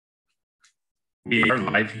We are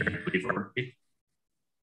live here, I believe, already.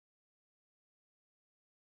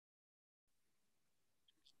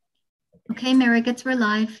 Okay, Marigots, we're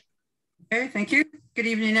live. Okay, thank you. Good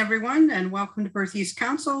evening, everyone, and welcome to Perth East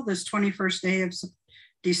Council, this 21st day of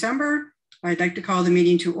December. I'd like to call the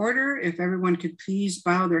meeting to order. If everyone could please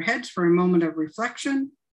bow their heads for a moment of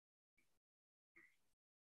reflection.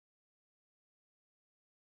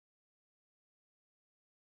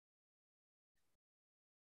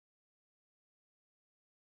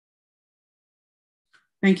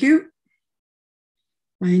 Thank you.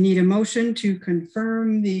 I need a motion to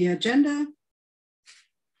confirm the agenda.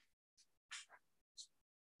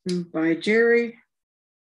 Moved by Jerry.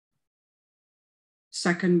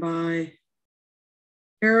 Second by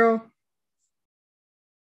Carol.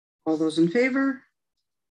 All those in favor?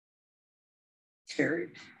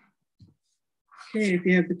 Carried. Okay, if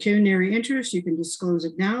you have pecuniary interest, you can disclose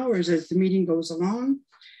it now or as the meeting goes along.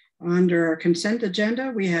 Under our consent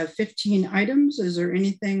agenda, we have 15 items. Is there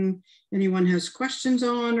anything anyone has questions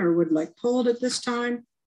on or would like pulled at this time?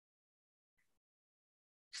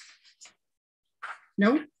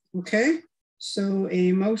 No? Okay. So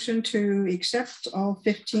a motion to accept all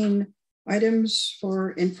 15 items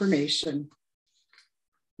for information.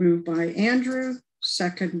 Moved by Andrew,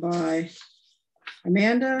 second by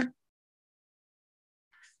Amanda.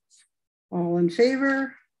 All in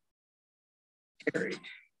favor? Carried.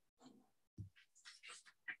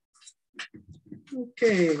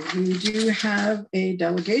 Okay, we do have a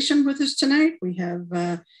delegation with us tonight. We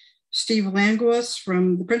have Steve Langlois,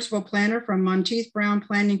 from the principal planner from Monteith Brown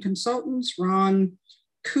Planning Consultants, Ron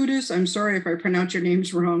Kudus, I'm sorry if I pronounce your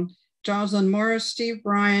names wrong, Jocelyn Morris, Steve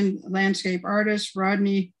Bryan, landscape artist,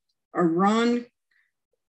 Ron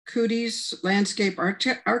Kudis, landscape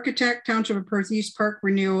architect, Township of Perth East Park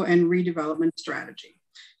Renewal and Redevelopment Strategy.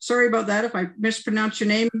 Sorry about that if I mispronounced your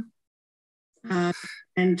name.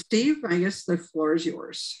 And Steve, I guess the floor is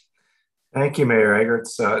yours. Thank you, Mayor Egger.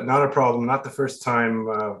 It's not a problem. Not the first time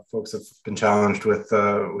folks have been challenged with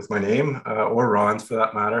my name or Ron's for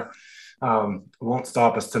that matter. It won't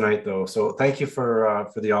stop us tonight, though. So thank you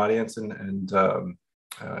for the audience and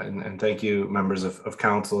thank you, members of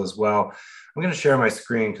council as well. I'm going to share my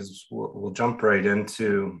screen because we'll jump right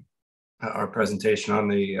into our presentation on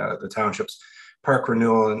the township's park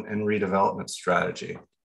renewal and redevelopment strategy.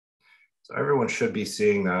 So everyone should be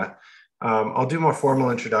seeing that. I'll do more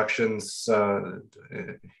formal introductions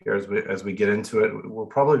here as we get into it. We'll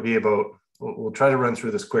probably be we'll try to run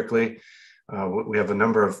through this quickly. We have a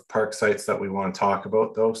number of park sites that we want to talk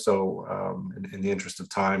about, though. So in the interest of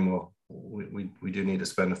time, we do need to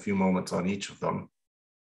spend a few moments on each of them.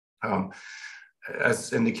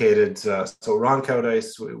 As indicated, so Ron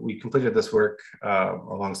Cowdice, we completed this work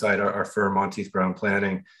alongside our firm, Monteith Brown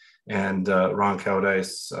Planning, and Ron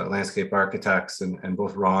Cowdice, landscape architects, and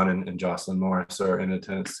both Ron and Jocelyn Morris are in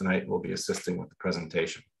attendance tonight. Will be assisting with the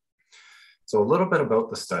presentation. So a little bit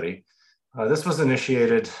about the study. This was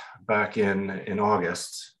initiated back in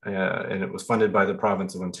August, and it was funded by the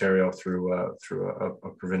province of Ontario through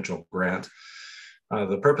a provincial grant.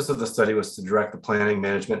 The purpose of the study was to direct the planning,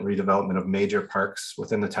 management, and redevelopment of major parks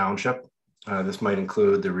within the township. This might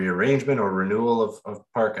include the rearrangement or renewal of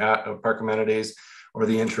park amenities, or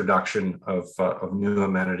the introduction of new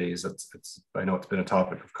amenities. I know it's been a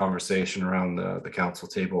topic of conversation around the council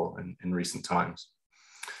table in recent times.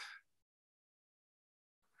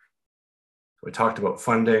 We talked about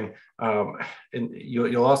funding, and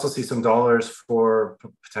you'll also see some dollars for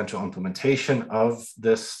potential implementation of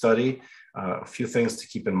this study. A few things to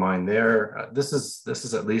keep in mind there. This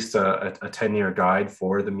is at least a 10-year guide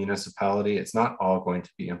for the municipality. It's not all going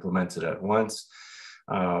to be implemented at once.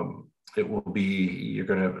 It will be, you're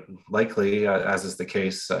going to likely, as is the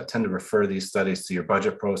case, tend to refer these studies to your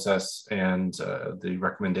budget process, and the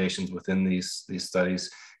recommendations within these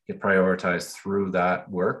studies get prioritized through that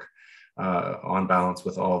work on balance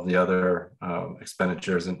with all of the other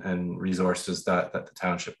expenditures and resources that the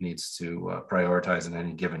township needs to prioritize in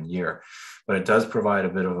any given year. But it does provide a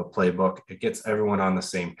bit of a playbook. It gets everyone on the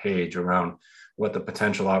same page around what the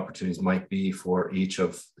potential opportunities might be for each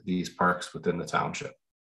of these parks within the township.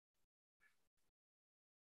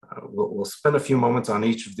 We'll spend a few moments on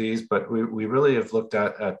each of these, but we really have looked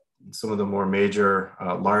at some of the more major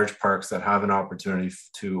large parks that have an opportunity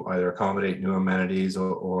to either accommodate new amenities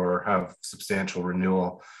or have substantial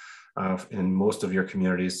renewal in most of your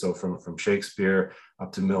communities. So from Shakespeare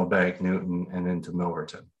up to Millbank, Newton, and into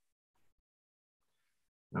Milverton.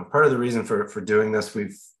 Now, part of the reason for doing this,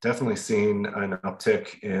 we've definitely seen an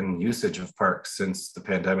uptick in usage of parks since the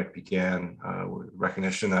pandemic began.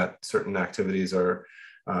 Recognition that certain activities are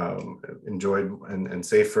enjoyed and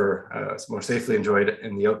safer, more safely enjoyed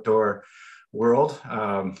in the outdoor world.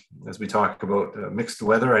 As we talk about mixed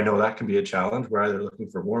weather, I know that can be a challenge. We're either looking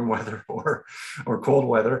for warm weather or cold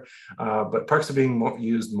weather, but parks are being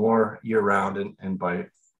used more year round and by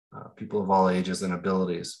people of all ages and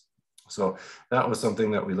abilities. So that was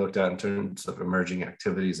something that we looked at in terms of emerging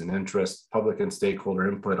activities and interests, public and stakeholder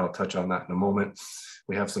input. I'll touch on that in a moment.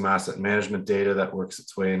 We have some asset management data that works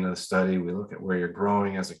its way into the study. We look at where you're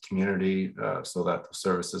growing as a community so that the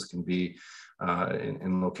services can be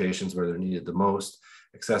in locations where they're needed the most.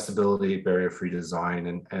 Accessibility, barrier-free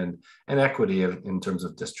design, and equity in terms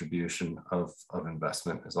of distribution of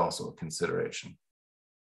investment is also a consideration.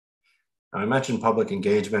 I mentioned public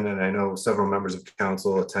engagement, and I know several members of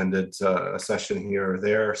council attended a session here or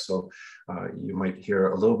there, so you might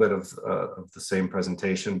hear a little bit of the same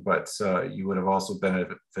presentation, but you would have also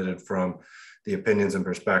benefited from the opinions and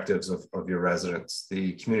perspectives of your residents.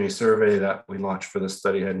 The community survey that we launched for this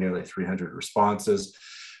study had nearly 300 responses.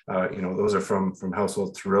 Those are from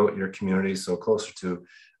households throughout your community, so closer to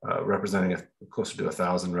representing closer to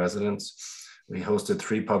 1,000 residents. We hosted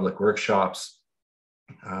 3 public workshops,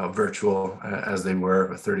 virtual as they were,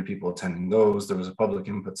 with 30 people attending those. There was a public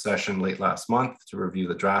input session late last month to review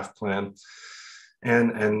the draft plan.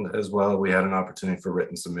 And as well, we had an opportunity for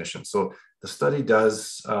written submission. So the study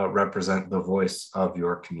does represent the voice of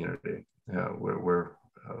your community. We're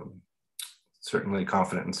certainly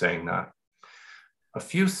confident in saying that. A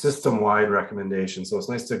few system-wide recommendations. So it's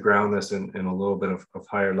nice to ground this in a little bit of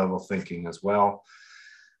higher level thinking as well.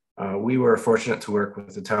 We were fortunate to work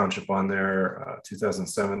with the Township on their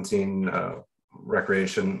 2017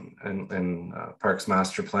 Recreation and Parks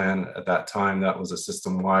Master Plan. At that time, that was a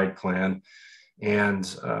system-wide plan. And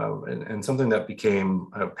something that became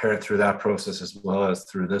apparent through that process as well as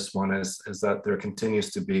through this one is that there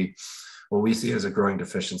continues to be what we see as a growing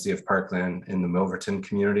deficiency of parkland in the Milverton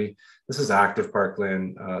community. This is active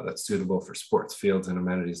parkland that's suitable for sports fields and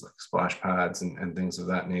amenities like splash pads and things of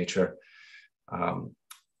that nature.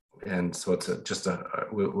 And so it's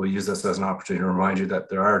we'll use this as an opportunity to remind you that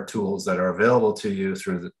there are tools that are available to you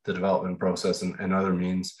through the development process and other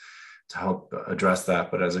means to help address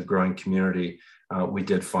that. But as a growing community, we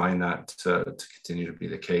did find that to continue to be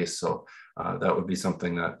the case. So that would be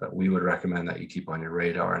something that we would recommend that you keep on your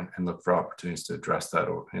radar and look for opportunities to address that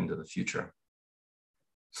into the future.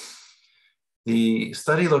 The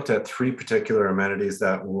study looked at 3 particular amenities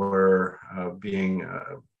that were being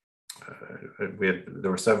there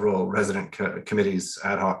were several resident committees,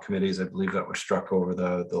 ad hoc committees, I believe, that were struck over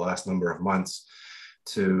the last number of months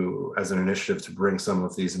as an initiative to bring some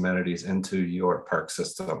of these amenities into your park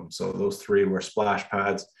system. So those 3 were splash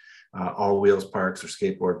pads, all wheels parks or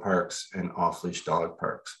skateboard parks, and off-leash dog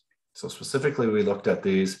parks. So specifically, we looked at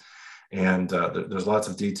these, and there's lots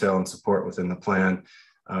of detail and support within the plan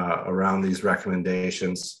around these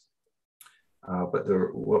recommendations. But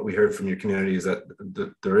what we heard from your community is that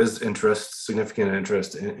there is significant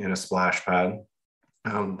interest in a splash pad.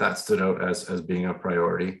 That stood out as being a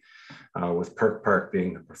priority, with Perk Park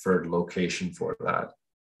being the preferred location for that.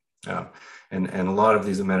 And a lot of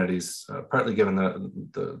these amenities, partly given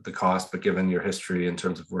the cost, but given your history in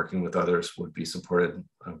terms of working with others, would be supported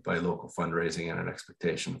by local fundraising and an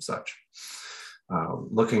expectation of such.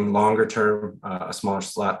 Looking longer term, a smaller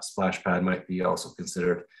splash pad might be also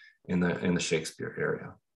considered in the Shakespeare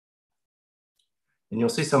area. And you'll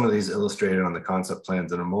see some of these illustrated on the concept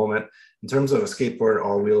plans in a moment. In terms of a skateboard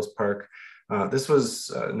all-wheels park, this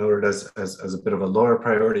was noted as a bit of a lower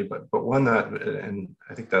priority, but one that, and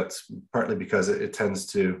I think that's partly because it tends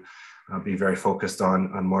to be very focused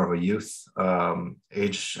on more of a youth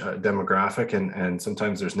age demographic, and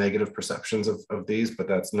sometimes there's negative perceptions of these, but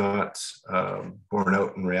that's not borne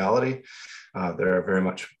out in reality. There are very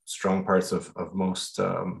much strong parts of most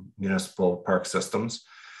municipal park systems.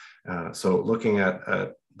 So looking at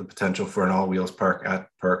the potential for an all-wheels park at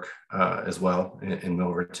Perk as well in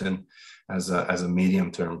Milverton as a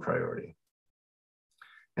medium-term priority.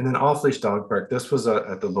 And then off-leash dog park, this was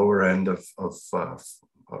at the lower end of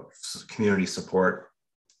community support.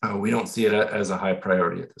 We don't see it as a high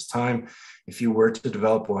priority at this time. If you were to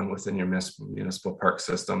develop one within your municipal park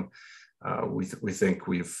system, we think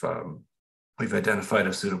we've identified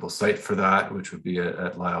a suitable site for that, which would be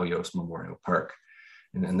at Lyle Yost Memorial Park.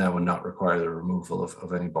 And that would not require the removal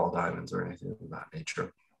of any ball diamonds or anything of that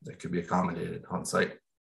nature that could be accommodated on site.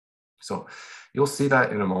 So you'll see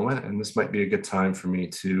that in a moment, and this might be a good time for me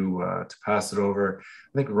to pass it over.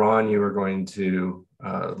 I think, Ron, you are going to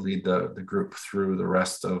lead the group through the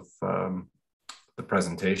rest of the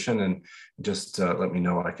presentation, and just let me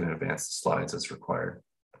know I can advance the slides as required.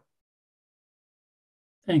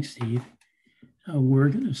 Thanks, Steve. We're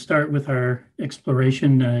going to start with our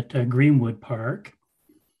exploration at Greenwood Park.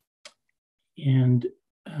 And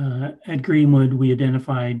at Greenwood, we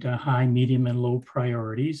identified high, medium, and low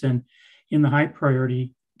priorities. And in the high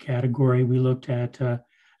priority category, we looked at a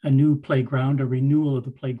new playground, a renewal of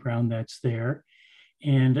the playground that's there,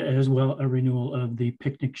 and as well a renewal of the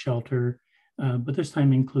picnic shelter, but this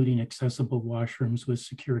time including accessible washrooms with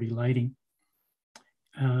security lighting.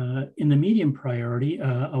 In the medium priority,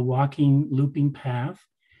 a walking looping path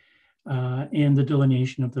and the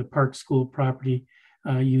delineation of the park school property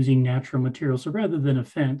using natural materials. So rather than a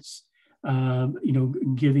fence,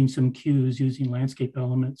 giving some cues using landscape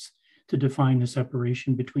elements to define the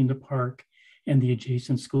separation between the park and the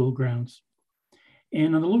adjacent school grounds.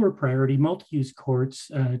 And on the lower priority, multi-use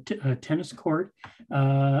courts, a tennis court,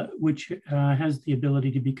 which has the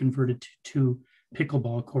ability to be converted to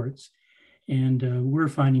pickleball courts. And we're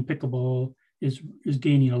finding pickleball is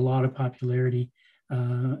gaining a lot of popularity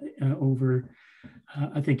over,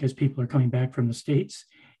 I think, as people are coming back from the States,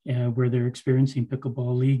 where they're experiencing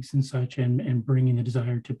pickleball leagues and such, and bringing the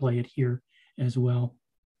desire to play it here as well.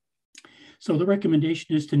 So the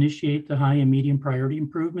recommendation is to initiate the high and medium priority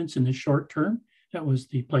improvements in the short term. That was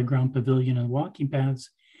the playground pavilion and walking paths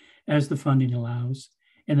as the funding allows,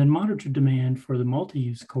 and then monitor demand for the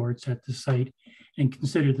multi-use courts at the site and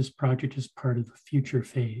consider this project as part of the future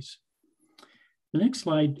phase. The next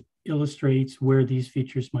slide illustrates where these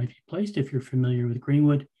features might be placed. If you're familiar with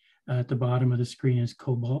Greenwood, at the bottom of the screen is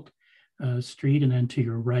Cobalt Street, and then to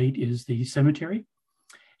your right is the cemetery.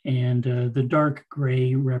 And the dark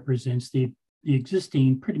gray represents the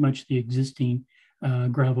existing, pretty much the existing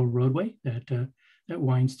gravel roadway that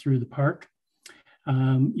winds through the park.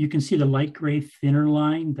 You can see the light gray thinner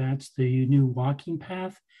line, that's the new walking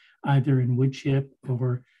path, either in wood chip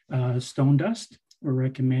or stone dust. We're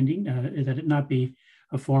recommending that it not be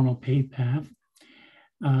a formal paved path.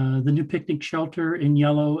 The new picnic shelter in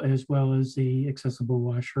yellow, as well as the accessible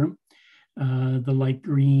washroom. The light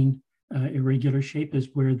green irregular shape is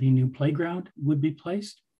where the new playground would be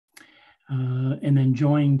placed. And then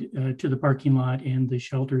joined to the parking lot and the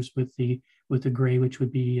shelters with the gray, which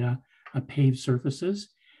would be paved surfaces,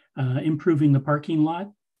 improving the parking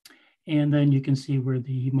lot. And then you can see where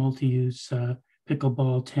the multi-use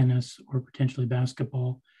pickleball, tennis, or potentially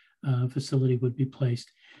basketball facility would be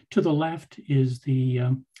placed. To the left is the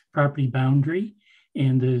property boundary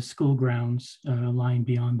and the school grounds lying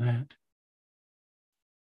beyond that.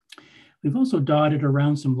 We've also dotted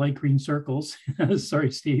around some light green circles,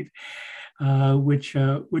 sorry, Steve, which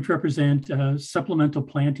represent supplemental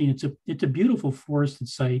planting. It's a beautiful forested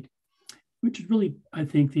site, which is really, I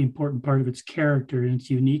think, the important part of its character and its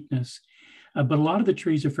uniqueness. But a lot of the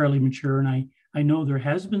trees are fairly mature, and I know there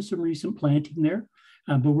has been some recent planting there,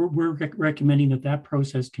 but we're recommending that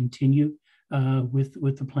process continue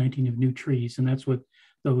with the planting of new trees, and that's what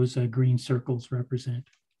those green circles represent.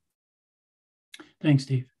 Thanks,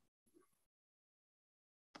 Steve.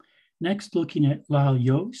 Next, looking at Lyle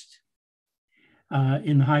Yost.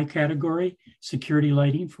 In the high category, security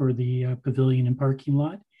lighting for the pavilion and parking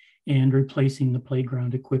lot, and replacing the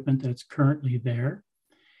playground equipment that's currently there.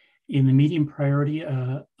 In the medium priority,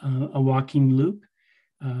 a walking loop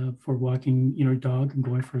for walking your dog and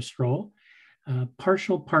going for a stroll.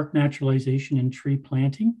 Partial park naturalization and tree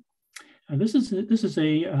planting. This is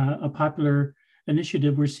a popular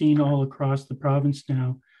initiative we're seeing all across the province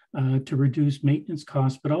now to reduce maintenance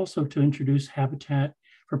costs, but also to introduce habitat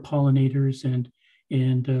for pollinators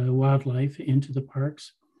and wildlife into the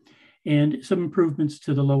parks, and some improvements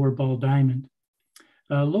to the lower ball diamond.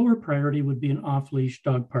 Lower priority would be an off-leash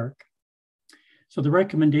dog park. So the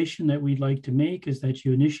recommendation that we'd like to make is that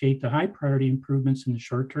you initiate the high priority improvements in the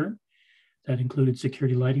short term. That included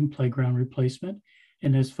security lighting, playground replacement,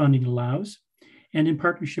 and as funding allows, and in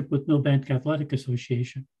partnership with Millbank Athletic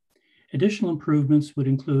Association. Additional improvements would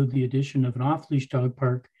include the addition of an off-leash dog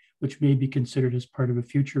park, which may be considered as part of a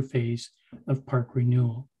future phase of park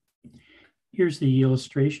renewal. Here's the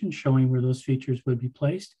illustration showing where those features would be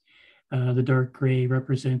placed. The dark gray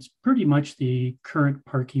represents pretty much the current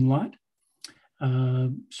parking lot,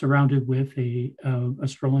 surrounded with a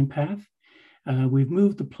strolling path. We've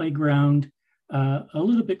moved the playground a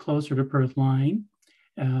little bit closer to Perth line,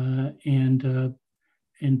 and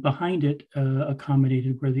behind it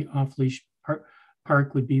accommodated where the off-leash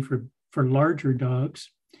park would be for larger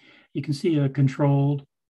dogs. You can see a controlled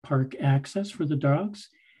park access for the dogs,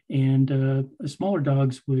 and smaller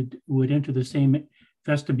dogs would enter the same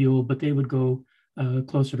vestibule, but they would go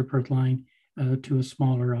closer to Perth line to a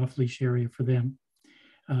smaller off-leash area for them.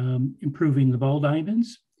 Improving the ball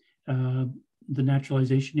diamonds, the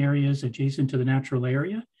naturalization areas adjacent to the natural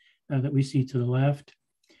area that we see to the left,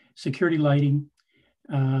 security lighting,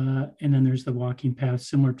 and then there's the walking path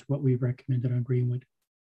similar to what we recommended on Greenwood.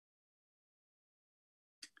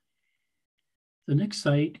 The next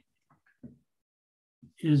site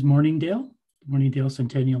is Morningdale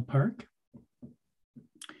Centennial Park.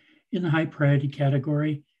 In the high priority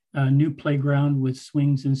category, new playground with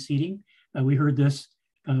swings and seating. We heard this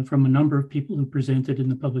from a number of people who presented in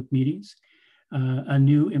the public meetings. A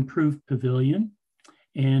new improved pavilion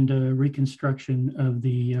and reconstruction of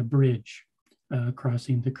the bridge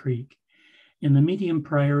crossing the creek. In the medium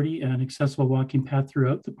priority, an accessible walking path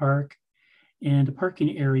throughout the park and a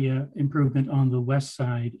parking area improvement on the west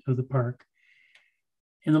side of the park.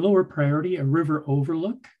 In the lower priority, a river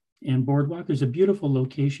overlook and boardwalk. There's a beautiful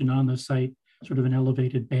location on the site, sort of an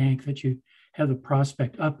elevated bank that you have a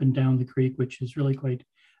prospect up and down the creek, which is really quite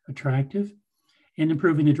attractive, and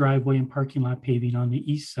improving the driveway and parking lot paving on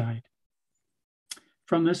the east side.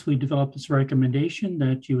 From this, we developed this recommendation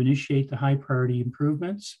that you initiate the high priority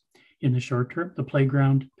improvements in the short term, the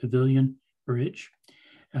playground, pavilion, bridge,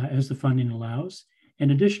 as the funding allows,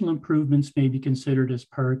 and additional improvements may be considered as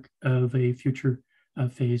part of a future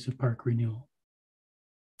phase of park renewal.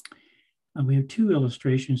 We have two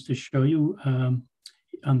illustrations to show you.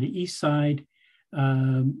 On the east side,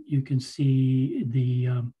 you can see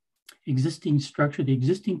the existing structure, the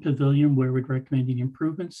existing pavilion where we're recommending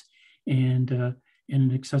improvements and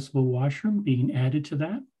an accessible washroom being added to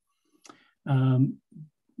that.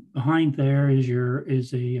 Behind there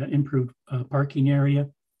is a improved parking area.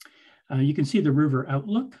 You can see the river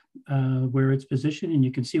outlook where it's positioned, and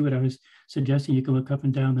you can see what I was suggesting. You can look up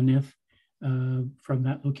and down the Nith from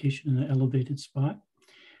that location in an elevated spot.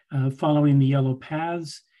 Following the yellow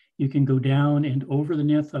paths, you can go down and over the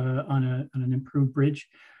Nith on an improved bridge.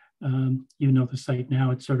 You know the site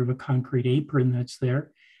now, it's sort of a concrete apron that's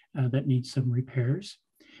there that needs some repairs.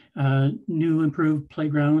 New improved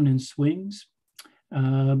playground and swings.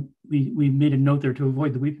 We made a note there to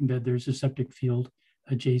avoid the weeping bed. There's a septic field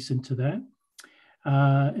adjacent to that.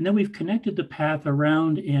 And then we've connected the path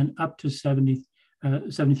around and up to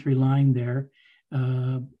 73 line there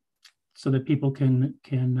so that people can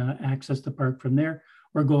access the park from there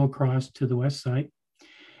or go across to the west side.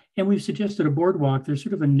 And we've suggested a boardwalk. There's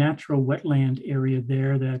sort of a natural wetland area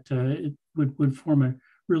there that it would form a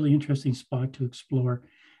really interesting spot to explore.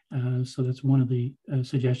 So that's one of the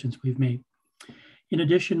suggestions we've made. In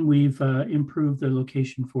addition, we've improved the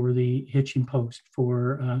location for the hitching post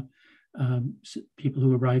for people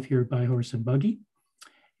who arrive here by horse and buggy.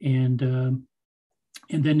 And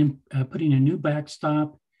then putting a new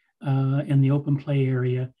backstop in the open play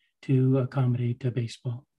area to accommodate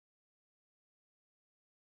baseball.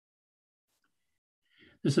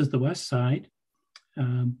 This is the west side.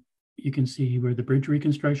 You can see where the bridge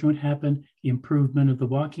reconstruction would happen, the improvement of the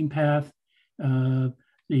walking path,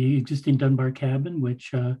 the existing Dunbar cabin,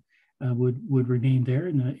 which would remain there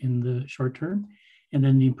in the short term, and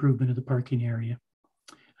then the improvement of the parking area.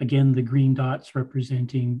 Again, the green dots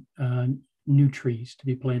representing new trees to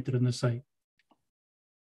be planted on the site.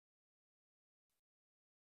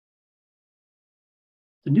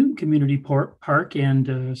 The Newton Community Park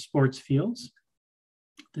and sports fields,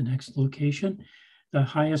 the next location. The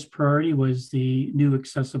highest priority was the new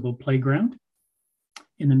accessible playground.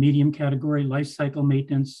 In the medium category, life cycle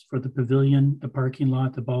maintenance for the pavilion, the parking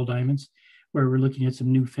lot, the ball diamonds, where we're looking at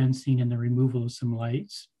some new fencing and the removal of some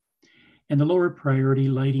lights. And the lower priority,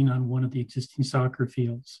 lighting on one of the existing soccer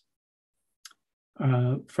fields.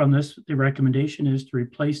 From this, the recommendation is to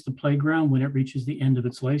replace the playground when it reaches the end of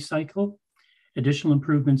its life cycle. Additional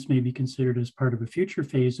improvements may be considered as part of a future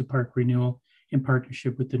phase of park renewal in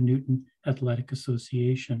partnership with the Newton Athletic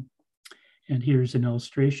Association. And here's an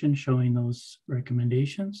illustration showing those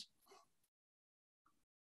recommendations.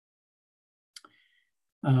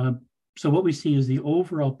 So what we see is the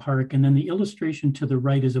overall park, and then the illustration to the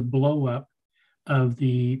right is a blow up of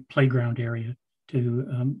the playground area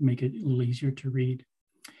to make it a little easier to read.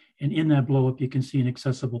 And in that blow up, you can see an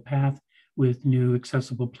accessible path with new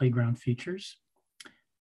accessible playground features.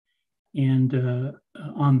 And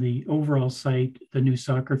on the overall site, the new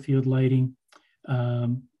soccer field lighting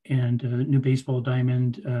and new baseball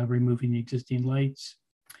diamond, removing the existing lights,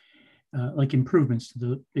 like improvements to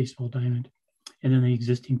the baseball diamond. And then the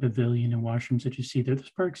existing pavilion and washrooms that you see there. This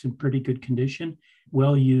park's in pretty good condition,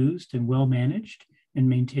 well used and well managed and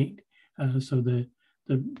maintained. So the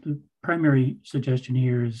primary suggestion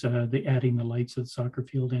here is the adding the lights of the soccer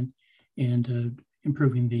field and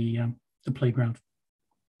improving the playground.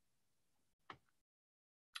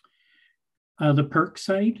 The Perk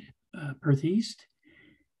site, Perth East.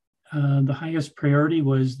 The highest priority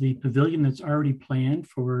was the pavilion that's already planned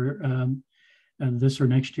for this or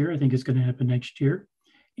next year. I think it's going to happen next year.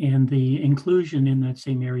 And the inclusion in that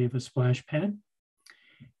same area of a splash pad.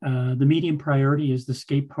 The medium priority is the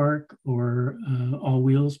skate park or all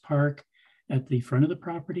wheels park at the front of the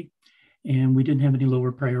property. And we didn't have any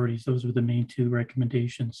lower priorities. Those were the main two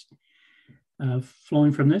recommendations.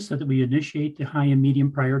 Flowing from this, that we initiate the high and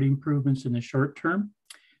medium priority improvements in the short term,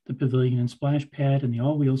 the pavilion and splash pad and the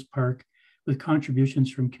all wheels park, with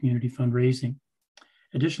contributions from community fundraising.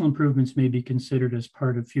 Additional improvements may be considered as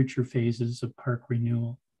part of future phases of park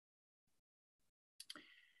renewal.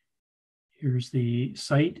 Here's the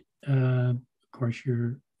site. Of course,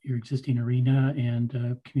 your existing arena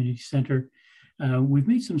and community center. We've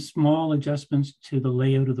made some small adjustments to the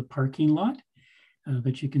layout of the parking lot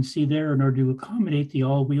that you can see there in order to accommodate the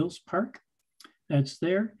all wheels park that's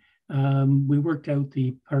there. We worked out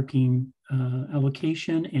the parking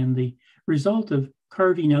allocation, and the result of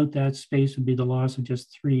carving out that space would be the loss of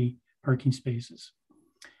just 3 parking spaces.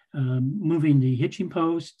 Moving the hitching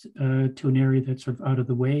post to an area that's sort of out of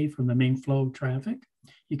the way from the main flow of traffic.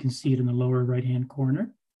 You can see it in the lower right-hand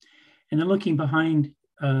corner. And then looking behind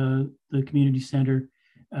the community center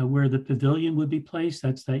where the pavilion would be placed,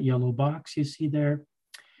 that's that yellow box you see there.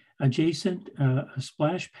 Adjacent, a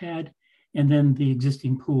splash pad, and then the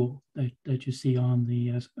existing pool that you see on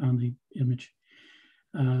the image.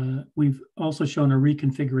 We've also shown a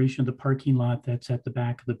reconfiguration of the parking lot that's at the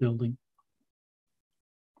back of the building.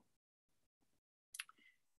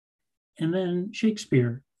 And then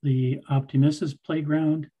Shakespeare, the Optimis's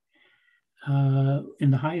playground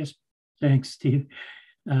in the highest, thanks Steve,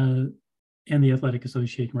 and the Athletic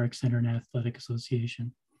Association, Rec Center and Athletic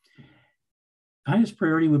Association. Highest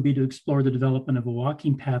priority would be to explore the development of a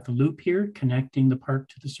walking path loop here, connecting the park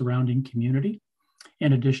to the surrounding community,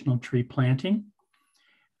 and additional tree planting.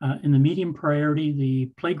 In the medium priority,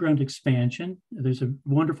 the playground expansion. There's a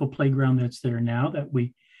wonderful playground that's there now that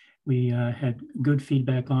we had good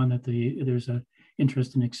feedback on, that there's an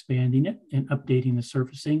interest in expanding it and updating the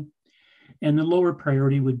surfacing. And the lower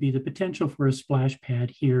priority would be the potential for a splash pad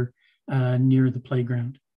here near the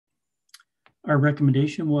playground. Our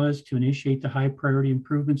recommendation was to initiate the high priority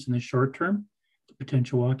improvements in the short term, the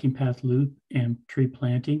potential walking path loop and tree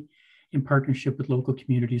planting in partnership with local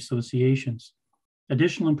community associations.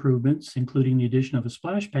 Additional improvements, including the addition of a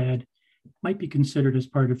splash pad, might be considered as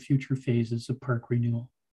part of future phases of park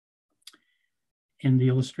renewal. And the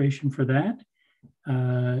illustration for that,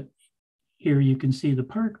 here you can see the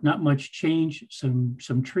park, not much change, some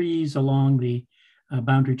trees along the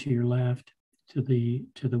boundary to your left, to the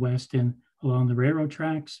west and along the railroad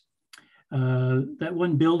tracks. That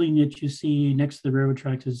one building that you see next to the railroad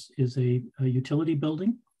tracks is a utility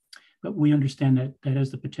building, but we understand that that has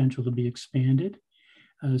the potential to be expanded.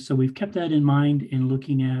 So we've kept that in mind in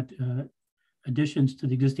looking at additions to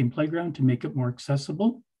the existing playground to make it more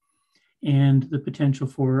accessible, and the potential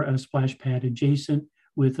for a splash pad adjacent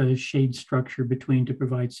with a shade structure between to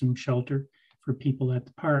provide some shelter for people at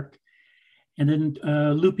the park. And then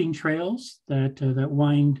looping trails that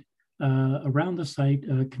wind around the site,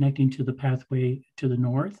 connecting to the pathway to the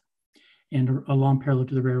north and along parallel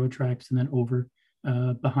to the railroad tracks, and then over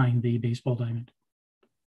behind the baseball diamond.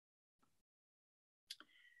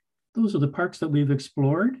 Those are the parks that we've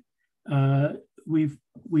explored. We've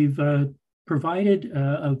provided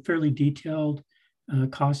a fairly detailed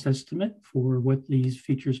cost estimate for what these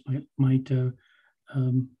features might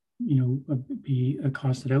be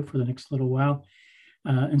costed out for the next little while.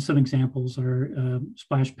 And some examples are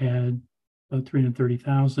splash pad, about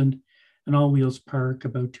 $330,000, an all-wheels park,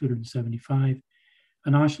 about $275,000,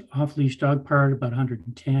 an off-leash dog park, about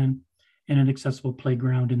 $110,000, and an accessible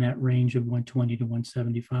playground in that range of $120,000 to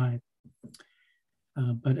 $175,000.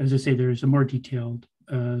 But as I say, there's a more detailed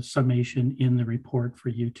summation in the report for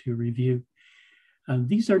you to review.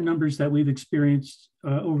 These are numbers that we've experienced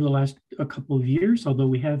over the last couple of years, although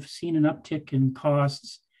we have seen an uptick in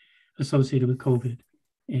costs associated with COVID.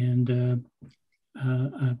 And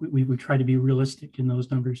we would try to be realistic in those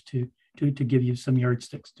numbers to give you some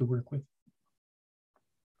yardsticks to work with.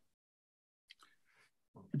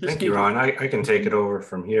 Thank you, Ron. I can take it over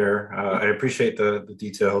from here. I appreciate the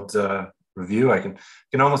detailed review. I can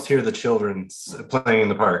almost hear the children playing in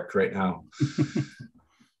the park right now.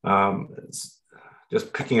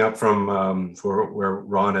 Just picking up from for where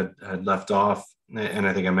Ron had left off, and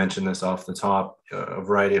I think I mentioned this off the top, a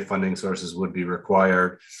variety of funding sources would be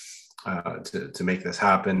required to make this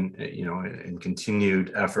happen, in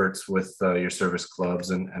continued efforts with your service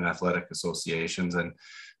clubs and athletic associations. And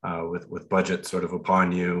with budget sort of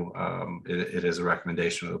upon you, it is a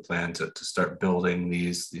recommendation of the plan to start building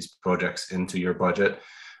these projects into your budget.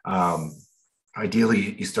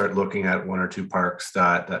 Ideally, you start looking at one or two parks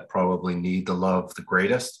that probably need the love the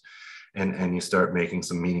greatest, and you start making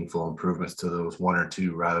some meaningful improvements to those one or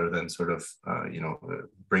two, rather than sort of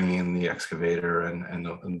bringing in the excavator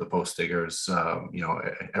and the post diggers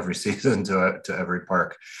every season to every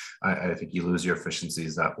park. I think you lose your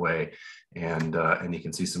efficiencies that way, and you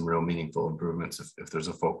can see some real meaningful improvements if there's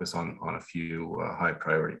a focus on a few high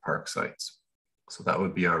priority park sites. So that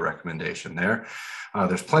would be our recommendation there.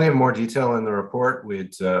 There's plenty of more detail in the report.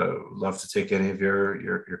 We'd love to take any of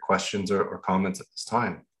your questions or comments at this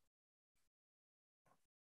time.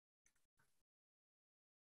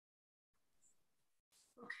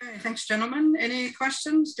 Okay, thanks, gentlemen. Any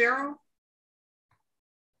questions, Daryl?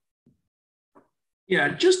 Yeah,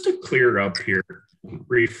 just to clear up here,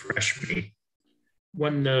 refresh me.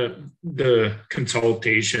 When the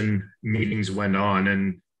consultation meetings went on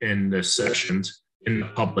and the sessions in the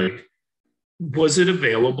public, was it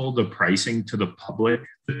available, the pricing to the public?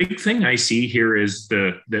 The big thing I see here is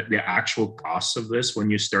the actual costs of this. When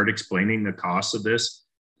you start explaining the costs of this,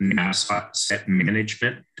 asset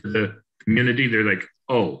management to the community, they're like,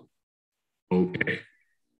 oh, okay.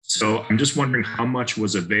 So I'm just wondering how much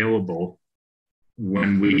was available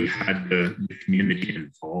when we had the community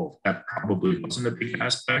involved. That probably wasn't a big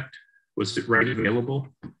aspect. Was it right available?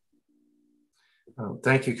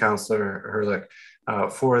 Thank you, Councillor Herlick.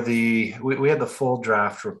 We had the full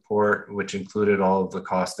draft report, which included all of the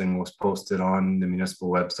costing, was posted on the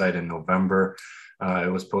municipal website in November.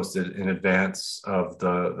 It was posted in advance of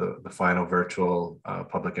the final virtual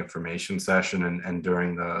public information session and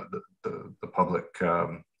during the public,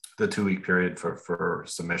 the 2-week period for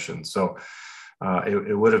submission. So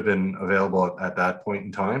it would have been available at that point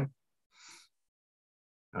in time.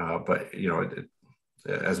 But,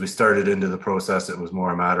 as we started into the process, it was more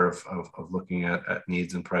a matter of looking at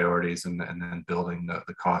needs and priorities and then building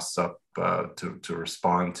the costs up to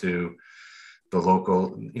respond to the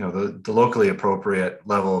local, the locally appropriate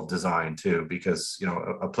level of design too, because,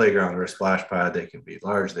 a playground or a splash pad, they can be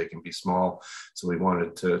large, they can be small. So we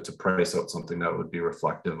wanted to price out something that would be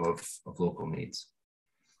reflective of local needs.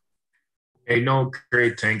 Okay, no,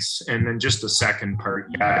 great, thanks. And then just the second part,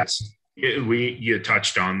 yes. You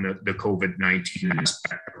touched on the COVID-19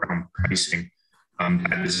 aspect around pricing.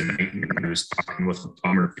 That is a nightmare. I was talking with a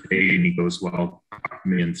plumber today, and he goes, "Well, talk to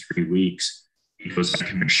me in 3 weeks." He goes, "I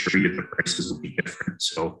can assure you the prices will be different."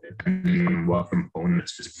 So depending on what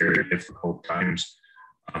components, it's very difficult times.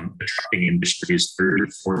 The trucking industry is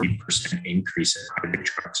 30-40% increase in highway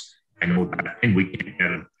trucks. I know that, and we can't get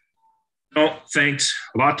them. No, thanks.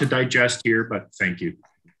 A lot to digest here, but thank you.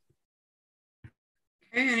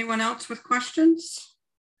 Okay, anyone else with questions?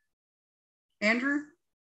 Andrew?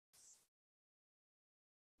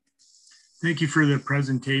 Thank you for the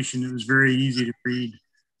presentation. It was very easy to read.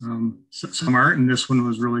 Some art, and this one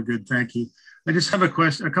was really good. Thank you. I just have a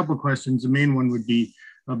couple of questions. The main one would be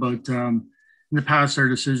about, in the past, our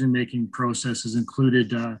decision-making process has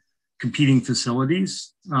included competing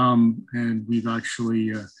facilities, and we've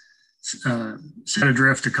actually set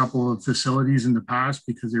adrift a couple of facilities in the past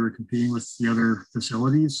because they were competing with the other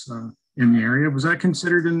facilities in the area. Was that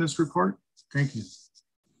considered in this report? Thank you.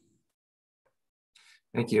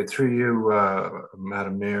 Thank you. Through you,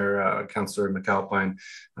 Madam Mayor, Councillor McAlpine.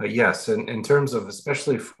 Yes, in terms of,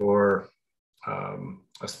 especially for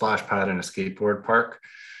a splash pad and a skateboard park,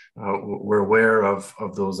 we're aware of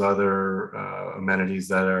those other amenities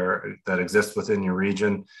that exist within your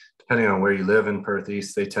region. Depending on where you live in Perth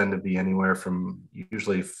East, they tend to be anywhere from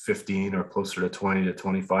usually 15 or closer to 20 to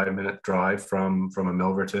 25-minute drive from a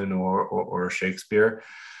Milverton or a Shakespeare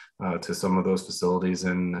to some of those facilities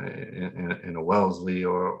in a Wellesley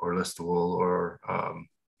or Listowel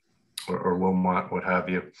or Wilmot, what have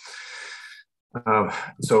you.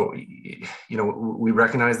 So, we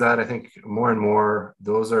recognize that. I think more and more,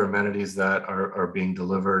 those are amenities that are being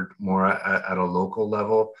delivered more at a local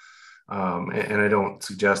level. And I don't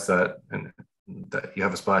suggest that you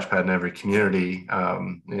have a splash pad in every community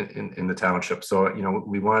in the township. So,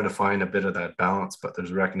 we wanted to find a bit of that balance, but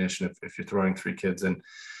there's a recognition if you're throwing 3 kids in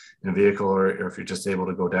a vehicle, or if you're just able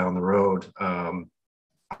to go down the road,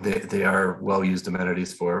 they are well-used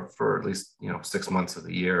amenities for at least 6 months of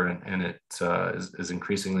the year, and it is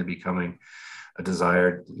increasingly becoming a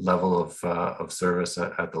desired level of service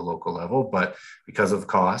at the local level, but because of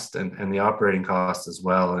cost and the operating costs as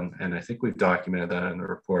well, and I think we've documented that in the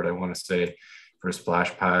report. I want to say for a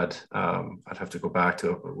splash pad, I'd have to go back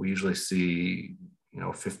to it, but we usually see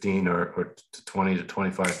 15 or to 20 to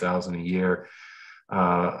 25,000 a year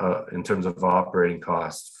in terms of operating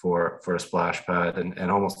costs for a splash pad,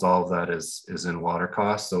 and almost all of that is in water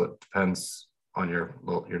costs. So it depends on your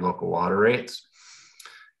local water rates.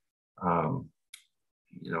 And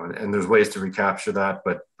there's ways to recapture that,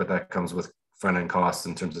 but that comes with front-end costs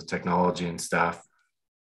in terms of technology and staff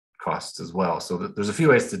costs as well. So there's a few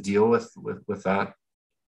ways to deal with that.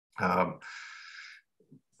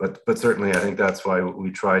 But certainly I think that's why we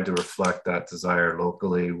tried to reflect that desire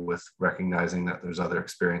locally, with recognizing that there's other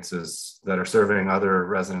experiences that are serving other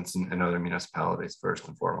residents in other municipalities first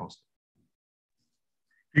and foremost.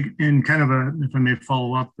 And kind of if I may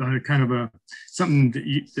follow up, something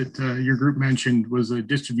that your group mentioned was a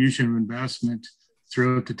distribution of investment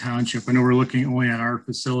throughout the township. I know we're looking only at our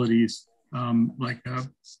facilities, like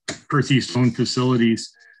Perth East owned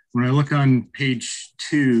facilities. When I look on page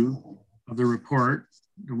 2 of the report,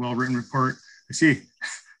 the well-written report, I see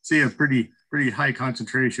a pretty high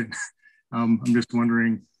concentration. I'm just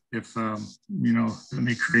wondering if that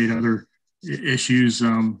may create other issues.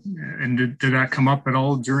 And did that come up at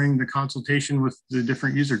all during the consultation with the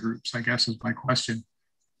different user groups, I guess is my question.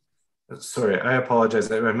 Sorry, I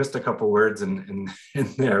apologize. I missed a couple words in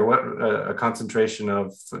there. What a concentration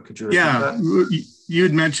of? Could you repeat that? You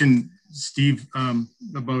had mentioned, Steve,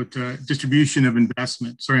 about distribution of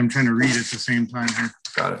investment. Sorry, I'm trying to read at the same time here.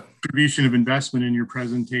 Got it. Distribution of investment in your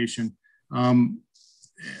presentation. When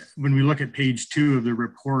we look at page 2 of the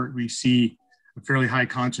report, we see a fairly high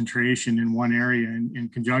concentration in one area in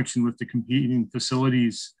conjunction with the competing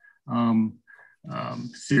facilities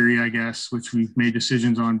theory, I guess, which we've made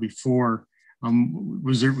decisions on before.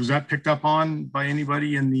 Was that picked up on by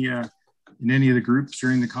anybody in any of the groups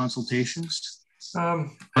during the consultations? I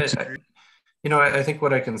think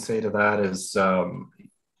what I can say to that is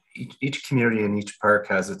each community in each park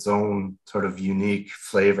has its own sort of unique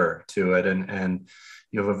flavor to it, and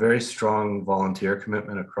you have a very strong volunteer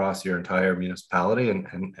commitment across your entire municipality,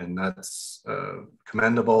 and that's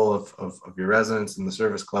commendable of your residents and the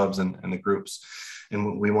service clubs and the groups,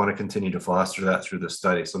 and we want to continue to foster that through the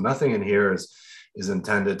study. So nothing in here is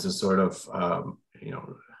intended to sort of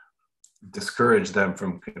discourage them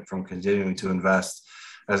from continuing to invest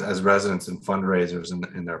as residents and fundraisers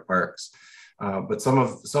in their parks. But some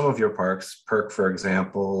of your parks, Perk, for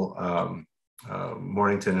example,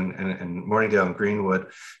 Mornington and Morningdale and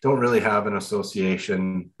Greenwood, don't really have an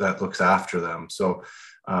association that looks after them. So,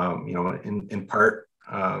 in part,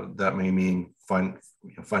 that may mean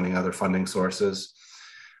finding other funding sources.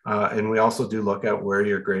 And we also do look at where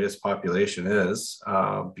your greatest population is,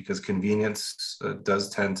 because convenience does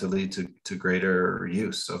tend to lead to greater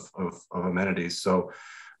use of amenities. So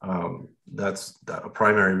that's a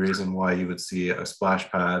primary reason why you would see a splash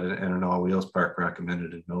pad and an all wheels park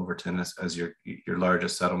recommended in Milverton as your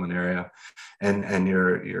largest settlement area and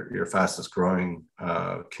your fastest growing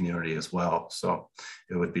community as well. So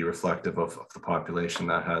it would be reflective of the population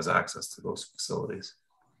that has access to those facilities.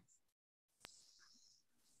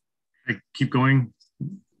 I keep going.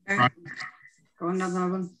 Okay. Go another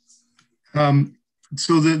one.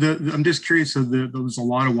 So I'm just curious. So there's a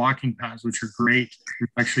lot of walking paths, which are great. There's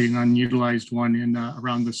actually an unutilized one in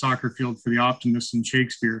around the soccer field for the Optimists in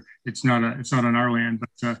Shakespeare. It's not on our land,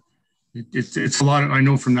 but it's a lot. I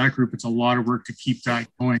know from that group, it's a lot of work to keep that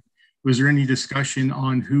going. Was there any discussion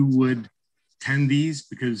on who would tend these?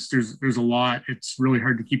 Because there's a lot. It's really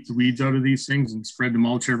hard to keep the weeds out of these things and spread the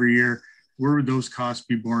mulch every year. Where would those costs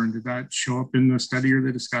be borne? Did that show up in the study or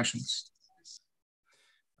the discussions?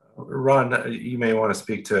 Ron, you may want to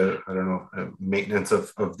speak to, I don't know, maintenance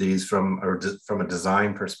of these from a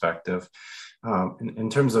design perspective. In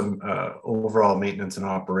terms of overall maintenance and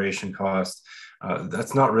operation costs,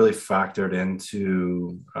 that's not really factored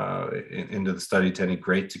into the study to any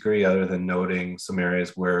great degree, other than noting some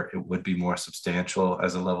areas where it would be more substantial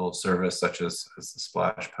as a level of service, such as the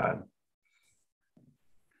splash pad.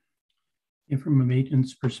 And from a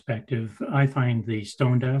maintenance perspective, I find the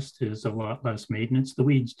stone dust is a lot less maintenance. The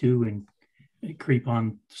weeds do and creep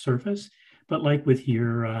on the surface, but like with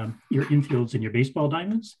your infields and your baseball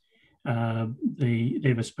diamonds, they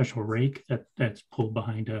have a special rake that's pulled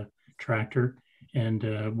behind a tractor, and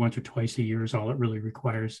once or twice a year is all it really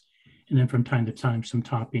requires. And then from time to time, some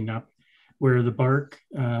topping up. Where the bark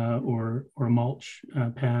or mulch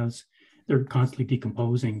paths, they're constantly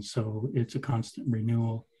decomposing, so it's a constant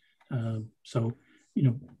renewal. So,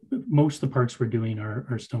 most of the parks we're doing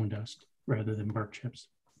are stone dust rather than bark chips.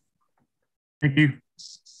 Thank you.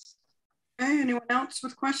 Okay, anyone else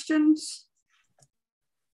with questions?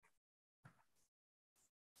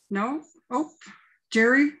 No? Oh,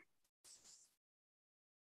 Jerry?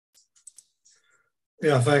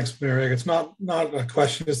 Yeah, thanks, Mary. It's not a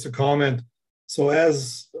question, just a comment. So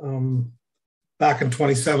as back in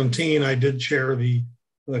 2017, I did chair the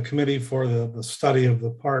committee for the study of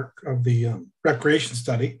the park, of the recreation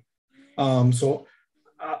study. So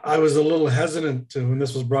I was a little hesitant to, when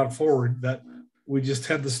this was brought forward, that we just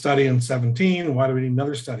had the study in 17. Why do we need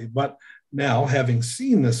another study? But now, having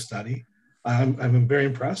seen this study, I've been very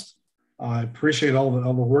impressed. I appreciate all the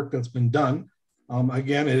work that's been done.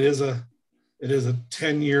 Again, it is a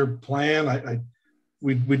 10-year plan.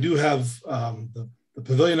 We do have the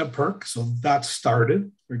pavilion at Perk, so that's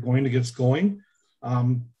started. We're going to get going.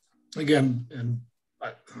 Again, and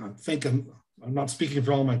I think I'm not speaking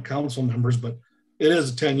for all my council members, but it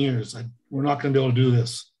is 10 years. We're not going to be able to do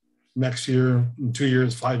this next year, in 2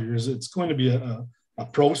 years, 5 years. It's going to be a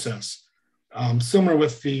process. Similar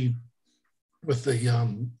with the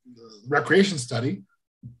recreation study.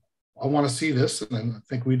 I want to see this, and I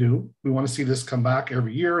think we do. We want to see this come back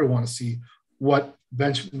every year. We want to see what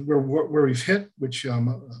where we've hit, which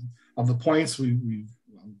of the points we've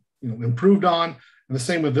improved on, and the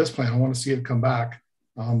same with this plan. I want to see it come back.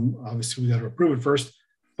 Obviously, we got to approve it first,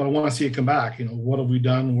 but I want to see it come back. What have we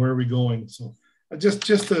done? Where are we going? So, just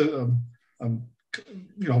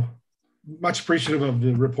much appreciative of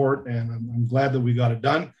the report, and I'm glad that we got it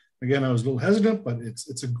done. Again, I was a little hesitant, but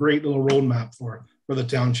it's a great little roadmap for the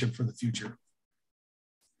township for the future.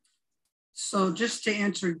 So just to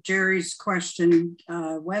answer Jerry's question,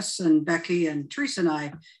 Wes and Becky and Teresa and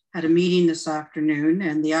I had a meeting this afternoon,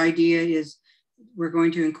 and the idea is we're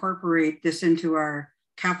going to incorporate this into our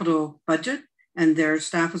capital budget, and their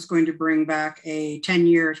staff is going to bring back a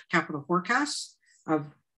 10-year capital forecast of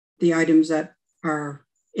the items that are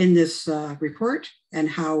in this report and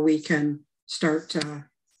how we can start to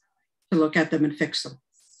look at them and fix them.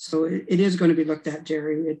 So it is going to be looked at,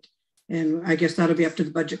 Jerry. And I guess that'll be up to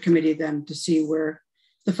the budget committee then to see where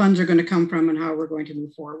the funds are going to come from and how we're going to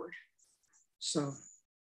move forward. So,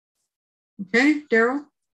 okay, Daryl?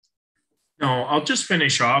 No, I'll just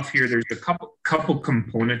finish off here. There's a couple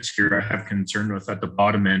components here I have concern with at the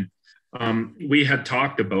bottom end. We had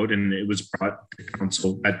talked about, and it was brought to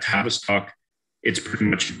council at Tavistock. It's pretty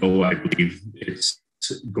much go. I believe it's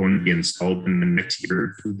going to be installed in the next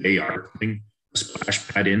year. They are putting a splash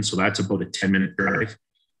pad in, so that's about a 10-minute drive.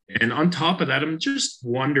 And on top of that, I'm just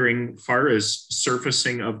wondering, far as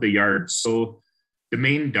surfacing of the yard. So the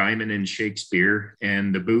main diamond in Shakespeare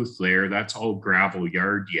and the booth there, that's all gravel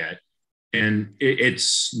yard yet. And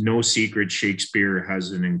it's no secret Shakespeare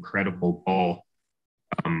has an incredible ball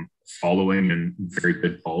following and very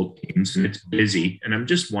good ball teams, and it's busy. And I'm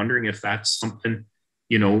just wondering if that's something,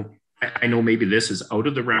 I know maybe this is out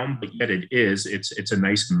of the realm, but yet it is. It's a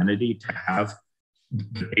nice amenity to have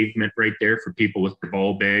the pavement right there for people with their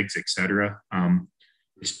ball bags, etc.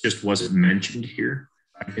 It just wasn't mentioned here.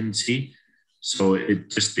 I didn't see. So it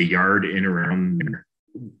just the yard in around there,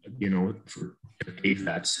 for to pave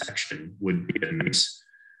that section would be a nice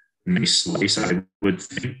slice, I would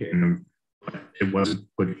think. And it wasn't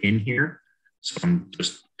put in here. So I'm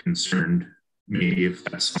just concerned maybe if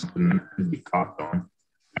that's something that could be caught on.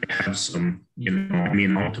 I have some,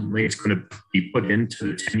 ultimately it's going to be put into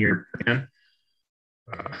the 10-year plan.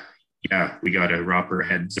 Yeah, we got to wrap our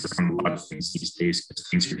heads around a lot of things these days because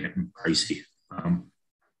things are getting pricey.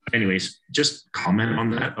 Anyways, just comment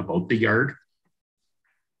on that about the yard.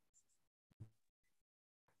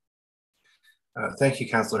 Thank you,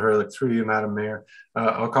 Councillor Hurlick. Through you, Madam Mayor.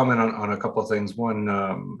 I'll comment on a couple of things. One,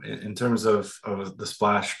 in terms of the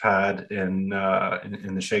splash pad in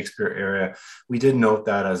the Shakespeare area, we did note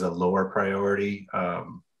that as a lower priority.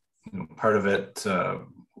 Part of it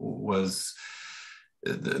was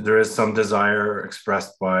there is some desire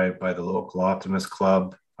expressed by the local Optimist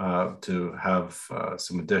Club to have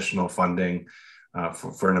some additional funding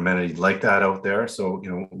for an amenity like that out there. So,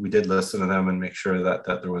 we did listen to them and make sure that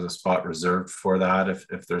there was a spot reserved for that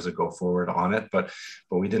if there's a go forward on it. But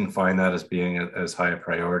we didn't find that as being as high a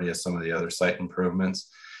priority as some of the other site improvements.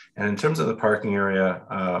 And in terms of the parking area,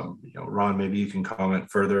 Ron, maybe you can comment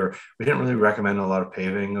further. We didn't really recommend a lot of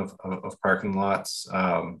paving of parking lots.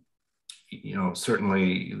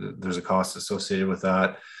 Certainly there's a cost associated with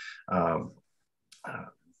that.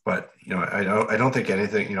 But I don't think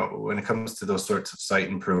anything, when it comes to those sorts of site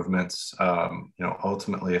improvements,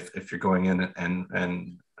 ultimately if you're going in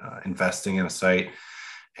and investing in a site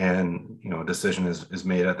and a decision is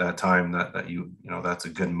made at that time that that's a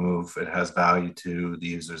good move, it has value to the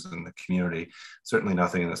users in the community. Certainly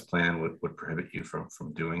nothing in this plan would prohibit you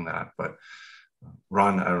from doing that. But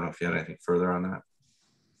Ron, I don't know if you had anything further on that.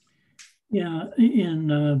 Yeah,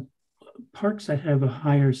 in parks that have a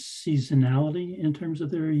higher seasonality in terms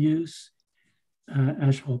of their use,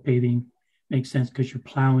 asphalt paving makes sense because you're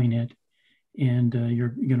plowing it. and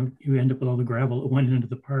you end up with all the gravel that went into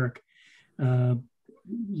the park.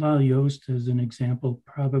 La Yost, as an example,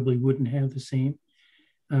 probably wouldn't have the same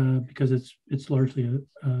because it's largely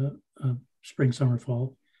a spring, summer,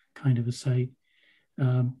 fall kind of a site.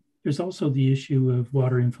 There's also the issue of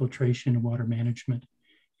water infiltration and water management.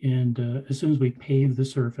 And as soon as we pave the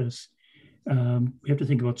surface, we have to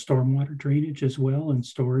think about stormwater drainage as well and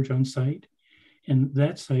storage on site. And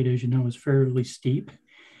that site, as you know, is fairly steep.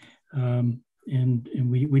 And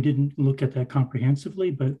we didn't look at that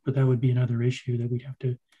comprehensively, but that would be another issue that we'd have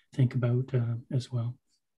to think about as well.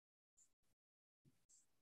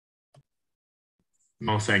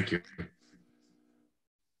 No, thank you.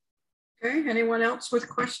 Okay, anyone else with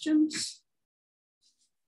questions?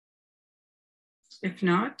 If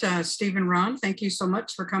not, Steve and Ron, thank you so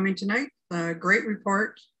much for coming tonight. Great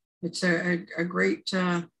report. It's a great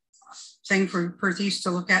thing for Perth East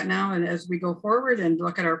to look at now and as we go forward and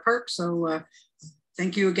look at our park. So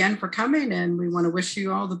thank you again for coming, and we want to wish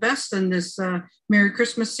you all the best in this Merry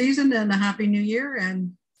Christmas season and a Happy New Year.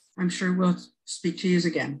 And I'm sure we'll speak to you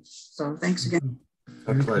again. So thanks again.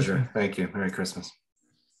 A pleasure. Thank you. Merry Christmas.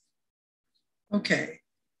 Okay.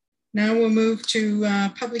 Now we'll move to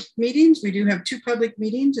public meetings. We do have two public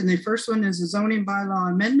meetings, and the first one is a zoning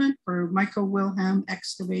bylaw amendment for Michael Wilhelm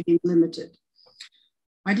Excavating Limited.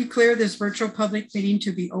 I declare this virtual public meeting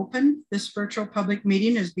to be open. This virtual public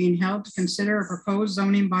meeting is being held to consider a proposed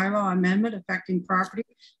zoning bylaw amendment affecting property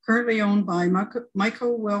currently owned by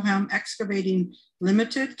Michael Wilhelm Excavating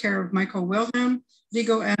Limited, care of Michael Wilhelm,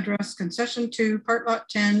 legal address concession 2, part lot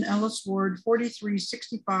 10, Ellis Ward,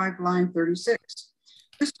 4365, line 36.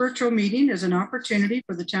 This virtual meeting is an opportunity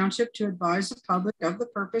for the township to advise the public of the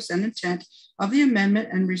purpose and intent of the amendment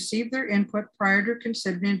and receive their input prior to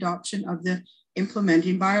considering adoption of the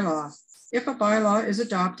implementing bylaw. If a bylaw is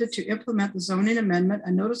adopted to implement the zoning amendment,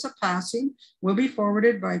 a notice of passing will be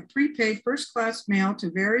forwarded by prepaid first-class mail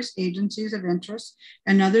to various agencies of interest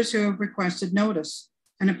and others who have requested notice.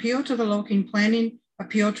 An appeal to the local planning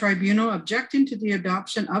appeal tribunal objecting to the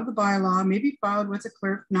adoption of the bylaw may be filed with the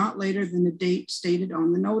clerk not later than the date stated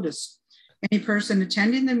on the notice. Any person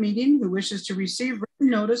attending the meeting who wishes to receive written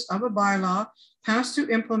notice of a bylaw passed to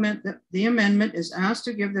implement the amendment is asked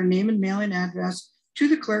to give their name and mailing address to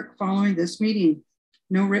the clerk following this meeting.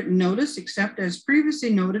 No written notice, except as previously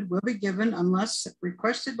noted, will be given unless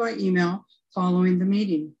requested by email following the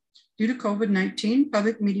meeting. Due to COVID-19,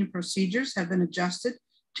 public meeting procedures have been adjusted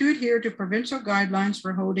to adhere to provincial guidelines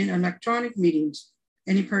for holding electronic meetings.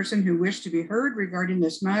 Any person who wished to be heard regarding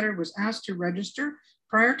this matter was asked to register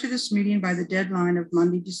prior to this meeting by the deadline of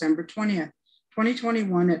Monday, December 20th,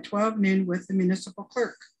 2021 at 12 noon with the municipal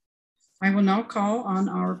clerk. I will now call on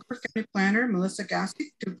our Perth County Planner, Melissa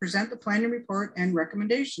Gassick, to present the planning report and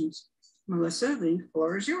recommendations. Melissa, the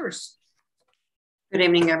floor is yours. Good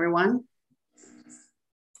evening, everyone.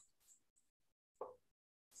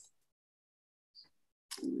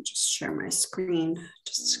 Let me just share my screen.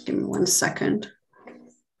 Just give me 1 second.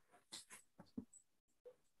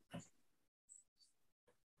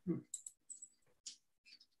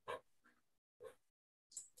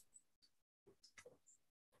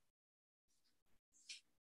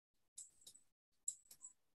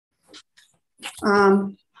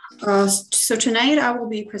 So tonight I will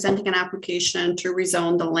be presenting an application to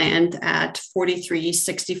rezone the land at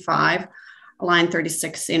 4365, line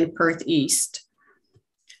 36 in Perth East.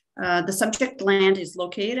 The subject land is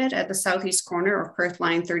located at the southeast corner of Perth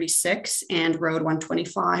line 36 and Road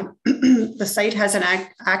 125. The site has an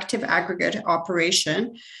active aggregate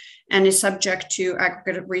operation and is subject to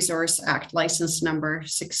Aggregate Resource Act license number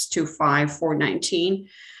 625419.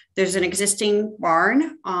 There's an existing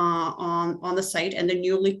barn on the site and the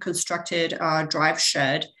newly constructed drive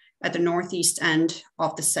shed at the northeast end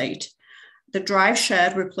of the site. The drive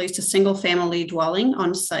shed replaced a single family dwelling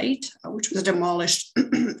on site, which was demolished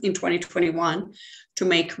in 2021 to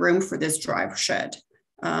make room for this drive shed.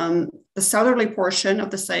 The southerly portion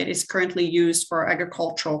of the site is currently used for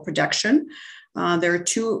agricultural production. There are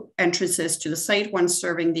two entrances to the site, one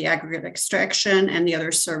serving the aggregate extraction and the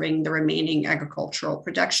other serving the remaining agricultural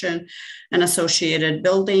production and associated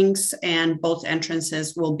buildings, and both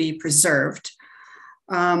entrances will be preserved.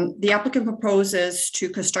 The applicant proposes to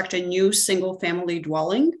construct a new single-family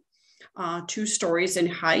dwelling, 2 stories in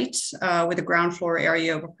height, with a ground floor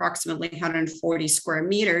area of approximately 140 square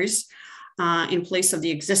meters in place of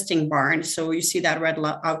the existing barn. So you see that red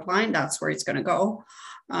outline, that's where it's going to go.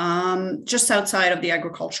 Just outside of the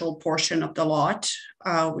agricultural portion of the lot,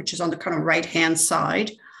 which is on the kind of right-hand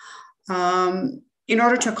side. In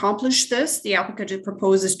order to accomplish this, the applicant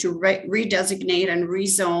proposes to redesignate and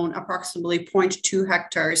rezone approximately 0.2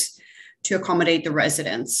 hectares to accommodate the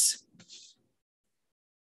residents.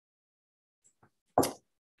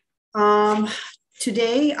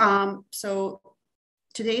 Today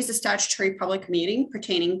is a statutory public meeting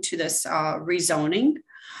pertaining to this rezoning.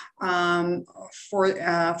 For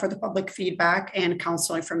the public feedback and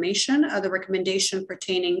council information, the recommendation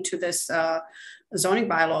pertaining to this zoning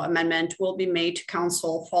bylaw amendment will be made to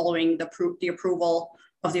council following the approval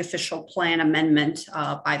of the official plan amendment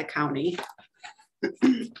by the county.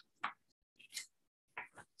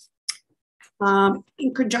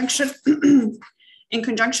 In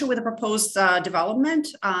conjunction with the proposed development,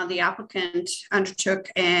 the applicant undertook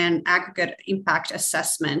an aggregate impact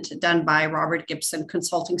assessment done by Robert Gibson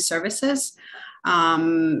Consulting Services.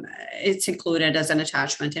 It's included as an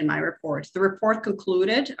attachment in my report. The report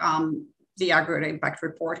concluded, the aggregate impact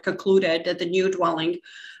report concluded that the new dwelling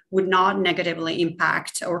would not negatively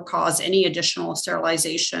impact or cause any additional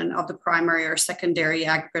sterilization of the primary or secondary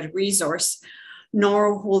aggregate resource,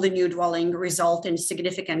 nor will the new dwelling result in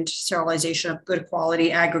significant sterilization of good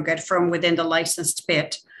quality aggregate from within the licensed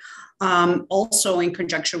pit. Also, in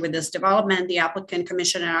conjunction with this development, the applicant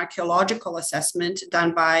commissioned an archaeological assessment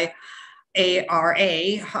done by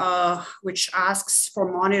ARA, which asks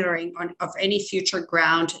for monitoring of any future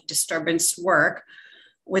ground disturbance work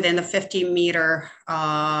within the 50-meter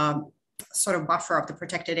sort of buffer of the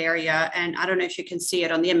protected area. And I don't know if you can see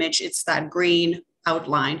it on the image, it's that green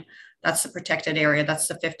outline. That's the protected area. That's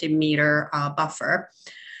the 50-meter buffer.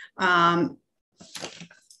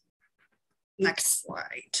 Next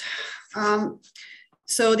slide.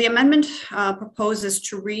 So the amendment proposes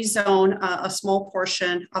to rezone a small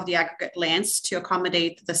portion of the aggregate lands to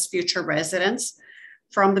accommodate this future residents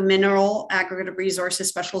from the mineral aggregate resources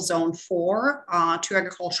special zone 4 to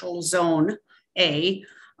agricultural zone A.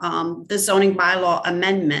 The zoning bylaw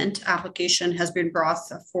amendment application has been brought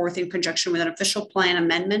forth in conjunction with an official plan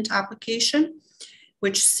amendment application,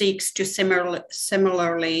 which seeks to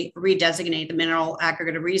similarly redesignate the mineral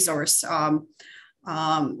aggregate resource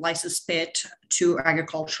license pit to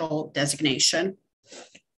agricultural designation.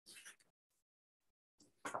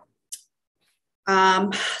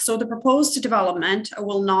 So the proposed development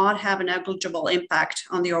will not have a negligible impact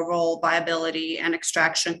on the overall viability and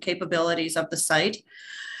extraction capabilities of the site,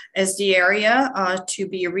 as the area to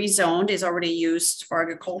be rezoned is already used for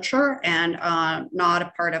agriculture and not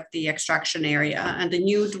a part of the extraction area. And the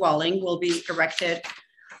new dwelling will be erected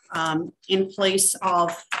in place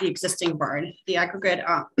of the existing barn. The aggregate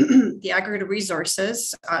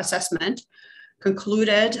resources assessment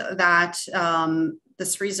concluded that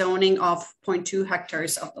this rezoning of 0.2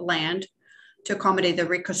 hectares of the land to accommodate the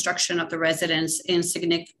reconstruction of the residence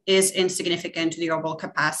is insignificant to the overall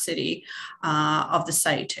capacity of the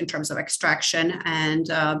site in terms of extraction. And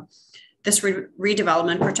this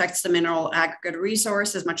redevelopment protects the mineral aggregate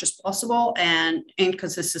resource as much as possible and in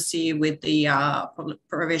consistency with the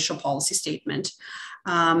provincial policy statement.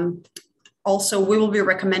 Also, we will be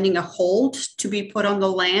recommending a hold to be put on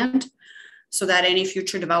the land so that any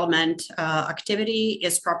future development activity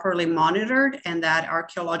is properly monitored and that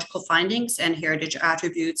archaeological findings and heritage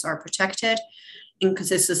attributes are protected in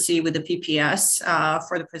consistency with the PPS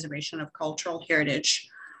for the preservation of cultural heritage.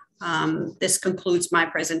 This concludes my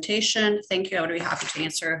presentation. Thank you. I would be happy to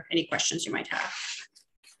answer any questions you might have.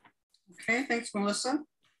 Okay, thanks, Melissa.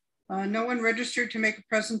 No one registered to make a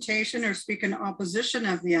presentation or speak in opposition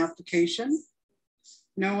of the application.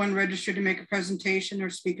 No one registered to make a presentation or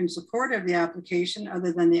speak in support of the application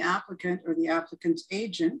other than the applicant or the applicant's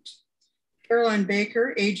agent. Caroline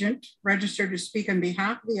Baker, agent, registered to speak on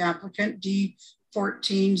behalf of the applicant,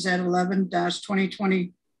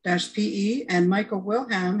 D14Z11-2020-PE, and Michael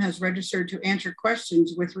Wilhelm has registered to answer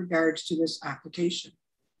questions with regards to this application.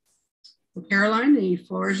 So Caroline, the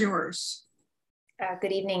floor is yours.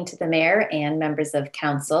 Good evening to the mayor and members of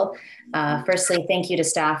council. Firstly, thank you to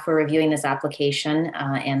staff for reviewing this application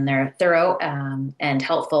and their thorough and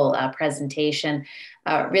helpful presentation.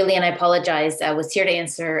 Really, and I apologize, I was here to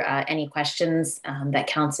answer any questions that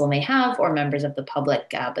council may have or members of the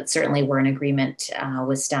public, but certainly we're in agreement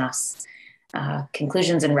with staff's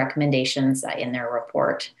conclusions and recommendations in their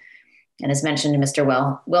report. And as mentioned, Mr.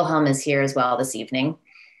 Wilhelm is here as well this evening.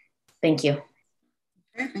 Thank you.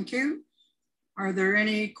 Okay, thank you. Are there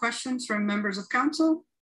any questions from members of council?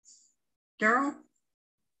 Daryl?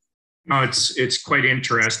 No, it's quite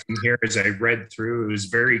interesting here. As I read through, it was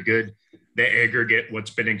very good. The aggregate, what's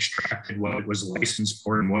been extracted, what it was licensed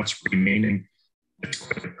for, and what's remaining. It's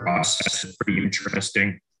quite a process. It's pretty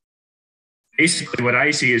interesting. Basically, what I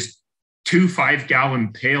see is 2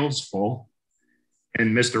 5-gallon pails full,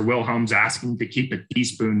 and Mr. Wilhelm's asking to keep a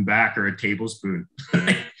teaspoon back or a tablespoon.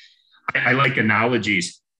 I like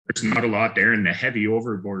analogies. there's not a lot there, and the heavy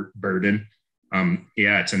overburden.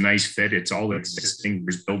 Yeah, it's a nice fit. It's all existing.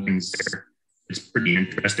 There's buildings there. It's pretty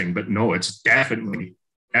interesting, but no, it's definitely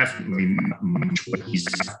not much what he's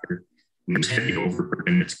after. And there's heavy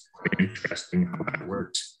overburden. It's quite interesting how that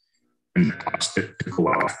works, and the cost to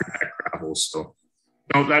go after that gravel. So,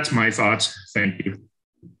 no, that's my thoughts. Thank you.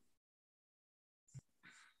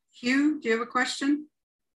 Hugh, do you have a question?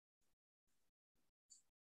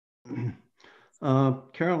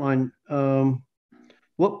 Caroline,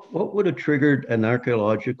 what would have triggered an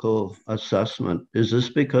archaeological assessment? Is this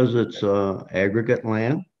because it's aggregate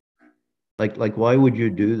land? Like why would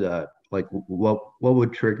you do that? Like what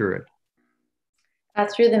would trigger it?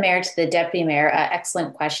 Through the mayor to the deputy mayor,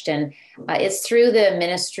 excellent question. It's through the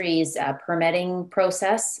ministry's permitting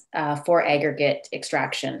process for aggregate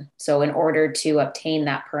extraction. So in order to obtain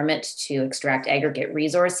that permit to extract aggregate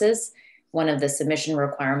resources, one of the submission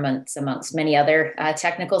requirements amongst many other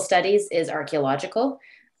technical studies is archaeological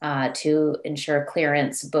to ensure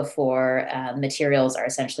clearance before materials are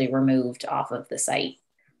essentially removed off of the site.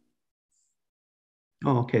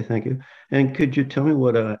 Oh, okay, thank you. And could you tell me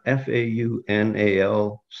what a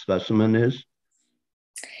FAUNAL specimen is?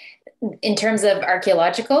 In terms of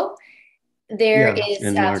archaeological, there is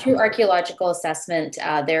through archaeological assessment,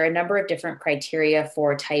 there are a number of different criteria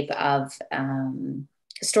for type of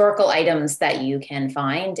historical items that you can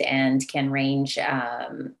find, and can range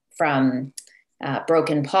from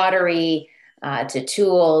broken pottery to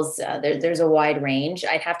tools. There's a wide range.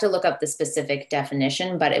 I'd have to look up the specific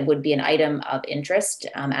definition, but it would be an item of interest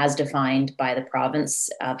as defined by the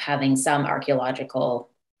province of having some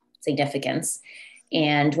archaeological significance.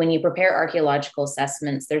 And when you prepare archaeological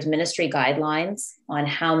assessments, there's ministry guidelines on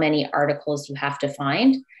how many articles you have to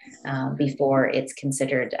find before it's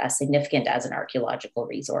considered significant as an archaeological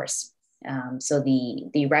resource. So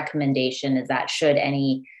the recommendation is that should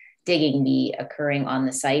any digging be occurring on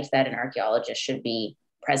the site, that an archaeologist should be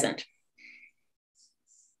present.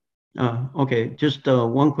 Okay, just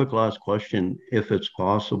one quick last question, if it's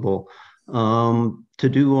possible. To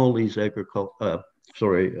do all these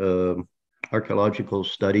archaeological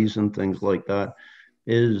studies and things like that,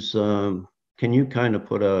 can you kind of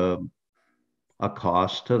put a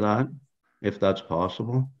cost to that, if that's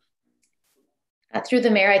possible? Through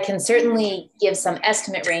the mayor, I can certainly give some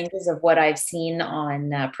estimate ranges of what I've seen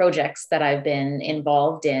on projects that I've been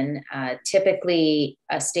involved in. Typically,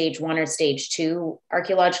 a stage 1 or stage 2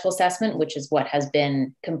 archaeological assessment, which is what has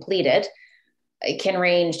been completed, it can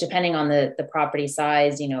range depending on the property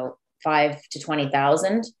size, $5,000 to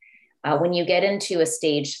 $20,000. When you get into a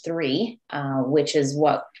stage 3, which is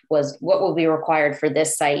what will be required for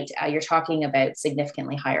this site, you're talking about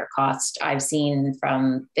significantly higher cost. I've seen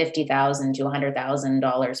from $50,000 to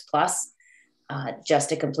 $100,000 plus just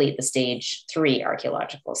to complete the stage 3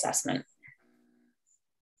 archaeological assessment.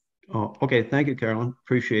 Oh, okay. Thank you, Carolyn.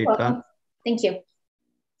 Appreciate that. Thank you.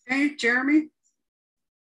 Okay, Jeremy.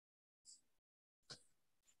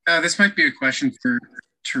 This might be a question for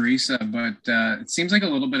Teresa, but it seems like a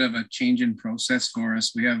little bit of a change in process for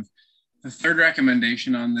us. We have the 3rd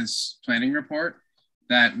recommendation on this planning report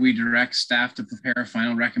that we direct staff to prepare a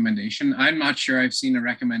final recommendation. I'm not sure I've seen a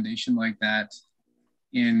recommendation like that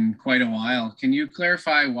in quite a while. Can you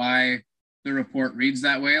clarify why the report reads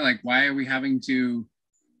that way? Like, why are we having to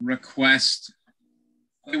request,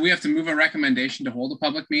 we have to move a recommendation to hold a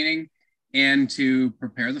public meeting and to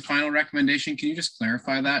prepare the final recommendation? Can you just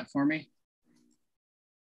clarify that for me?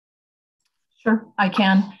 Sure, I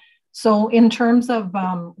can. So in terms of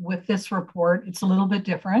with this report, it's a little bit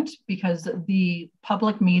different because the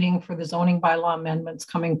public meeting for the zoning bylaw amendments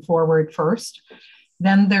coming forward first.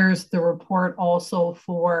 Then there's the report also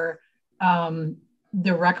for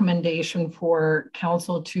the recommendation for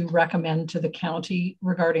council to recommend to the county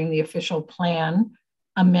regarding the official plan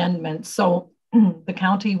amendment. So the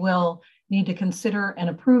county will need to consider and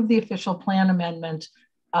approve the official plan amendment.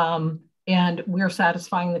 And we're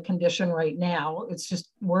satisfying the condition right now. It's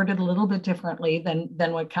just worded a little bit differently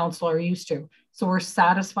than what council are used to. So we're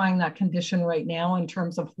satisfying that condition right now in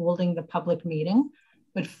terms of holding the public meeting.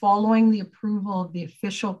 But following the approval of the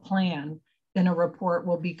official plan, then a report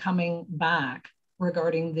will be coming back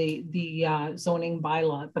regarding the zoning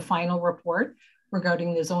bylaw, the final report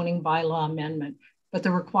regarding the zoning bylaw amendment. But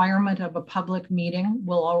the requirement of a public meeting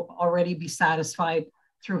will already be satisfied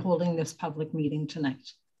through holding this public meeting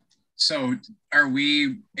tonight. So are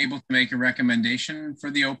we able to make a recommendation for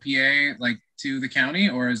the OPA like to the county,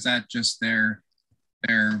 or is that just their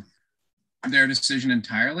decision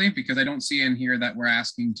entirely? Because I don't see in here that we're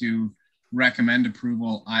asking to recommend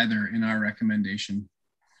approval either in our recommendation.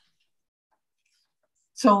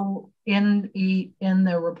 So in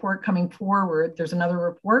the report coming forward, there's another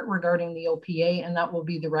report regarding the OPA, and that will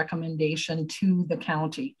be the recommendation to the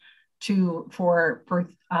county for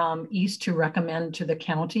Perth East to recommend to the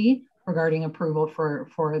county regarding approval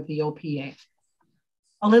for the OPA.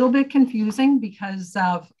 A little bit confusing because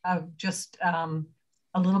of just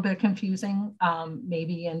a little bit confusing,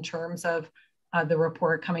 maybe in terms of the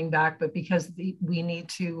report coming back, but because we need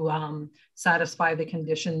to satisfy the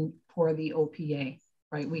condition for the OPA,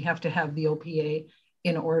 right? We have to have the OPA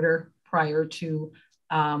in order prior to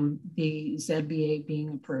the ZBA being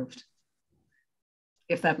approved.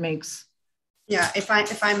 If that makes. Yeah, if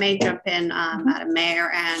I may jump in, Madam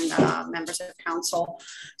Mayor and members of council.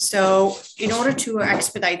 So in order to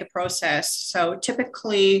expedite the process, so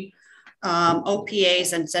typically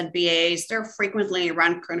OPAs and ZBAs, they're frequently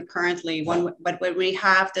run concurrently. But when we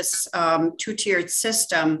have this two-tiered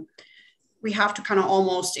system, we have to kind of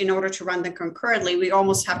almost, in order to run them concurrently, we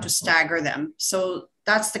almost have to stagger them. So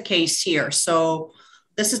that's the case here. So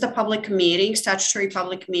this is the public meeting, statutory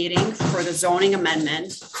public meeting for the zoning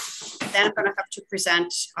amendment. Then I'm going to have to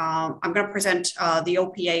present, I'm going to present the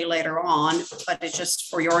OPA later on, but it's just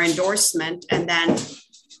for your endorsement. And then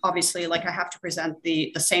obviously, like, I have to present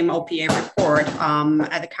the same OPA report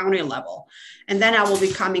at the county level. And then I will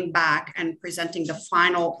be coming back and presenting the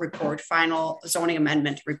final report, final zoning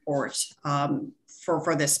amendment report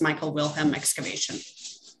for this Michael Wilhelm excavation.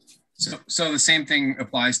 So the same thing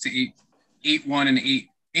applies to 8.1 and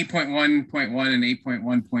 8.1.1 and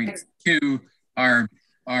 8.1.2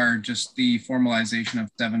 are just the formalization of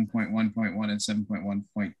 7.1.1 and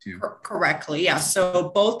 7.1.2. Correctly, yeah. So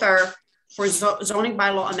both are for zoning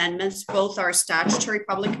bylaw amendments. Both are statutory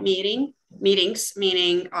public meetings,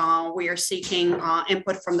 meaning we are seeking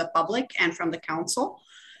input from the public and from the council,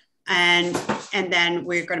 and then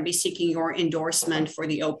we're going to be seeking your endorsement for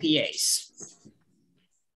the OPAs.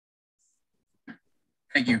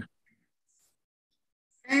 Thank you.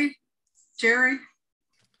 Okay, Jerry.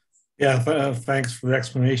 Yeah, thanks for the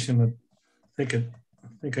explanation. I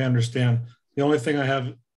think I understand. The only thing I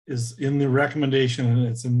have is in the recommendation, and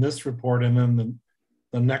it's in this report, and then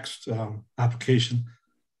the next application.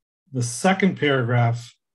 The second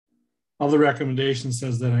paragraph of the recommendation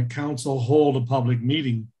says that a council hold a public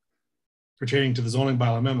meeting pertaining to the zoning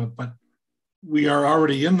bylaw amendment, but we are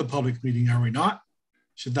already in the public meeting, are we not?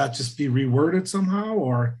 Should that just be reworded somehow,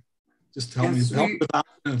 or just help me with that?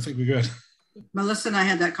 I think we're good. Melissa and I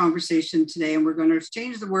had that conversation today, and we're going to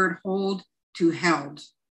change the word hold to held.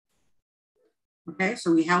 Okay,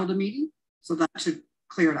 so we held a meeting, so that should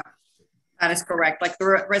clear it up. That is correct. Like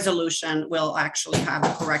the resolution will actually have the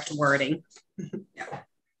correct wording. Yeah.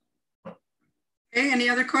 Okay, any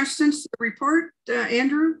other questions to the report,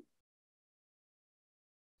 Andrew?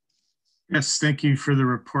 Yes, thank you for the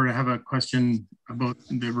report. I have a question about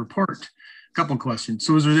the report. A couple of questions.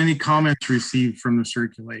 So was there any comments received from the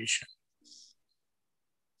circulation?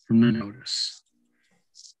 From the notice?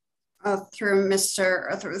 Through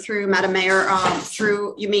Madam Mayor,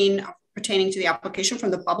 you mean pertaining to the application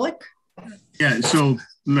from the public? Yeah, so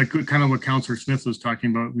like kind of what Councillor Smith was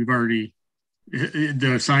talking about, we've already,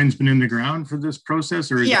 the sign's been in the ground for this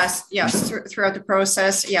process? Or yes, throughout the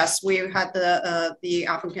process, yes, we had the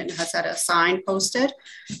applicant has had a sign posted,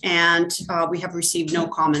 and we have received no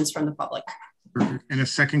comments from the public. Perfect. And a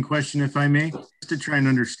second question, if I may, just to try and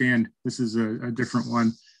understand, this is a different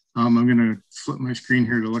one. I'm going to flip my screen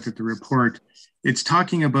here to look at the report. It's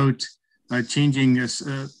talking about changing this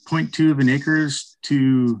 0.2 of an acres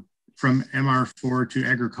from MR4 to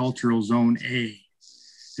agricultural zone A.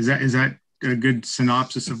 Is that a good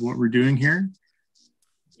synopsis of what we're doing here?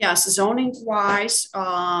 Yes, zoning wise,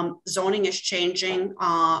 zoning is changing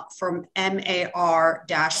from MAR-4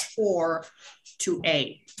 to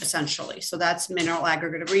A, essentially. So that's mineral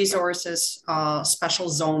aggregate resources, special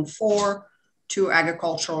zone 4 to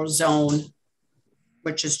agricultural zone,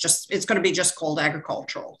 which is it's going to be just called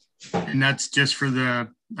agricultural. And that's just for I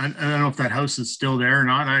don't know if that house is still there or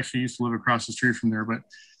not. I actually used to live across the street from there, but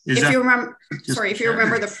if you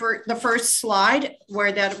remember the first slide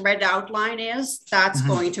where that red outline is, that's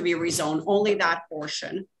going to be rezoned, only that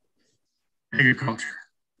portion. Agriculture.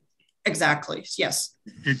 Exactly, yes.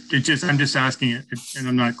 I'm just asking it, and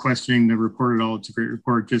I'm not questioning the report at all. It's a great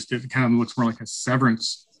report. Just it kind of looks more like a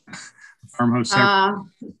severance. Farmhouse.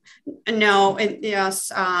 No,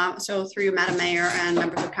 yes. So through Madam Mayor and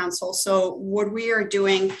members of council. So what we are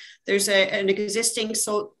doing, there's an existing,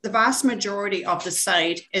 so the vast majority of the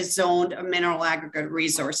site is zoned a mineral aggregate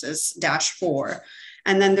resources -4.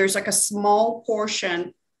 And then there's like a small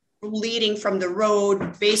portion leading from the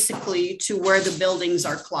road basically to where the buildings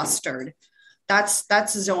are clustered.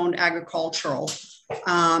 That's zoned agricultural.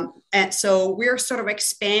 And so we're sort of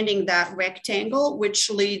expanding that rectangle, which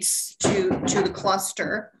leads to the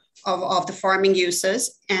cluster of the farming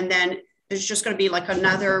uses. And then there's just going to be like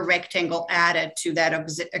another rectangle added to that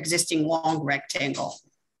existing long rectangle.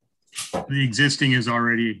 The existing is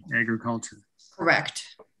already agriculture. Correct.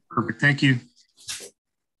 Perfect. Thank you.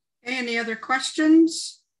 Any other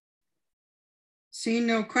questions? Seeing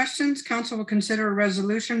no questions, council will consider a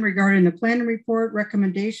resolution regarding the planning report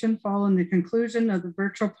recommendation following the conclusion of the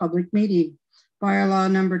virtual public meeting.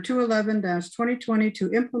 Bylaw number 211-2020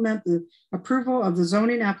 to implement the approval of the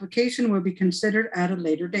zoning application will be considered at a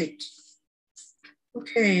later date.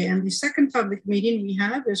 Okay, and the second public meeting we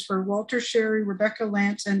have is for Walter, Sherry, Rebecca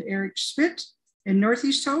Lance, and Eric Schmidt in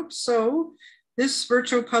Northeast Hope. So this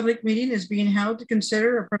virtual public meeting is being held to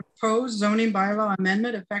consider a proposed zoning bylaw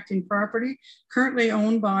amendment affecting property currently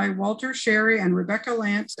owned by Walter, Sherry, and Rebecca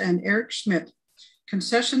Lance and Eric Schmidt.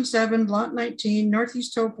 Concession 7, Lot 19,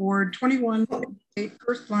 Northeast Hope Ward 21,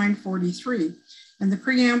 Perth line 43. And the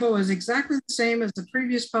preamble is exactly the same as the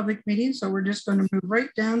previous public meeting, so we're just going to move right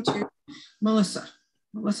down to Melissa.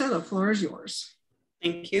 Melissa, the floor is yours.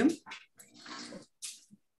 Thank you.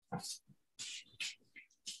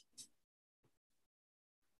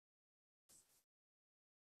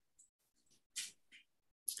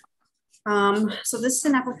 So this is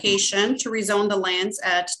an application to rezone the lands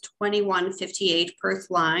at 2158 Perth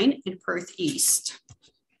Line in Perth East.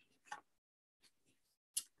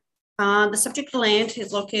 The subject land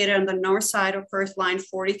is located on the north side of Perth Line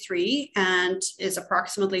 43 and is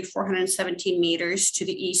approximately 417 meters to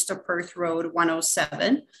the east of Perth Road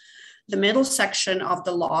 107. The middle section of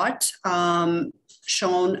the lot,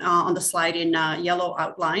 shown on the slide in yellow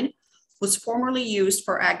outline, was formerly used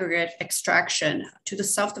for aggregate extraction. To the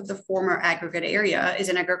south of the former aggregate area is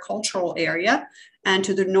an agricultural area, and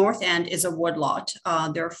to the north end is a woodlot.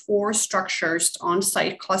 There are 4 structures on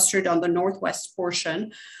site clustered on the northwest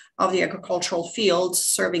portion of the agricultural fields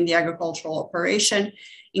serving the agricultural operation,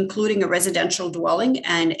 including a residential dwelling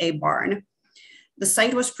and a barn. The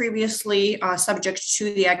site was previously subject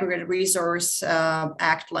to the Aggregate Resource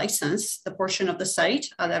Act license. The portion of the site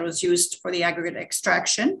that was used for the aggregate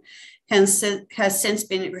extraction has since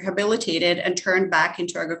been rehabilitated and turned back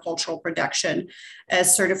into agricultural production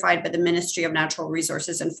as certified by the Ministry of Natural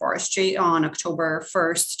Resources and Forestry on October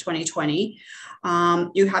 1st, 2020.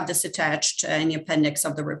 You have this attached in the appendix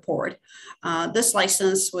of the report. This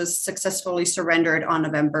license was successfully surrendered on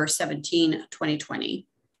November 17, 2020.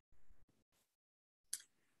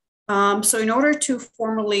 So in order to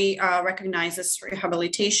formally recognize this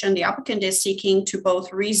rehabilitation, the applicant is seeking to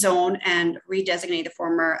both rezone and redesignate the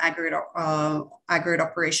former aggregate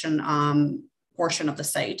operation portion of the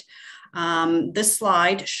site. This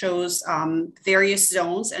slide shows various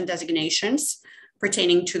zones and designations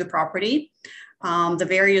pertaining to the property. The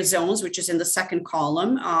various zones, which is in the second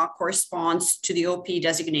column, corresponds to the OP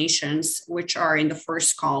designations, which are in the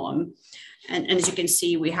first column. And as you can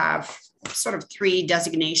see, we have sort of 3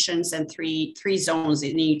 designations and three zones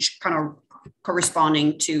in each, kind of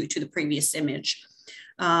corresponding to the previous image.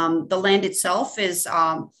 The land itself is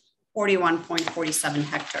 41.47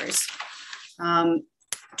 hectares.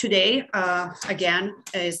 Today, again,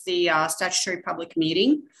 is the statutory public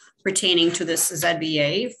meeting pertaining to this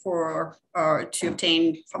ZBA to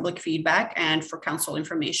obtain public feedback and for council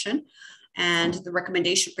information. And the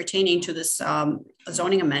recommendation pertaining to this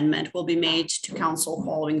zoning amendment will be made to council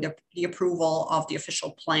following the approval of the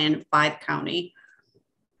official plan by the county.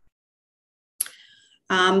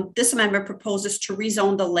 This amendment proposes to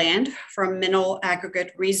rezone the land from mineral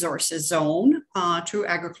aggregate resources zone to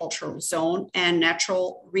agricultural zone and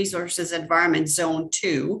natural resources environment zone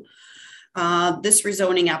 2. This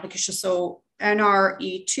rezoning application, so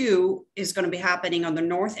NRE2 is going to be happening on the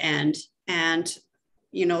north end, and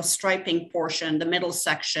striping portion, the middle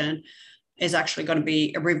section, is actually going to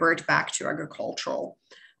be revert back to agricultural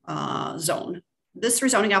zone. This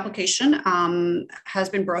rezoning application has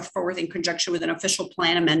been brought forward in conjunction with an official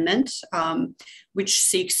plan amendment, which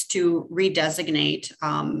seeks to redesignate,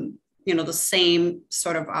 the same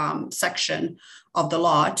sort of section of the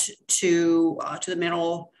lot to the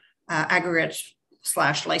mineral aggregate /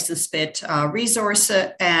 license bit resource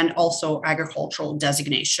and also agricultural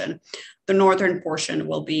designation. The northern portion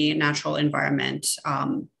will be natural environment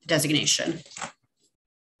designation.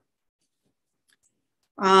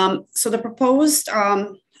 So the proposed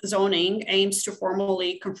zoning aims to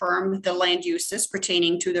formally confirm the land uses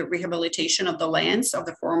pertaining to the rehabilitation of the lands of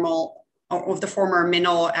the former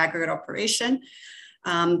mineral aggregate operation.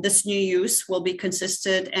 This new use will be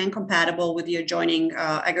consistent and compatible with the adjoining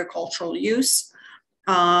agricultural use.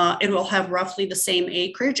 It will have roughly the same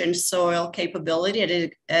acreage and soil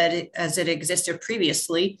capability as it existed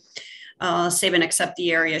previously, save and except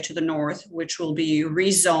the area to the north, which will be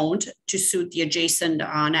rezoned to suit the adjacent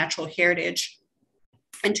natural heritage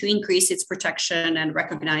and to increase its protection and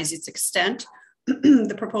recognize its extent.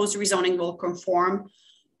 The proposed rezoning will conform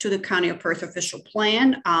to the County of Perth official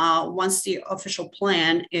plan once the official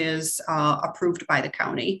plan is approved by the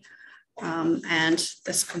county. And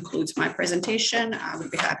this concludes my presentation. I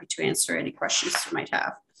would be happy to answer any questions you might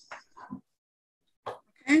have.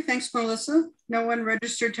 Okay, thanks, Melissa. No one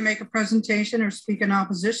registered to make a presentation or speak in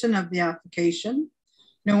opposition of the application.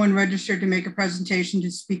 No one registered to make a presentation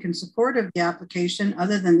to speak in support of the application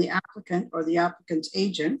other than the applicant or the applicant's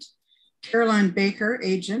agent. Caroline Baker,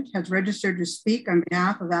 agent, has registered to speak on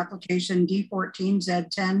behalf of application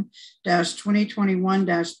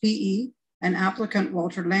D14Z10-2021-PE, and applicant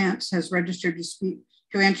Walter Lance has registered to speak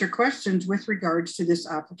to answer questions with regards to this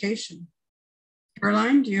application.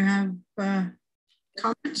 Caroline, do you have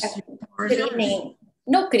comments? Good evening.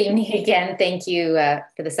 No, good evening again. Thank you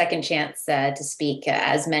for the second chance to speak.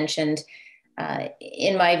 As mentioned,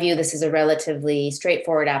 in my view, this is a relatively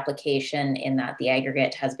straightforward application in that the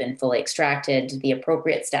aggregate has been fully extracted. The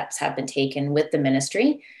appropriate steps have been taken with the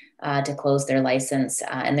ministry to close their license,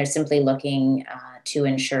 and they're simply looking to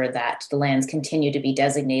ensure that the lands continue to be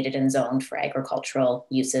designated and zoned for agricultural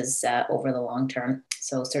uses over the long term.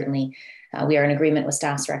 So certainly we are in agreement with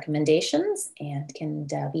staff's recommendations and can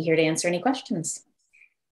be here to answer any questions.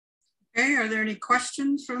 Okay, are there any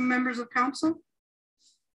questions from members of council?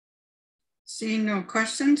 Seeing no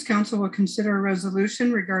questions, council will consider a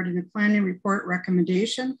resolution regarding the planning report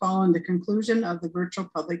recommendation following the conclusion of the virtual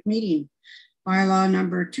public meeting. Bylaw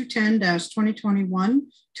number 210-2021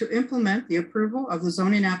 to implement the approval of the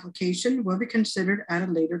zoning application will be considered at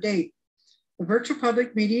a later date. The virtual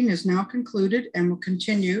public meeting is now concluded and will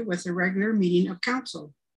continue with the regular meeting of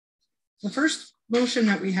council. The first motion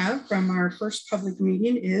that we have from our first public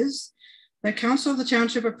meeting is that Council of the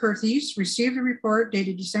Township of Perth East received a report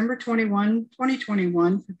dated December 21,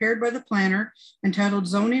 2021, prepared by the planner entitled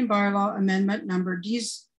Zoning Bylaw Amendment Number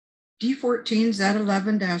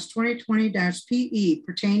D14Z11-2020-PE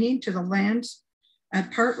pertaining to the lands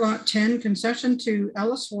at Part Lot 10, concession to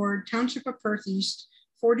Ellis Ward, Township of Perth East,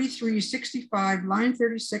 4365, line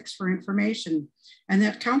 36 for information, and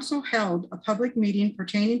that council held a public meeting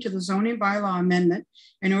pertaining to the zoning bylaw amendment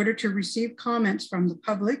in order to receive comments from the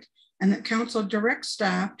public, and that council directs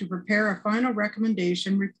staff to prepare a final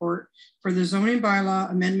recommendation report for the zoning bylaw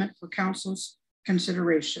amendment for council's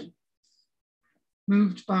consideration.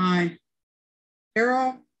 Moved by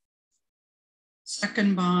Carol,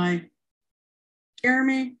 second by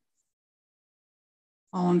Jeremy.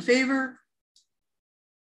 All in favor?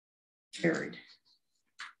 Carried.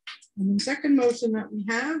 And the second motion that we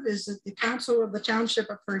have is that the Council of the Township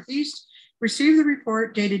of Perth East receive the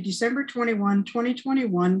report dated December 21,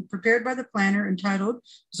 2021, prepared by the planner entitled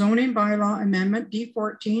Zoning Bylaw Amendment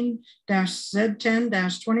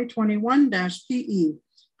D14-Z10-2021-PE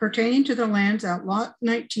pertaining to the lands at Lot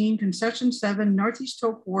 19, Concession 7, Northeast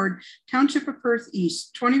Hope Ward, Township of Perth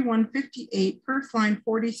East, 2158, Perth line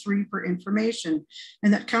 43 for information,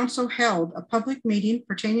 and that council held a public meeting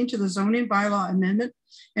pertaining to the zoning bylaw amendment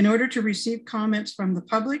in order to receive comments from the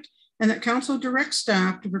public, and that council directs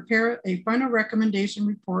staff to prepare a final recommendation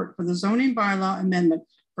report for the zoning bylaw amendment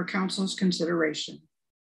for council's consideration.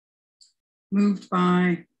 Moved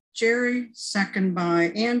by Jerry, second by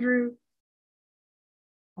Andrew.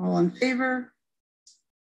 All in favor?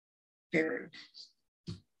 Carried.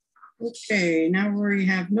 Okay, now we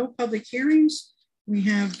have no public hearings. We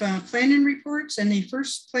have planning reports, and the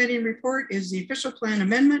first planning report is the official plan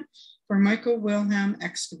amendment for Michael Wilhelm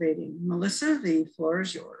Excavating. Melissa, the floor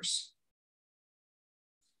is yours.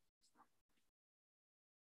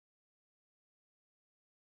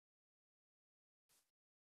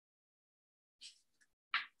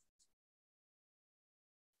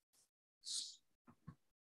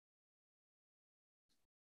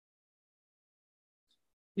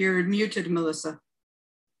 You're muted, Melissa.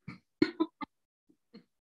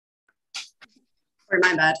 Sorry,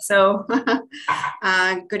 my bad. So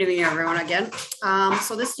good evening, everyone, again.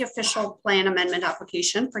 So this is the official plan amendment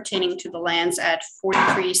application pertaining to the lands at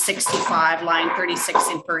 4365, line 36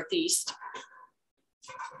 in Perth East.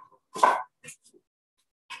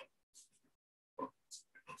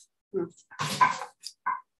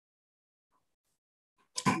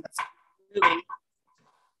 Moving.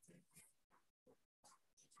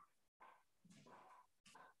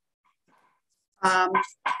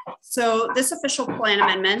 So this official plan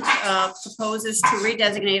amendment proposes to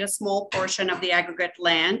redesignate a small portion of the aggregate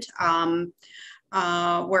land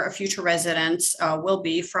where a future residence will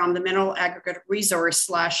be from the mineral aggregate resource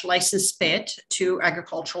 / licensed pit to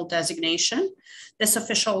agricultural designation. This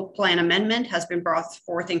official plan amendment has been brought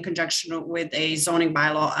forth in conjunction with a zoning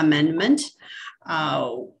bylaw amendment,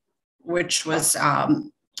 which was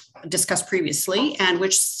discussed previously, and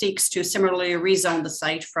which seeks to similarly rezone the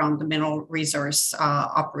site from the mineral resource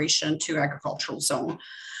operation to agricultural zone.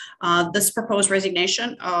 This proposed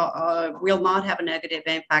resignation will not have a negative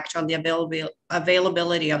impact on the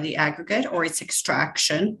availability of the aggregate or its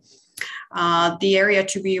extraction. The area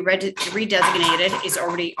to be redesignated is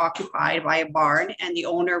already occupied by a barn, and the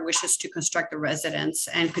owner wishes to construct the residence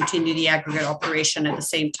and continue the aggregate operation at the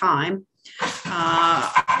same time.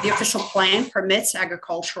 The official plan permits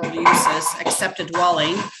agricultural uses except a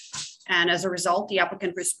dwelling, and as a result, the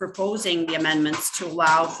applicant is proposing the amendments to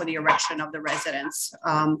allow for the erection of the residence.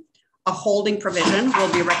 A holding provision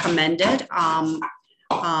will be recommended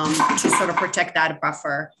to sort of protect that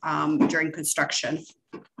buffer during construction.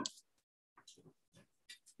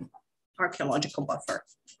 Archaeological buffer.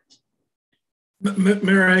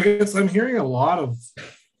 Mayor, I guess I'm hearing a lot of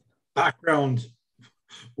background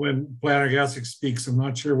when Planner Gassick speaks. I'm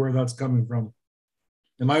not sure where that's coming from.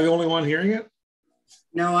 Am I the only one hearing it?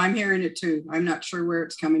 No, I'm hearing it too. I'm not sure where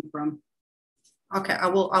it's coming from. Okay, I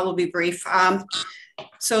will be brief.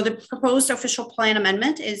 So the proposed official plan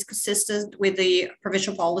amendment is consistent with the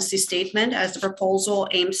provincial policy statement, as the proposal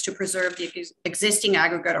aims to preserve the existing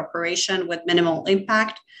aggregate operation with minimal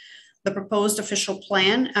impact. The proposed official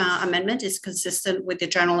plan amendment is consistent with the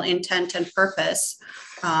general intent and purpose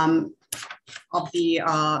of the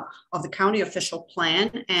county official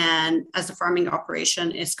plan, and as the farming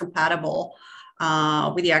operation is compatible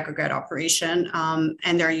with the aggregate operation,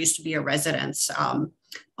 and there used to be a residence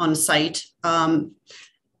on site.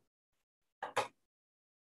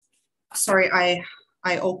 Sorry, I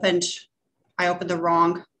opened the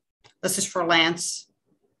wrong. This is for Lance.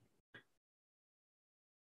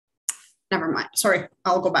 Never mind. Sorry,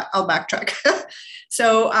 I'll go back. I'll backtrack.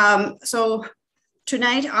 So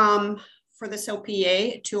tonight, for this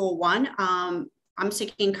OPA 201, I'm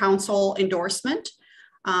seeking council endorsement.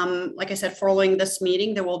 Like I said, following this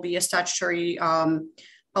meeting, there will be a statutory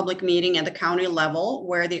public meeting at the county level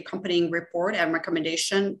where the accompanying report and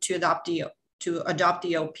recommendation to adopt the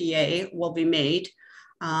OPA will be made.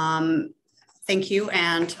 Thank you,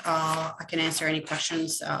 and I can answer any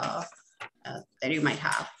questions that you might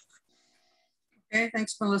have. Okay,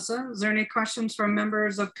 thanks, Melissa. Is there any questions from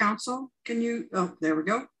members of council? Oh, there we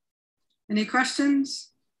go. Any questions?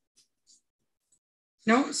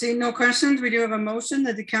 No, seeing no questions, we do have a motion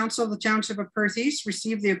that the Council of the Township of Perth East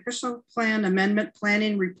receive the official plan amendment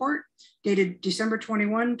planning report dated December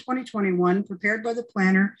 21, 2021, prepared by the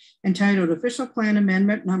planner, entitled Official Plan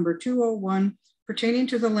Amendment number 201, pertaining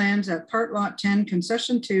to the lands at Part Lot 10,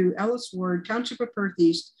 Concession 2, Ellis Ward, Township of Perth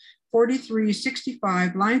East,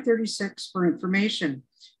 4365, line 36 for information,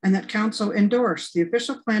 and that council endorse the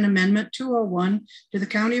official plan amendment 201 to the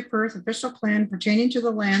County of Perth official plan pertaining to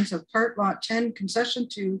the lands of Part Lot 10, Concession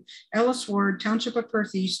 2, Ellis Ward, Township of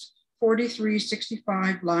Perth East,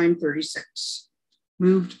 4365, line 36.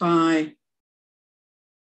 Moved by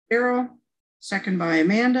Carol, second by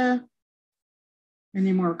Amanda.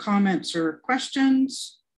 Any more comments or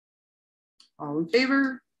questions? All in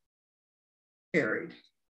favor? Carried.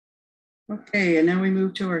 Okay, and now we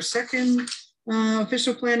move to our second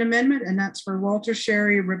official plan amendment, and that's for Walter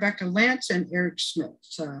Sherry, Rebecca Lance, and Eric Schmidt.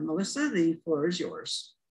 Melissa, the floor is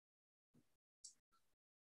yours.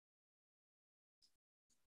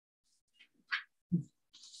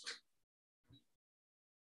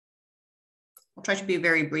 I'll try to be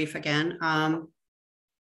very brief again.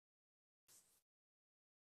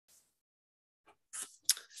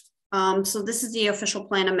 So this is the official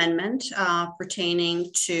plan amendment pertaining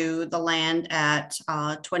to the land at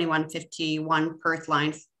 2151 Perth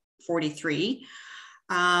line 43.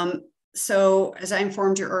 So as I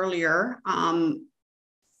informed you earlier,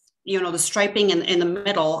 the striping in the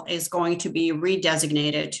middle is going to be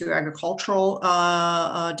redesignated to agricultural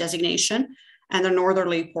designation, and the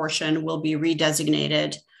northerly portion will be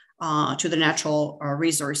redesignated to the natural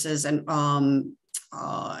resources and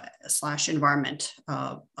 / environment,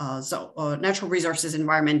 natural resources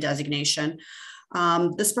environment designation.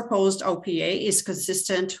 This proposed OPA is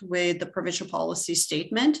consistent with the provincial policy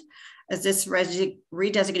statement, as this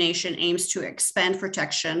redesignation aims to expand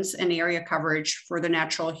protections and area coverage for the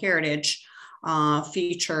natural heritage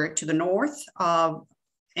feature to the north,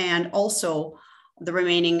 and also the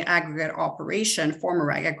remaining aggregate operation,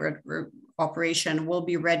 former aggregate operation, will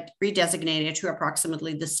be redesignated to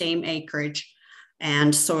approximately the same acreage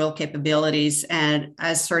and soil capabilities, and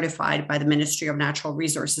as certified by the Ministry of Natural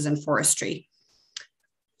Resources and Forestry.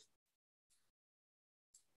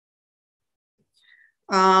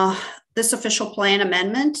 This official plan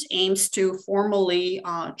amendment aims to formally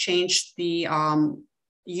change the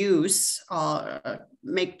use,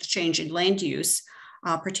 make the change in land use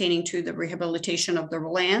pertaining to the rehabilitation of the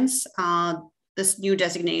lands. This new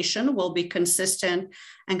designation will be consistent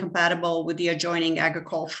and compatible with the adjoining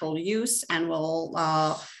agricultural use and will,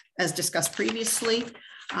 as discussed previously,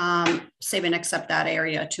 save and accept that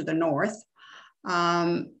area to the north.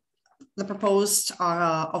 The proposed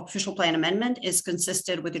official plan amendment is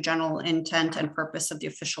consistent with the general intent and purpose of the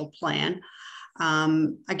official plan.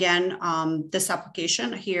 Again, this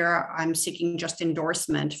application here, I'm seeking just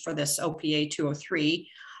endorsement for this OPA 203.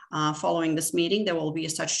 Following this meeting, there will be a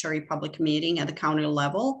statutory public meeting at the county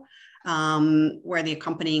level where the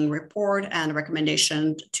accompanying report and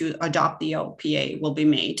recommendation to adopt the OPA will be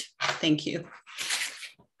made. Thank you.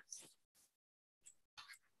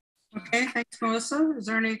 Okay, thanks, Melissa. Is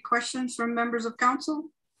there any questions from members of council?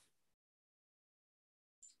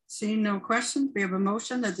 Seeing no questions, we have a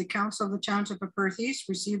motion that the Council of the Township of Perth East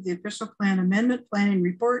receive the official plan amendment planning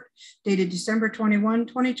report dated December 21,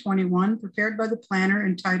 2021, prepared by the planner,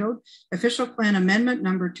 entitled Official Plan Amendment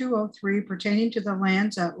Number 203 pertaining to the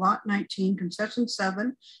lands at Lot 19, Concession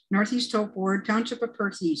 7, Northeast Hope Ward, Township of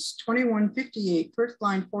Perth East, 2158, Perth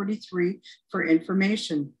Line 43, for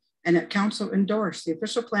information. And that council endorse the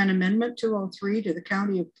official plan amendment 203 to the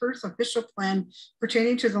County of Perth official plan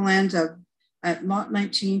pertaining to the lands of at Lot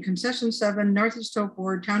 19, Concession 7, Northeast Hope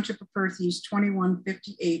Ward, Township of Perth East,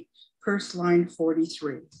 2158, Perth Line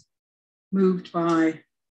 43. Moved by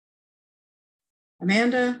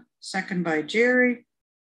Amanda, second by Jerry.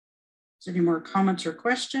 Is there any more comments or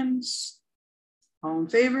questions? All in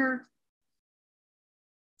favor?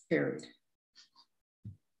 Carried.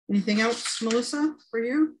 Anything else, Melissa, for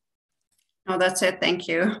you? No, that's it. Thank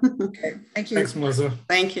you. Okay, thank you. Thanks, Melissa.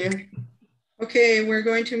 Thank you. Okay, we're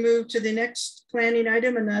going to move to the next planning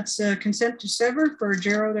item, and that's consent to sever for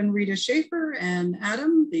Gerald and Rita Schaefer. And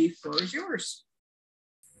Adam, the floor is yours.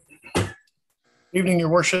 Evening, Your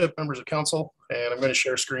Worship, members of council, and I'm going to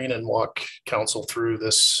share screen and walk council through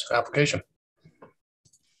this application.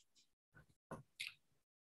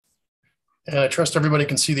 And I trust everybody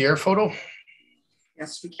can see the air photo.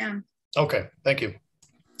 Yes, we can. Okay, thank you.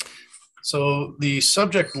 So the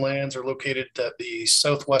subject lands are located at the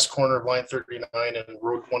southwest corner of line 39 and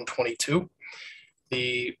road 122.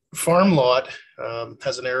 The farm lot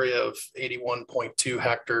has an area of 81.2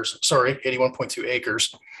 hectares, sorry, 81.2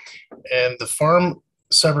 acres. And the farm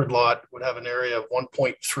severed lot would have an area of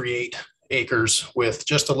 1.38 acres with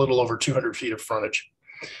just a little over 200 feet of frontage.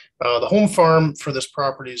 The home farm for this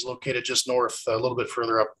property is located just north, a little bit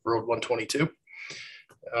further up road 122.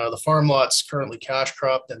 The farm lot's currently cash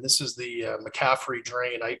cropped, and this is the McCaffrey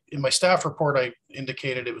drain. In my staff report, I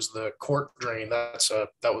indicated it was the Court drain. That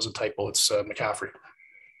was a typo. It's McCaffrey.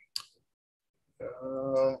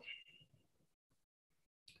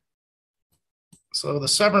 So the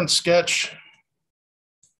severance sketch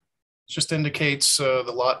just indicates the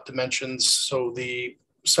lot dimensions. So the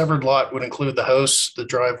severed lot would include the house, the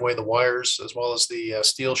driveway, the wires, as well as the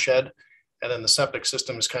steel shed. And then the septic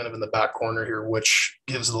system is kind of in the back corner here, which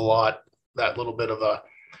gives the lot that little bit of a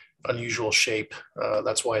unusual shape.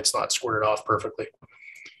 That's why it's not squared off perfectly.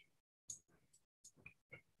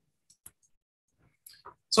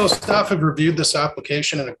 So staff have reviewed this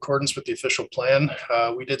application in accordance with the official plan.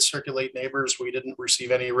 We did circulate neighbors. We didn't receive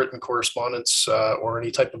any written correspondence or any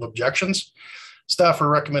type of objections. Staff are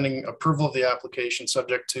recommending approval of the application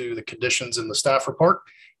subject to the conditions in the staff report.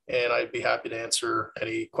 And I'd be happy to answer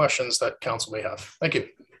any questions that council may have. Thank you.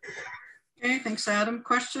 Okay, thanks, Adam.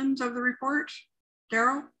 Questions of the report?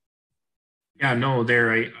 Daryl? Yeah, no,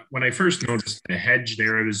 when I first noticed the hedge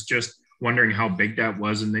there, I was just wondering how big that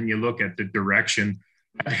was. And then you look at the direction,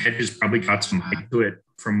 that hedge has probably got some height to it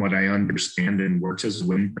from what I understand, and works as a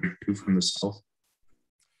windbreak too from the south.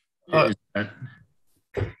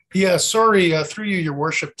 Yeah, sorry, through you, Your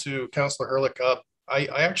Worship, to Councillor Herlick. I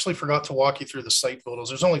actually forgot to walk you through the site photos.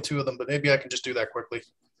 There's only 2 of them, but maybe I can just do that quickly.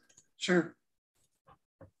 Sure.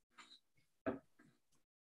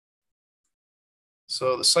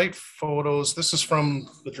 So the site photos, this is from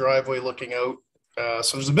the driveway looking out.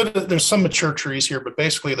 So there's some mature trees here, but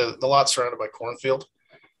basically the lot's surrounded by cornfield.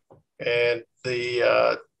 And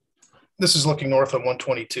this is looking north on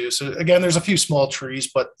 122. So again, there's a few small trees,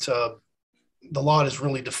 but the lot is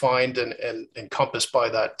really defined and encompassed by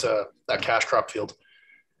that cash crop field.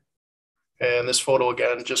 And this photo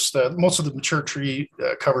again, just most of the mature tree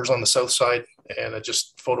covers on the south side, and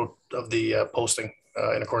just photo of the posting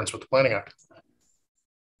in accordance with the Planning Act.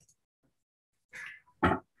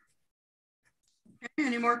 Okay,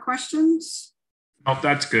 any more questions? Oh,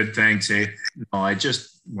 that's good. Thanks, eh? No, I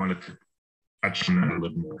just wanted to touch on that a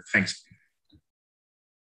little more. Thanks.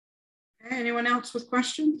 Okay, anyone else with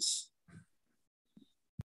questions?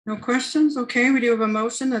 No questions? Okay, we do have a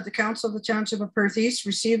motion that the Council of the Township of Perth East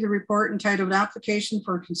receive the report entitled Application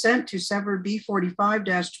for Consent to Sever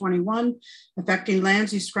B45-21 affecting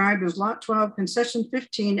lands described as Lot 12, Concession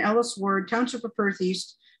 15, Ellis Ward, Township of Perth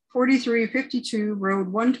East, 4352 Road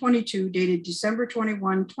 122, dated December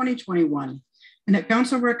 21, 2021. And that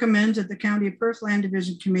Council recommends that the County of Perth Land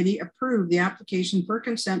Division Committee approve the application for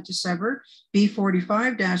consent to sever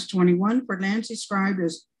B45-21 for lands described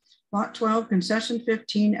as Lot 12, Concession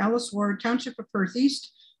 15, Ellis Ward, Township of Perth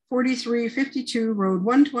East, 4352 Road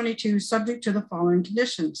 122, subject to the following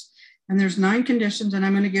conditions. And there's 9 conditions, and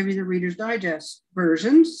I'm going to give you the Reader's Digest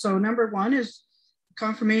versions. So number 1 is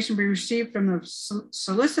confirmation be received from the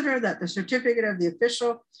solicitor that the certificate of the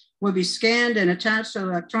official will be scanned and attached to the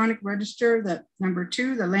electronic register. That number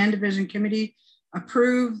 2, the Land Division Committee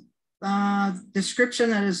approve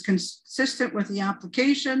description that is consistent with the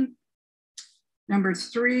application. Number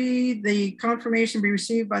 3, the confirmation be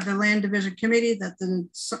received by the Land Division Committee that the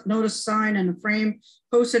notice sign and the frame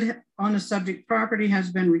posted on the subject property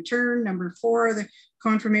has been returned. Number 4, the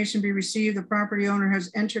confirmation be received the property owner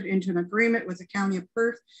has entered into an agreement with the County of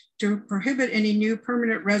Perth to prohibit any new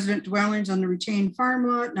permanent resident dwellings on the retained farm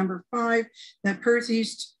lot. Number 5, that Perth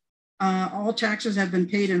East all taxes have been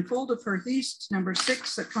paid in full to Perth East. Number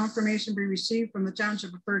 6, that confirmation be received from the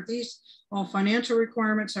Township of Perth East. All financial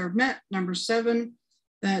requirements are met. Number 7,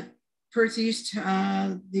 that Perth East,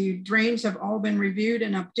 the drains have all been reviewed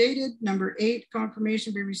and updated. Number 8,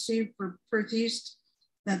 confirmation be received for Perth East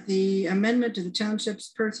that the amendment to the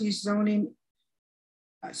Township's Perth East zoning,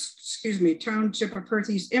 Township of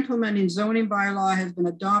Perth East implementing zoning bylaw has been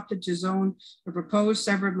adopted to zone the proposed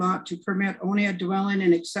severed lot to permit only a dwelling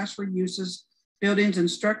and accessory uses, buildings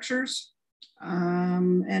and structures.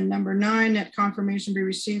 And number 9, that confirmation be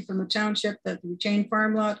received from the Township that the retained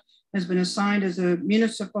farm lot has been assigned as a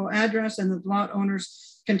municipal address and the lot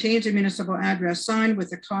owners contains a municipal address signed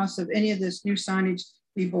with the cost of any of this new signage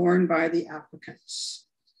be borne by the applicants.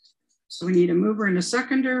 So we need a mover and a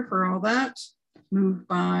seconder for all that. Moved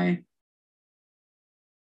by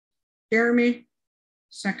Jeremy,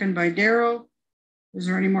 second by Daryl. Is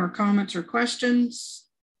there any more comments or questions?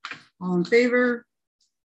 All in favor?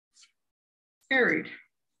 Carried.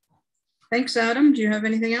 Thanks, Adam. Do you have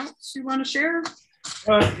anything else you want to share?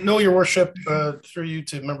 No, Your Worship. Through you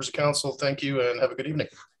to members of council, thank you and have a good evening.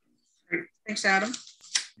 Great. Thanks, Adam.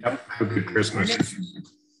 Yep. Have a good Christmas.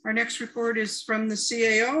 Our next report is from the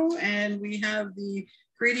CAO, and we have the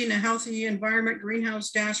Creating a Healthy Environment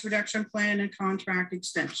Greenhouse Gas Reduction Plan and Contract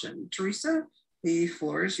Extension. Teresa, the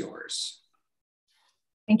floor is yours.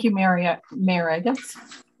 Thank you, Mayor Eggets.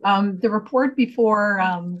 The report before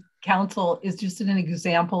council is just an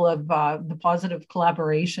example of the positive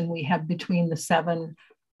collaboration we have between the 7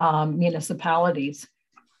 municipalities.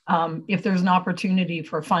 If there's an opportunity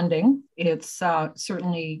for funding, it's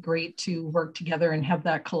certainly great to work together and have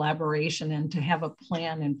that collaboration and to have a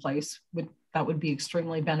plan in place. That would be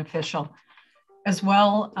extremely beneficial. As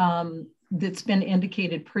well, that's been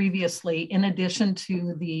indicated previously, in addition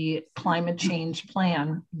to the climate change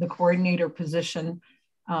plan, the coordinator position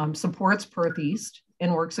supports Perth East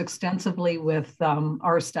and works extensively with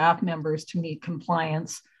our staff members to meet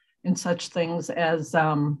compliance in such things as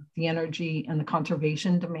the energy and the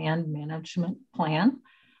conservation demand management plan.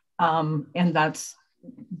 And that's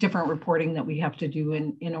different reporting that we have to do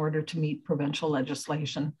in order to meet provincial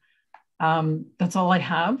legislation. That's all I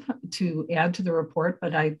have to add to the report,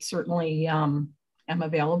 but I certainly am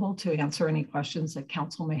available to answer any questions that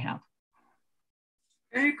council may have.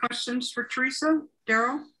 Any questions for Teresa?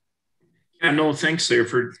 Daryl? Yeah, no, thanks there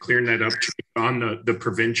for clearing that up on the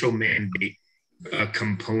provincial mandate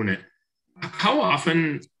component. How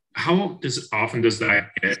often does that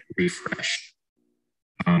get refreshed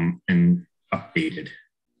and updated?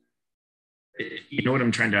 You know what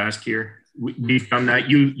I'm trying to ask here? We've done that.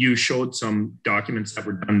 You showed some documents that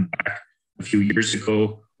were done back a few years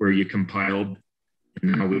ago where you compiled,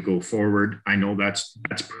 and now we go forward. I know that's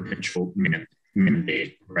provincial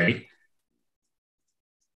mandate, right?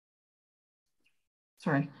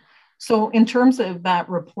 Sorry. So in terms of that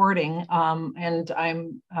reporting, and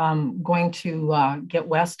I'm going to get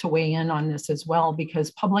Wes to weigh in on this as well,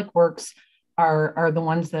 because Public Works are the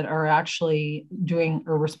ones that are actually doing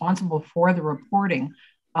or responsible for the reporting.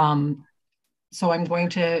 So I'm going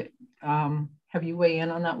to have you weigh in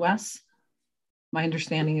on that, Wes? My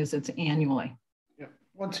understanding is it's annually. Yeah,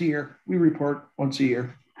 once a year. We report once a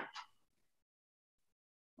year.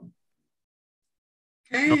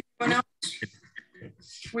 Okay, anyone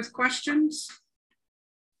else with questions?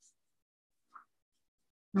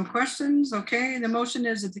 No questions? Okay, the motion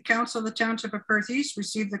is that the Council of the Township of Perth East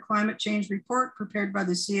receive the climate change report prepared by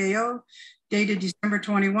the CAO dated December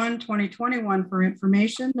 21, 2021 for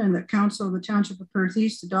information, and that Council of the Township of Perth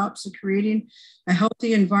East adopts the creating a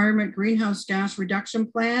healthy environment greenhouse gas reduction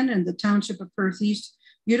plan, and the Township of Perth East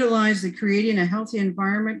utilize the creating a healthy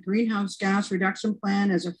environment greenhouse gas reduction plan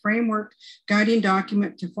as a framework guiding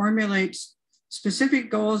document to formulate specific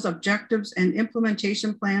goals, objectives, and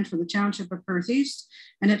implementation plans for the Township of Perth East,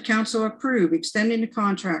 and that Council approve extending the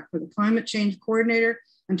contract for the climate change coordinator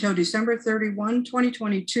until December 31,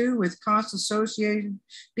 2022, with costs associated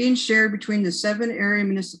being shared between the 7 area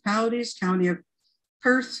municipalities: County of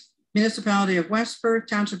Perth, Municipality of West Perth,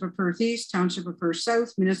 Township of Perth East, Township of Perth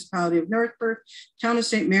South, Municipality of North Perth, Town of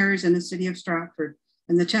St. Mary's, and the City of Stratford.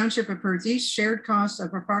 And the Township of Perth East shared costs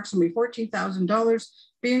of approximately $14,000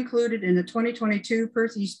 be included in the 2022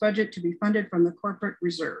 Perth East budget to be funded from the corporate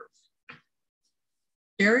reserve.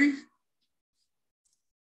 Jerry?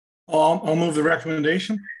 I'll move the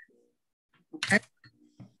recommendation. Okay.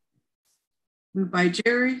 Moved by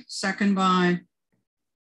Jerry, second by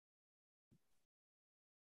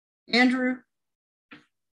Andrew.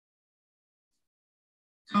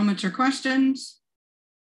 Comments or questions?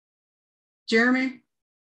 Jeremy?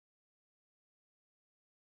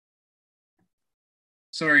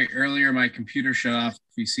 Sorry, earlier my computer shut off.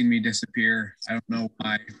 If you've seen me disappear, I don't know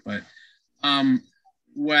why, but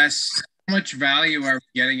Wes, how much value are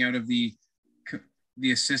we getting out of the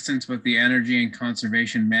assistance with the energy and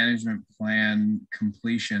conservation management plan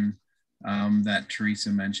completion that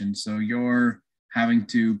Teresa mentioned? So you're having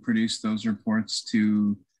to produce those reports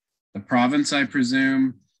to the province, I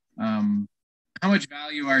presume. How much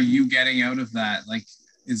value are you getting out of that? Like,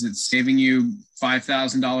 is it saving you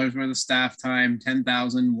 $5,000 worth of staff time,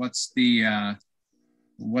 10,000? What's the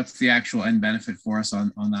actual end benefit for us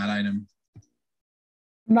on that item?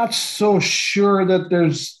 I'm not so sure that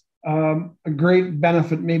there's a great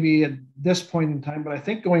benefit maybe at this point in time, but I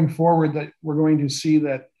think going forward that we're going to see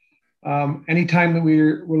that anytime that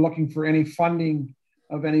we're looking for any funding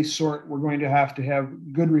of any sort, we're going to have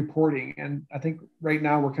good reporting. And I think right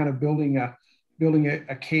now we're kind of building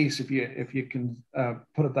a case, if you can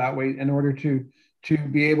put it that way, in order to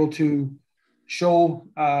be able to show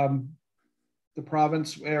the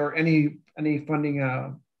province or any funding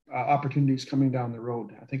opportunities coming down the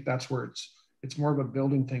road. I think that's where it's more of a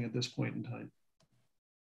building thing at this point in time.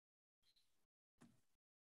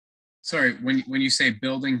 Sorry, when you say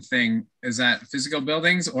building thing, is that physical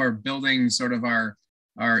buildings or building sort of our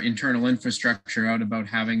internal infrastructure out about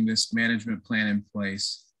having this management plan in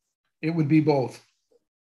place? It would be both.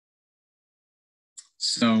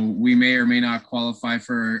 So we may or may not qualify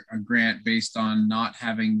for a grant based on not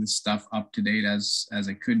having the stuff up to date as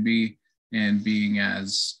it could be, and being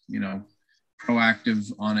as,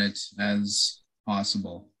 proactive on it as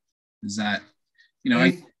possible. Is that,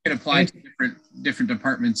 it can apply to different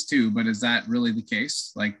departments too, but is that really the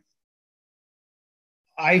case? Like,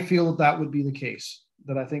 I feel that would be the case.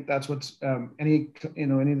 That I think that's what's any of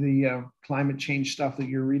the climate change stuff that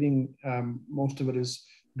you're reading, most of it is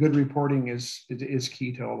good reporting is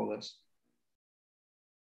key to all of this.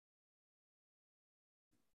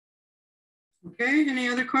 Okay, any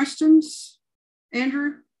other questions?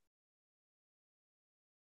 Andrew?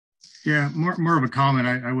 Yeah, more of a comment.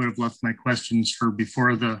 I would have left my questions for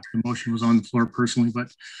before the motion was on the floor personally,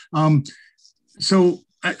 but so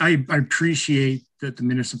I appreciate that the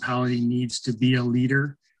municipality needs to be a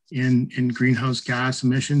leader in greenhouse gas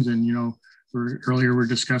emissions. And, earlier we're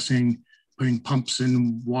discussing putting pumps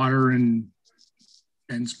in water and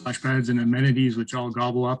splash pads and amenities, which all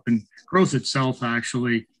gobble up, and growth itself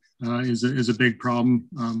actually is a big problem.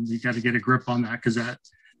 You got to get a grip on that, because that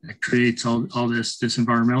creates all this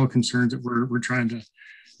environmental concerns that we're trying to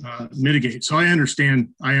mitigate. So I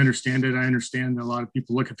understand it. I understand that a lot of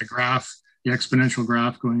people look at the graph, the exponential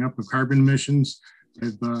graph going up of carbon emissions.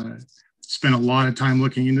 I've spent a lot of time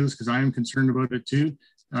looking into this because I am concerned about it too.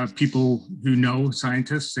 People who know,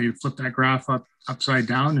 scientists, they flip that graph upside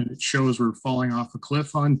down and it shows we're falling off a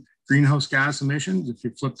cliff on greenhouse gas emissions. If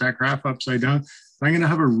you flip that graph upside down, I'm going to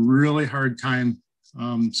have a really hard time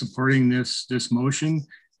supporting this motion,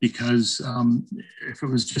 because if it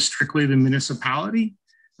was just strictly the municipality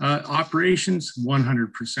operations,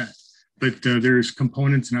 100%. But there's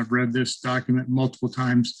components, and I've read this document multiple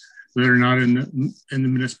times, that are not in the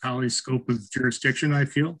municipality's scope of jurisdiction, I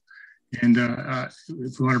feel. And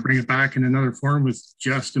if we want to bring it back in another form with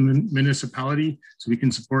just a municipality, so we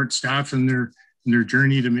can support staff in their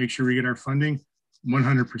journey to make sure we get our funding,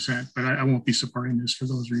 100%. But I won't be supporting this for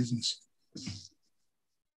those reasons.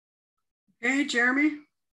 Okay, Jeremy.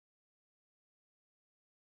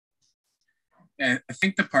 I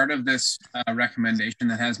think the part of this recommendation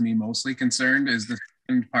that has me mostly concerned is the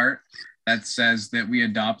second part that says that we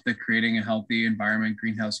adopt the Creating a Healthy Environment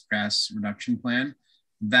Greenhouse Gas Reduction Plan.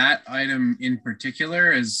 That item in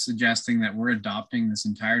particular is suggesting that we're adopting this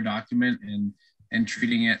entire document and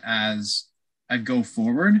treating it as a go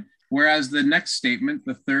forward. Whereas the next statement,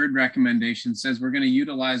 the third recommendation, says we're going to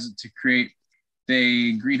utilize it to create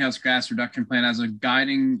the greenhouse gas reduction plan as a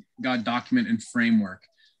guiding document and framework.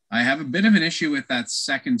 I have a bit of an issue with that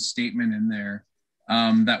second statement in there,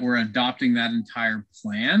 that we're adopting that entire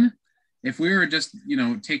plan. If we were just,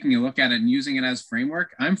 taking a look at it and using it as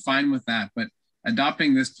framework, I'm fine with that. But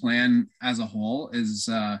adopting this plan as a whole is,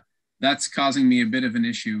 that's causing me a bit of an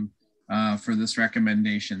issue for this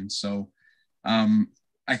recommendation. So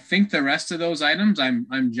I think the rest of those items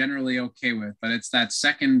I'm generally okay with, but it's that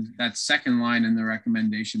second line in the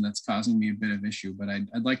recommendation that's causing me a bit of issue. But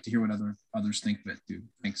I'd like to hear what others think of it too.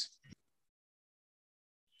 Thanks.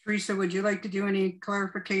 Teresa, would you like to do any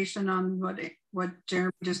clarification on what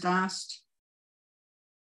Jeremy just asked?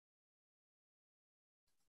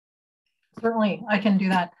 Certainly, I can do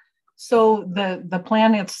that. So the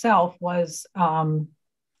plan itself was,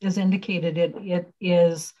 is indicated, it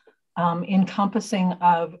is encompassing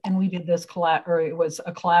of, and we did this, it was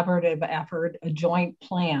a collaborative effort, a joint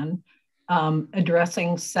plan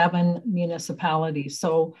addressing 7 municipalities.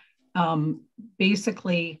 So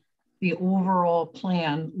basically the overall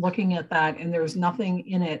plan, looking at that, and there's nothing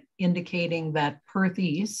in it indicating that Perth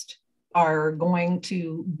East are going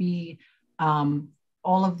to be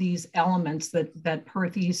all of these elements that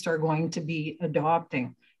Perth East are going to be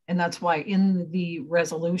adopting. And that's why in the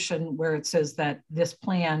resolution where it says that this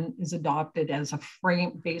plan is adopted as a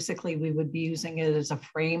frame, basically we would be using it as a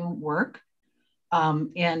framework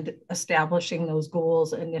and establishing those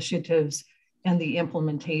goals, initiatives, and the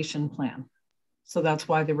implementation plan. So that's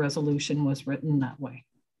why the resolution was written that way.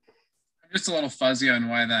 I'm just a little fuzzy on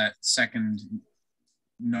why that second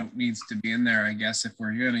note needs to be in there. I guess if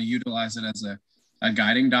we're going to utilize it as a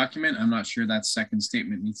guiding document, I'm not sure that second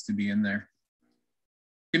statement needs to be in there.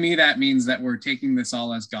 To me, that means that we're taking this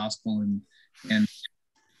all as gospel and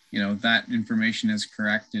that information is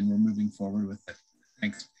correct and we're moving forward with it.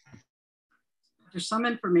 Thanks. There's some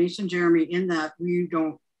information, Jeremy, in that we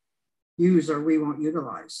don't use or we won't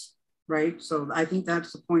utilize, right? So I think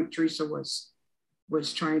that's the point Teresa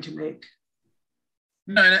was trying to make.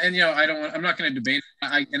 No, and I'm not going to debate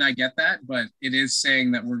it, and I get that, but it is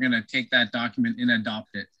saying that we're going to take that document and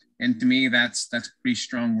adopt it. And to me, that's pretty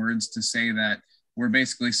strong words to say that we're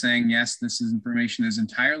basically saying, yes, this information is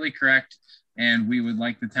entirely correct, and we would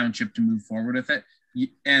like the township to move forward with it.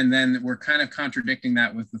 And then we're kind of contradicting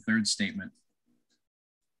that with the third statement.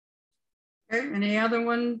 Okay, any other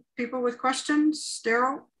people with questions?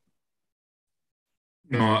 Daryl?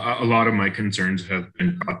 No, a lot of my concerns have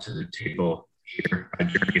been brought to the table here.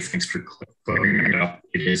 Jeremy, thanks for clearing it up.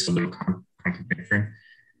 It is a little contradictory.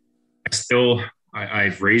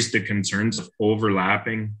 I've raised the concerns of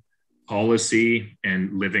overlapping policy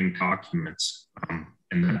and living documents.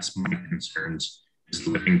 And that's my concerns, is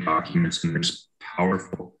living documents, and there's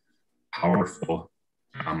powerful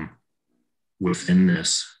within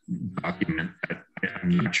this document that I'm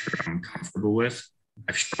not sure I'm comfortable with.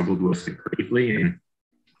 I've struggled with it greatly, and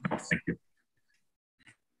thank you.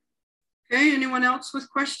 Okay, anyone else with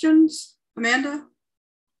questions? Amanda?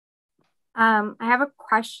 I have a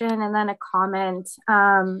question and then a comment.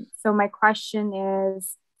 So my question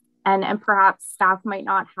is, and perhaps staff might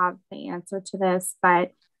not have the answer to this,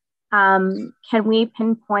 but can we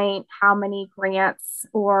pinpoint how many grants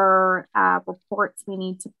or reports we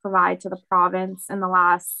need to provide to the province in the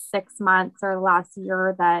last 6 months or the last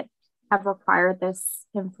year that have required this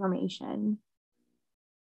information?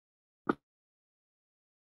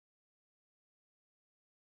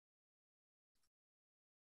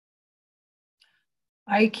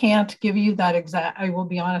 I can't give you that exact, I will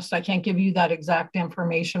be honest, I can't give you that exact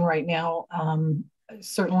information right now.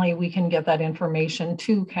 Certainly we can get that information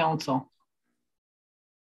to council.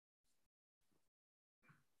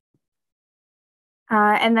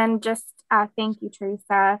 And then just thank you,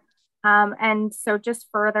 Teresa. And so just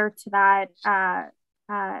further to that,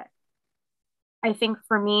 I think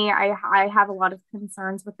for me, I have a lot of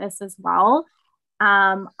concerns with this as well.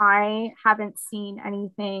 I haven't seen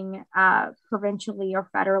anything provincially or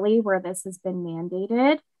federally where this has been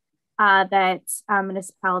mandated. that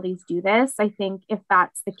municipalities do this. I think if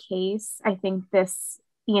that's the case, I think this,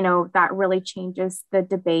 that really changes the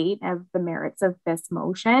debate of the merits of this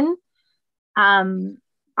motion.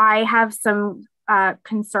 I have some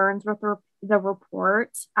concerns with the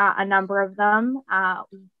report, a number of them,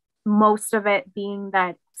 most of it being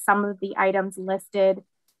that some of the items listed,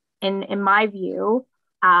 in my view,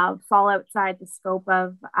 fall outside the scope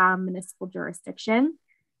of municipal jurisdiction.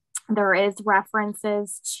 There is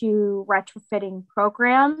references to retrofitting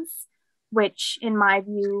programs, which in my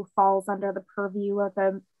view falls under the purview of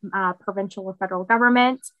the provincial or federal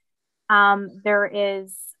government. There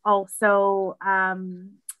is also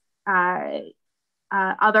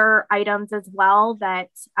other items as well that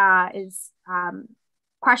is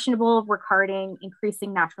questionable regarding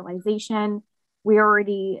increasing naturalization. We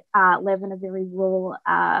already live in a very rural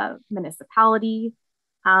municipality.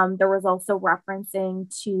 There was also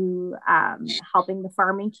referencing to helping the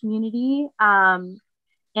farming community.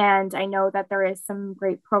 And I know that there is some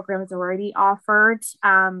great programs already offered.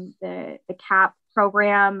 The CAP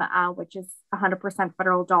program, which is 100%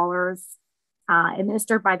 federal dollars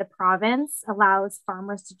administered by the province, allows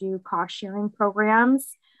farmers to do cost sharing programs.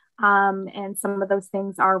 And some of those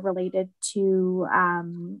things are related to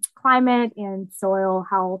climate and soil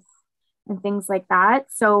health and things like that.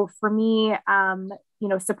 So for me,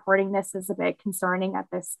 supporting this is a bit concerning at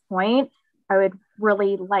this point. I would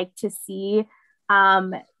really like to see,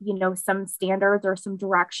 some standards or some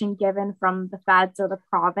direction given from the feds or the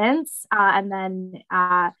province. And then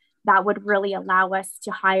that would really allow us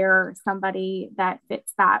to hire somebody that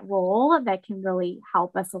fits that role that can really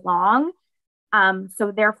help us along.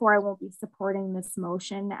 So therefore, I won't be supporting this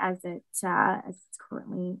motion as it's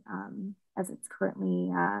currently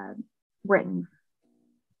written.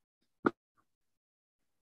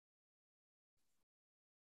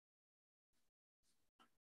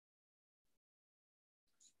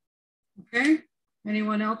 Okay.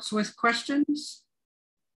 Anyone else with questions?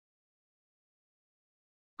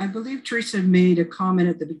 I believe Teresa made a comment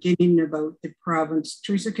at the beginning about the province.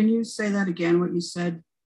 Teresa, can you say that again, what you said?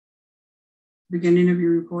 Beginning of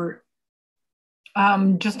your report?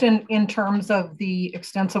 Just in terms of the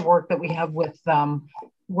extensive work that we have with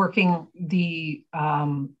working the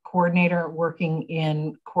coordinator, working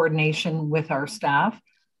in coordination with our staff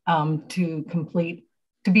to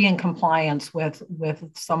be in compliance with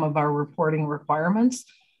some of our reporting requirements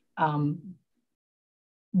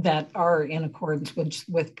that are in accordance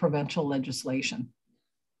with provincial legislation.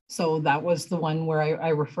 So that was the one where I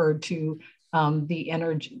referred to the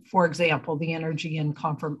energy, for example, the energy and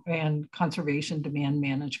conservation demand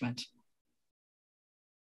management.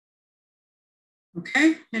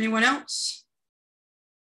 Okay, anyone else?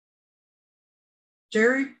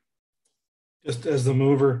 Jerry? Just as the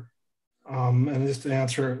mover, and just to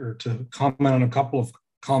answer or to comment on a couple of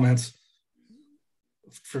comments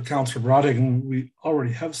for Councillor Brodigan, we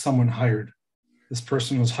already have someone hired. This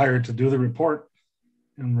person was hired to do the report,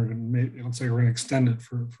 and we're going to we're going to extend it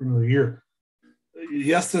for another year.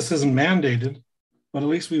 Yes, this isn't mandated, but at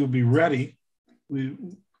least we would be ready.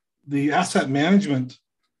 The asset management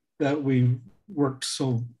that we worked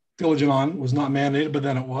so diligent on was not mandated, but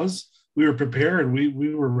then it was. We were prepared.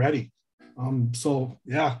 We were ready. So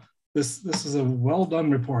yeah, this is a well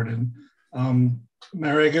done report. And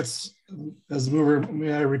Mayor Agates, as the mover,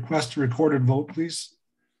 may I request a recorded vote, please?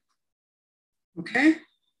 Okay.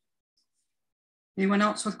 Anyone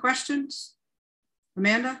else with questions?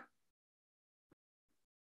 Amanda?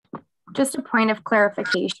 Just a point of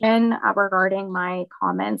clarification regarding my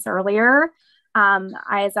comments earlier.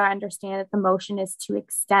 As I understand it, the motion is to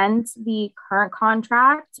extend the current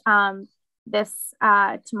contract. To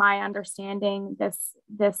my understanding, the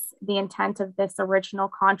intent of this original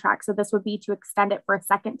contract, so this would be to extend it for a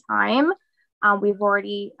second time. We've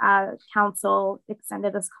already, council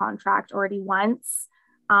extended this contract already once,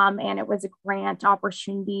 and it was a grant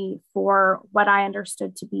opportunity for what I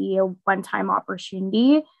understood to be a one-time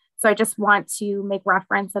opportunity. So I just want to make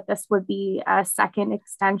reference that this would be a second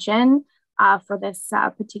extension for this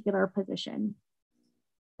particular position.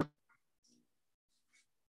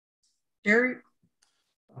 Jerry?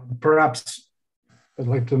 Perhaps I'd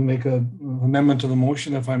like to make an amendment to the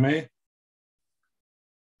motion, if I may.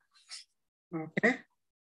 Okay.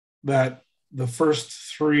 That the first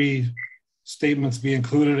three statements be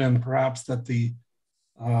included, and perhaps that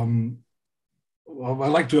I'd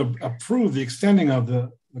like to approve the extending of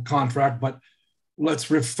the contract, but let's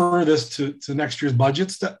refer this to next year's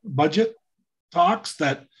budget talks,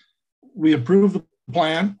 that we approve the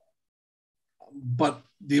plan, but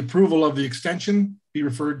the approval of the extension be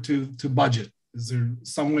referred to budget. Is there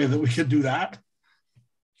some way that we could do that?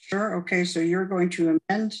 Sure. Okay, so you're going to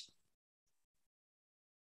amend.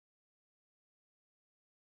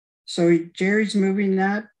 So Jerry's moving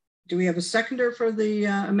that. Do we have a seconder for the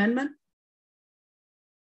amendment?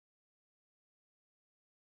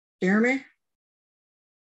 Jeremy?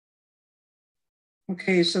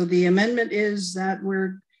 Okay, so the amendment is that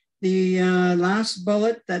the last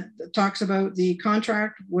bullet that talks about the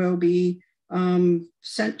contract will be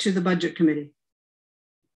sent to the budget committee.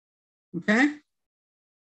 Okay.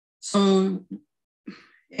 So,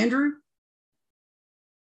 Andrew?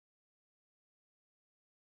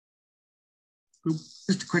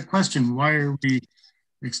 Just a quick question. Why are we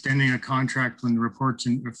extending a contract when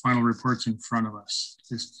the final report's in front of us?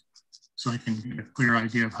 Just so I can get a clear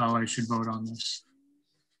idea of how I should vote on this.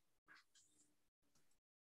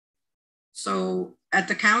 So at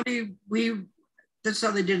the county, that's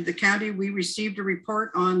how they did it. The county, we received a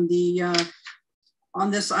report on the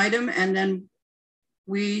on this item, and then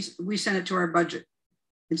we sent it to our budget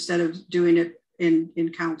instead of doing it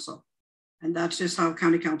in council. And that's just how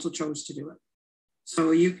county council chose to do it.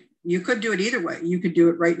 So you could do it either way. You could do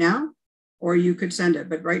it right now, or you could send it.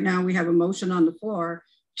 But right now we have a motion on the floor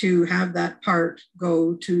to have that part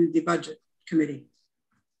go to the budget committee.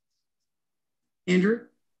 Andrew?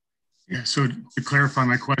 Yeah, so to clarify,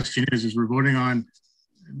 my question is we're voting on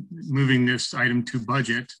moving this item to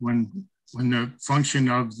budget when the function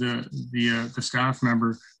of the staff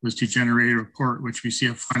member was to generate a report, which we see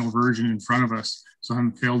a final version in front of us. So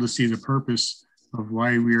I'm failed to see the purpose of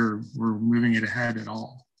why we're moving it ahead at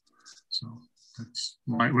all. So that's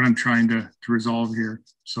what I'm trying to resolve here,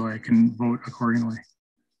 so I can vote accordingly.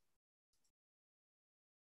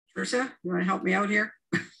 Teresa, you want to help me out here?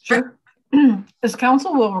 Sure. As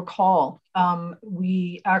council will recall,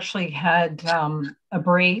 we actually had a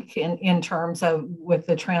break in terms of with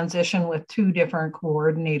the transition with two different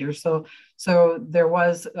coordinators. So there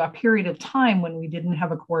was a period of time when we didn't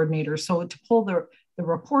have a coordinator. So to pull the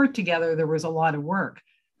report together, there was a lot of work.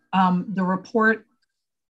 The report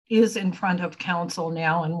is in front of council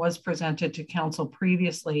now and was presented to council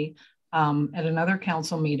previously at another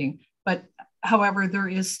council meeting. But however, there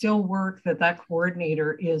is still work that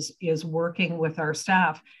coordinator is working with our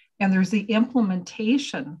staff, and there's the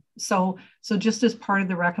implementation. So just as part of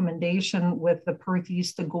the recommendation with the Perth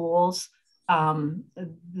East, the goals,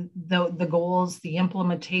 the goals, the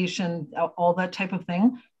implementation, all that type of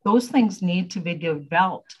thing, those things need to be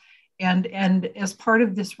developed. And as part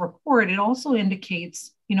of this report, it also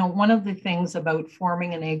indicates, one of the things about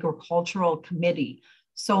forming an agricultural committee.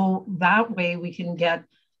 So that way we can get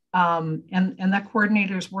and that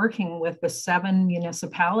coordinator is working with the 7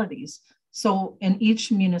 municipalities. So, and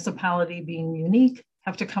each municipality being unique,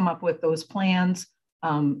 have to come up with those plans,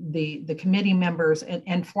 the committee members,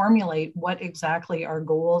 and formulate what exactly our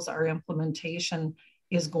goals, our implementation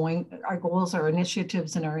is going, our goals, our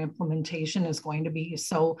initiatives, and our implementation is going to be.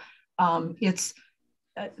 So it's,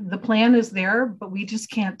 the plan is there, but we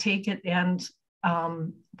just can't take it and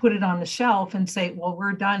put it on the shelf and say, well,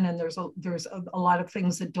 we're done. And there's a lot of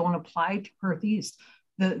things that don't apply to Perth East.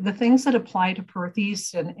 The things that apply to Perth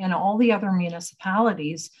East and all the other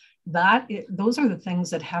municipalities, those are the things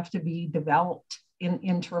that have to be developed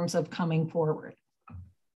in terms of coming forward.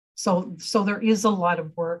 So there is a lot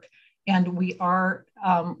of work, and we are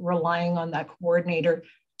relying on that coordinator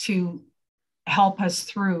to help us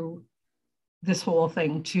through this whole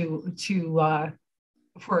thing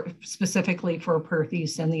specifically for Perth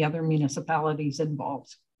East and the other municipalities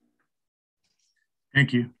involved.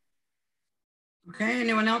 Thank you. Okay,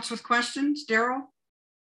 anyone else with questions? Daryl?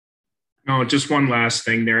 No, just one last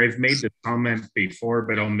thing there. I've made the comment before,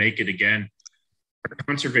 but I'll make it again. Our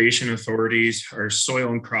conservation authorities, our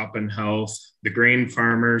soil and crop and health, the grain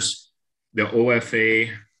farmers, the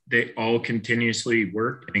OFA, they all continuously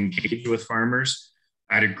work and engage with farmers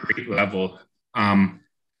at a great level.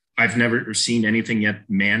 I've never seen anything yet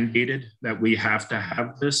mandated that we have to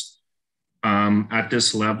have this at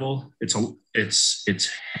this level. It's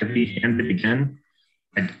heavy-handed again.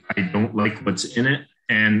 I don't like what's in it.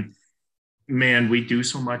 And man, we do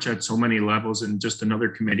so much at so many levels, and just another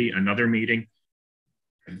committee, another meeting.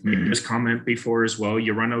 I've made this comment before as well.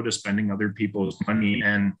 You run out of spending other people's money,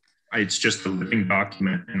 and it's just a living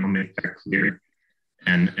document, and I'll make that clear.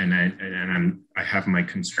 And I have my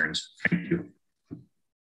concerns. Thank you.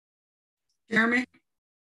 Jeremy?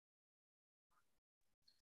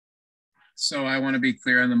 So I want to be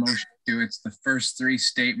clear on the motion too. It's the first 3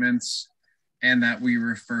 statements, and that we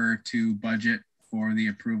refer to budget for the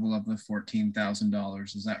approval of the $14,000.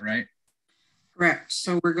 Is that right? Correct.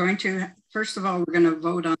 So we're going to, first of all, we're going to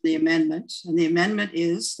vote on the amendment. And the amendment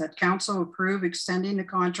is that council approve extending the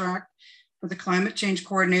contract for the climate change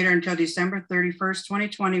coordinator until December 31st,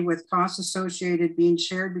 2020, with costs associated being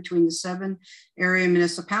shared between the 7 area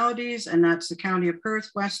municipalities, and that's the County of Perth,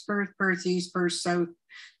 West Perth, Perth East, Perth South,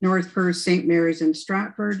 North Perth, St. Mary's, and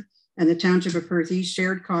Stratford, and the Township of Perth East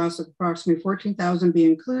shared costs of approximately $14,000 be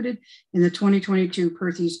included in the 2022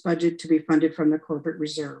 Perth East budget to be funded from the corporate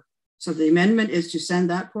reserve. So the amendment is to send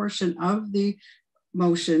that portion of the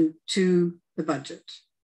motion to the budget.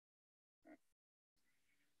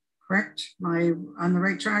 Correct? Am I on the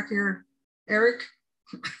right track here, Eric?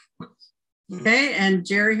 Okay, and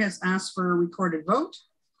Jerry has asked for a recorded vote.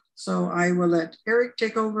 So I will let Eric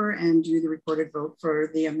take over and do the recorded vote for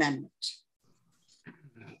the amendment.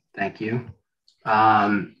 Thank you.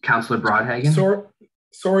 Councillor Broadhagen.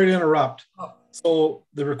 Sorry to interrupt. So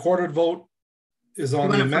the recorded vote is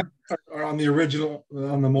on the amendment or on the original,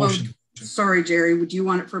 on the motion? Well, sorry, Jerry, would you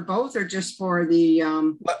want it for both or just for the?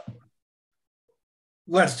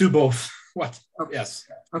 Let's do both. What? Okay. Yes.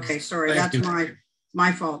 Okay, sorry, Thank that's you.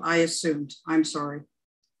 my fault. I assumed. I'm sorry.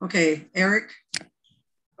 Okay, Eric.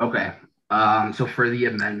 Okay. So for the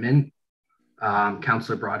amendment,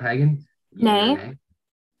 Councillor Broadhagen. Nay.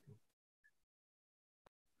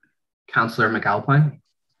 Councillor McAlpine.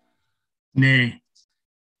 Nay.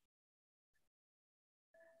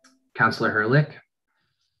 Councillor Herlick.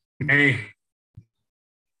 Nay.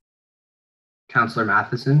 Councillor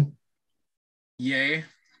Matheson. Yay.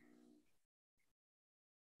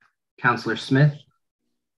 Councillor Smith.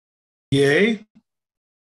 Yay.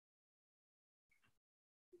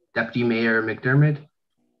 Deputy Mayor McDermott.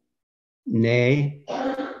 Nay.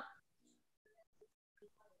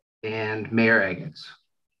 And Mayor Agates.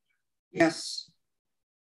 Yes.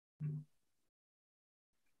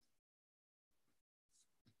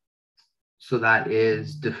 So that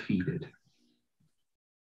is defeated.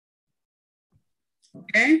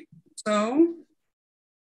 Okay, so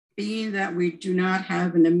being that we do not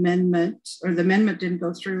have an amendment, or the amendment didn't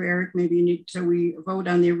go through, Eric, maybe you need to, we vote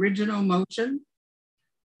on the original motion.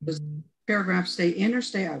 Does paragraph stay in or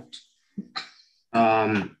stay out?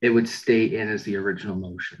 It would stay in as the original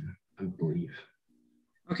motion, I believe.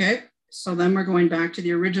 Okay, so then we're going back to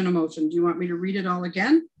the original motion. Do you want me to read it all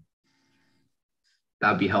again?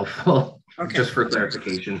 That'd be helpful. Okay. Just for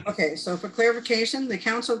clarification. Okay, so for clarification, the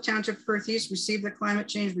Council of Township Perth East received the climate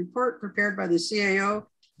change report prepared by the CAO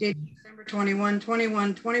dated December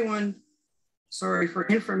 21. Sorry, for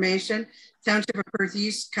information. Township of Perth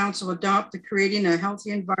East Council adopt the Creating a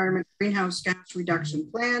Healthy Environment Greenhouse Gas Reduction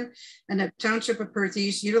Plan, and that Township of Perth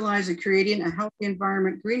East utilize the Creating a Healthy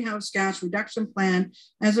Environment Greenhouse Gas Reduction Plan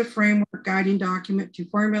as a framework guiding document to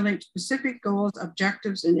formulate specific goals,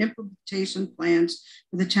 objectives, and implementation plans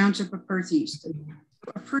for the Township of Perth East.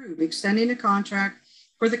 Approve extending a contract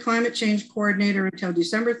for the climate change coordinator until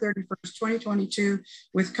December 31st, 2022,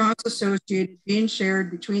 with costs associated being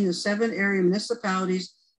shared between the 7 area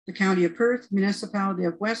municipalities, the County of Perth, Municipality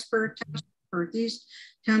of West Perth, Township of Perth East,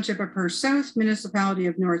 Township of Perth South, Municipality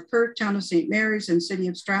of North Perth, Town of St. Mary's, and City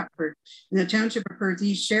of Stratford. In the Township of Perth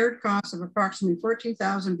East, shared costs of approximately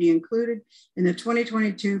 $14,000 be included in the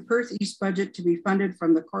 2022 Perth East budget to be funded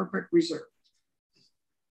from the corporate reserve.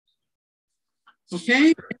 Okay,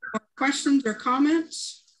 any more questions or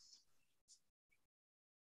comments?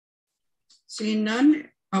 Seeing none.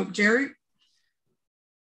 Oh, Jerry.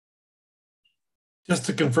 Just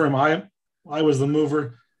to confirm, I was the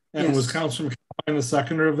mover, and Yes. was Councilor McAlpine the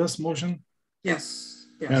seconder of this motion? Yes.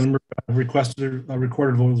 Yes. And requested a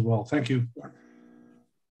recorded vote as well. Thank you.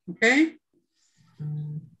 Okay.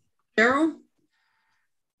 Daryl?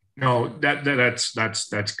 No, that's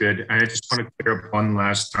good. I just want to clear up one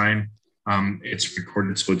last time. It's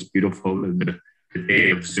recorded, so it's beautiful. The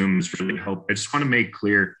day of Zoom has really helped. I just want to make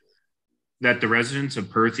clear that the residents of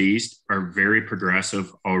Perth East are very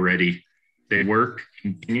progressive already. They work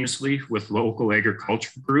continuously with local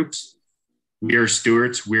agricultural groups. We are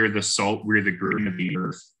stewards, we're the salt, we're the green of the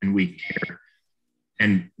earth, and we care.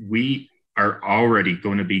 And we are already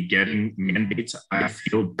going to be getting mandates, I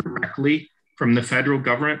feel, directly from the federal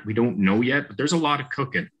government. We don't know yet, but there's a lot of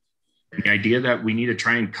cooking. And the idea that we need to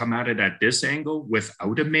try and come at it at this angle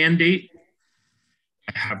without a mandate,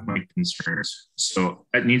 I have my concerns. So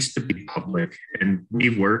that needs to be public, and we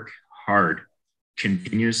work hard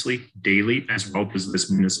continuously, daily, as well as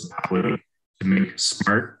this municipality, to make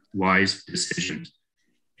smart, wise decisions.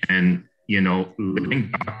 And, you know,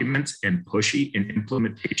 living documents and pushy in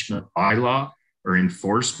implementation of bylaw or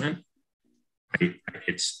enforcement,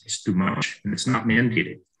 it's too much, and it's not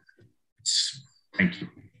mandated. Thank you.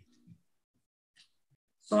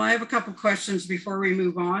 So I have a couple questions before we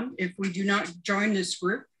move on. If we do not join this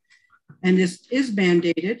group, and this is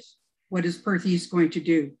mandated, what is Perth East going to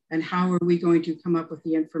do? And how are we going to come up with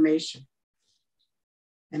the information?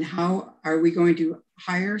 And how are we going to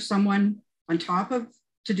hire someone on top of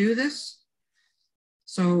to do this?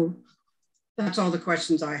 So that's all the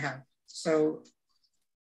questions I have. So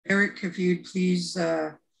Eric, if you'd please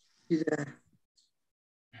do the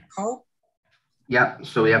call. Yeah,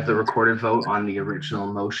 so we have the recorded vote on the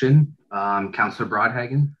original motion. Councillor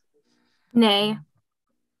Broadhagen? Nay.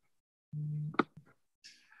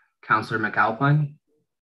 Councillor McAlpine?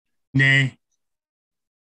 Nay.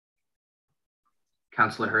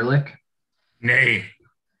 Councillor Hurlick? Nay.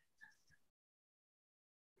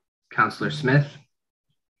 Councillor Smith?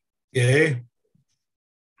 Yay.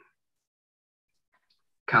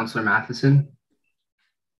 Councillor Matheson?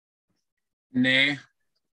 Nay.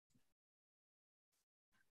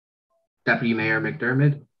 Deputy Mayor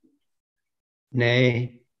McDermott?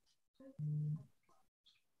 Nay.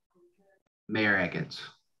 Mayor Eggets?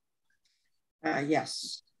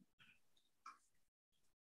 Yes.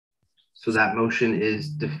 So that motion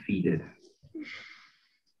is defeated.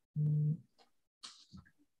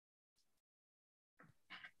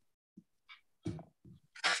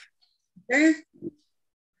 Okay.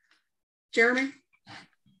 Jeremy?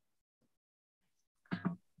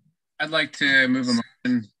 I'd like to move a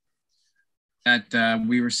motion that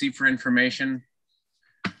we receive for information,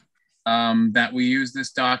 that we use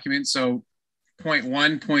this document. So point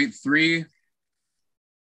 1.3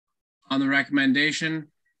 on the recommendation,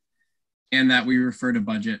 and that we refer to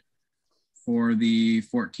budget for the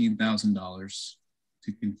 $14,000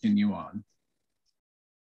 to continue on.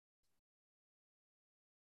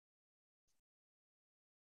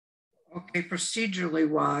 Okay, procedurally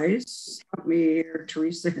wise, help me here,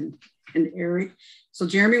 Teresa and Eric. So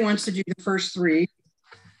Jeremy wants to do the first three.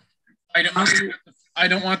 I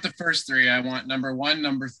don't want the first three. I want number 1,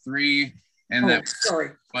 number 3, and that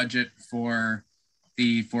budget for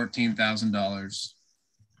the $14,000.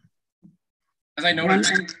 As I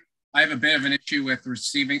noted, I have a bit of an issue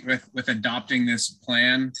with adopting this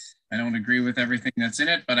plan. I don't agree with everything that's in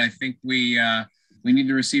it, but I think we need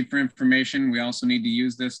to receive for information. We also need to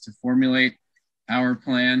use this to formulate our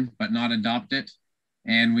plan, but not adopt it.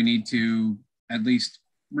 And we need to at least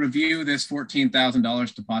review this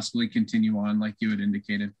 $14,000 to possibly continue on like you had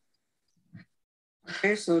indicated.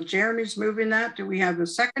 Okay, so Jeremy's moving that. Do we have a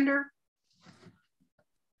seconder?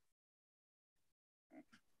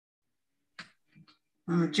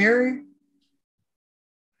 Jerry?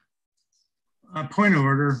 Point of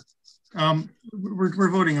order. We're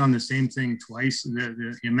voting on the same thing twice,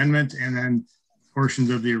 the amendment and then portions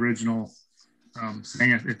of the original,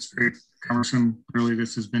 saying it's very cumbersome. Really,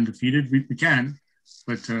 this has been defeated. We can,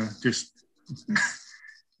 but just,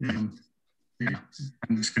 yeah,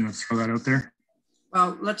 I'm just going to throw that out there.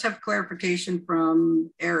 Well, let's have clarification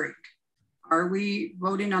from Eric. Are we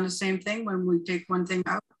voting on the same thing when we take one thing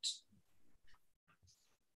out?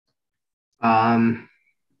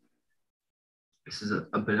 This is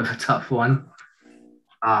a bit of a tough one.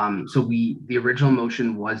 So the original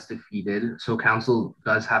motion was defeated. So council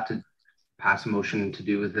does have to pass a motion to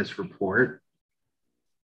do with this report.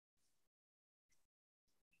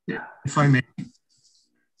 Yeah. If I may.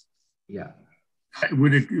 Yeah.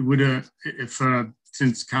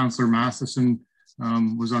 Since Councillor Matheson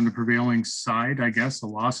was on the prevailing side, I guess the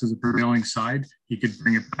loss is a prevailing side, he could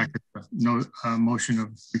bring it back as a motion of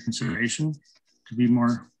reconsideration to be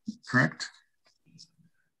more correct.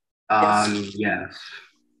 Yes.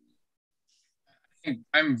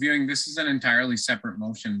 I'm viewing this as an entirely separate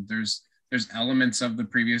motion. There's elements of the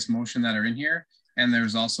previous motion that are in here, and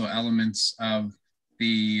there's also elements of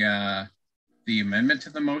the amendment to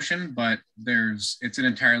the motion, but it's an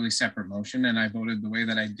entirely separate motion, and I voted the way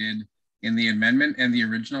that I did in the amendment and the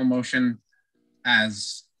original motion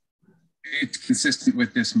as it's consistent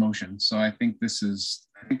with this motion. So I think this is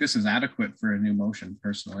adequate for a new motion.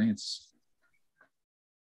 Personally,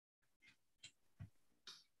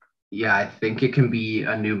 yeah, I think it can be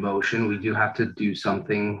a new motion. We do have to do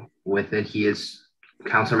something with it.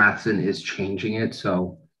 Councillor Matheson is changing it,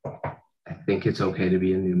 so I think it's okay to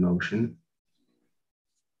be a new motion.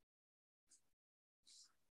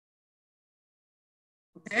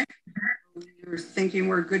 Okay, you're thinking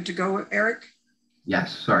we're good to go, Eric?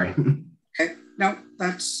 Yes, sorry. Okay, no,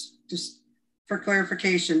 that's just for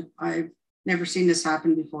clarification. I've never seen this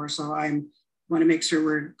happen before, so I want to make sure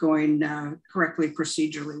we're going correctly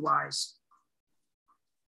procedurally wise.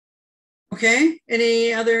 Okay,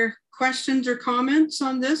 any other questions or comments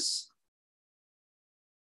on this?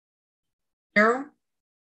 Carol?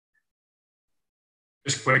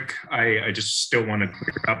 Just quick, I just still want to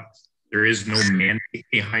clear up. There is no mandate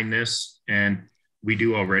behind this. And we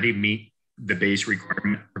do already meet the base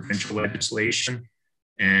requirement of provincial legislation.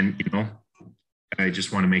 And, you know, I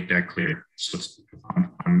just want to make that clear. So it's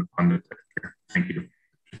on the clear. Thank you.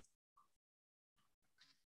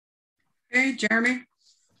 Okay, Jeremy.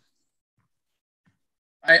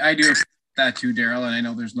 I do that too, Daryl, and I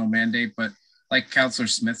know there's no mandate, but like Councillor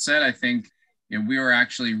Smith said, I think we were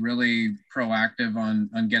actually really proactive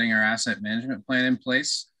on getting our asset management plan in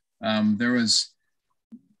place. There was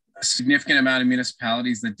a significant amount of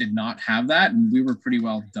municipalities that did not have that, and we were pretty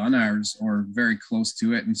well done ours or very close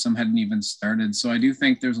to it, and some hadn't even started. So I do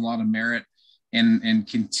think there's a lot of merit in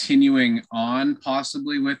continuing on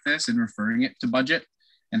possibly with this and referring it to budget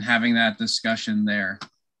and having that discussion there.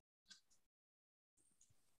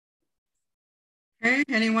 Okay,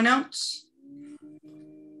 anyone else?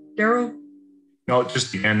 Daryl? No,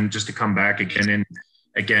 just to come back again, and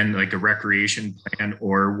again, like a recreation plan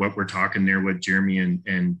or what we're talking there with Jeremy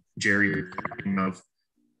and Jerry are talking of,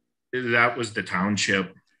 that was the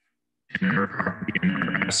township and our property and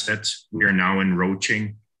our assets. We are now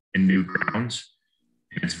encroaching in new grounds.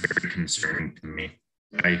 And it's very concerning to me.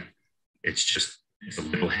 It's a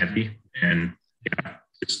little heavy, and yeah,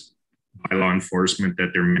 just by law enforcement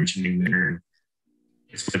that they're mentioning there.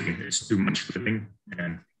 It's too much living.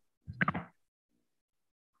 And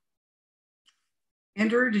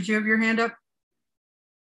Andrew, did you have your hand up?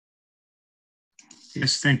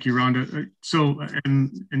 Yes, thank you, Rhonda. So,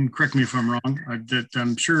 and correct me if I'm wrong, that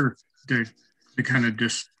I'm sure to kind of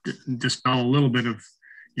dispel a little bit of,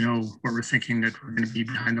 you know, what we're thinking that we're going to be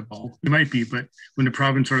behind the ball. It might be, but when the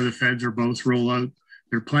province or the feds or both roll out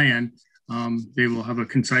their plan, they will have a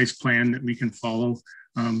concise plan that we can follow.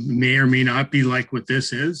 May or may not be like what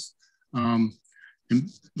this is. And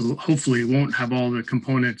hopefully it won't have all the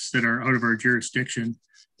components that are out of our jurisdiction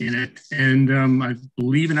in it. And I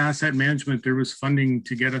believe in asset management, there was funding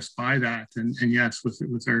to get us by that. And yes,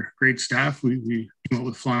 with our great staff, we came out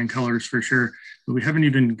with flying colors for sure, but we haven't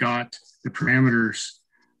even got the parameters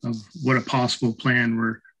of what a possible plan.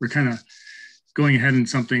 We're kind of going ahead in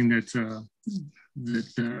something that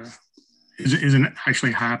isn't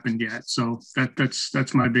actually happened yet. So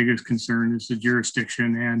that's my biggest concern is the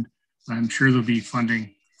jurisdiction, and I'm sure there'll be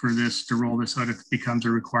funding for this to roll this out if it becomes a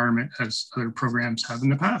requirement as other programs have in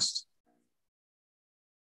the past.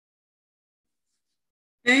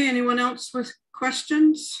 Okay, anyone else with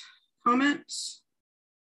questions, comments?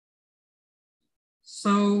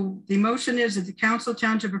 So the motion is that the Council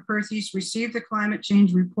Township of Perth East receive the climate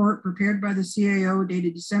change report prepared by the CAO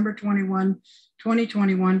dated December 21,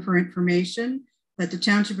 2021 for information, that the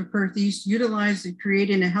Township of Perth East utilize the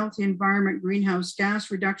Creating a Healthy Environment Greenhouse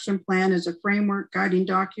Gas Reduction Plan as a framework guiding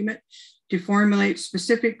document to formulate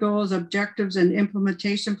specific goals, objectives, and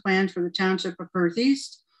implementation plans for the Township of Perth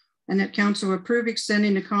East, and that Council approve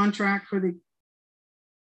extending the contract for the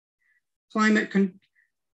climate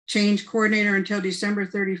change coordinator until December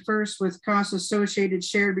 31st with costs associated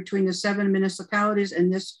shared between the 7 municipalities,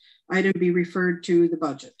 and this item be referred to the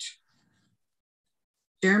budget.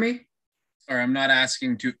 Jeremy? Sorry, I'm not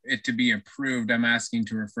asking it to be approved. I'm asking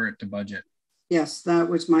to refer it to budget. Yes, that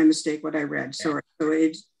was my mistake, what I read. Okay. Sorry. So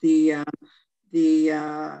it's the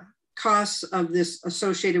costs of this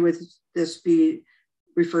associated with this be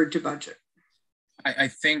referred to budget. I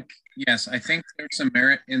think, yes, I think there's some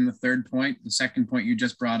merit in the third point, the second point you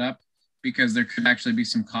just brought up, because there could actually be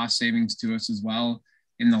some cost savings to us as well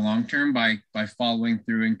in the long term by following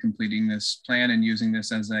through and completing this plan and using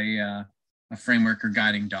this as a framework or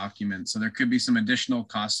guiding document. So there could be some additional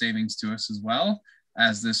cost savings to us as well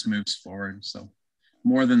as this moves forward. So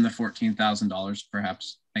more than the $14,000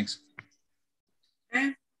 perhaps. Thanks.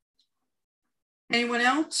 Okay. Anyone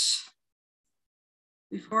else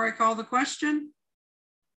before I call the question?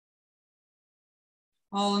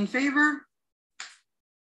 All in favor?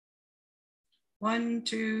 1,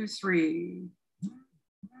 2, 3.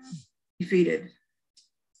 Defeated.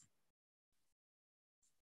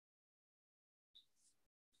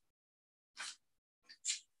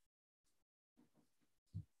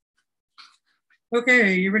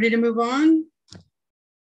 Okay, you ready to move on?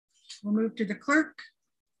 We'll move to the clerk.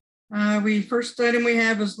 First item we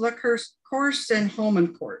have is Luckhurst Course and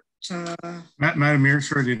Holman Court. Madam Mayor,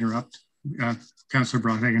 sorry to interrupt. Councillor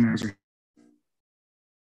Brothagen has her.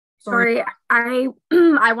 Sorry, I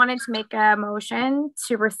wanted to make a motion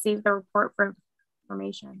to receive the report for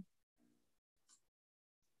information.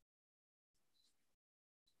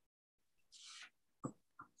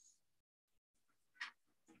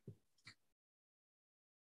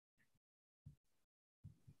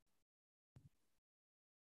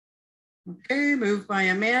 Okay, moved by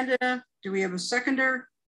Amanda. Do we have a seconder?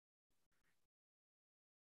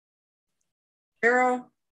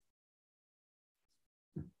 Darrell?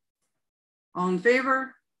 All in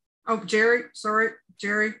favor? Oh, Jerry, sorry,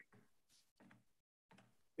 Jerry.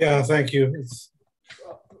 Yeah, thank you. It's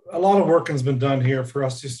a lot of work has been done here for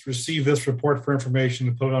us to receive this report for information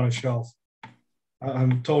and put it on a shelf.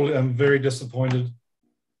 I'm very disappointed,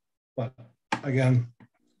 but again,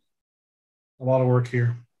 a lot of work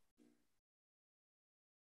here.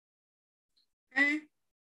 Okay,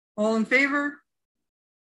 all in favor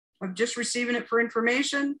of just receiving it for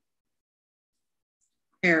information?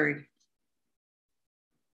 Carried.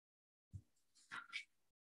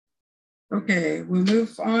 Okay, we'll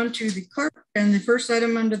move on to the clerk, and the first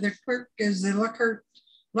item under the clerk is the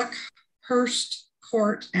Luckhurst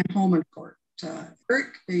Court and Holman Court.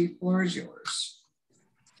 Eric, the floor is yours.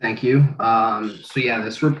 Thank you. So yeah,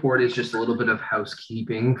 this report is just a little bit of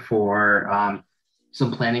housekeeping for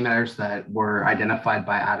some planning matters that were identified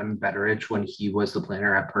by Adam Betteridge when he was the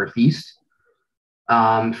planner at Perth East.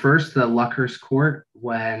 First, the Luckhurst Court,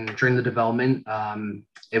 during the development,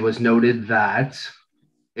 it was noted that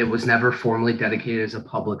it was never formally dedicated as a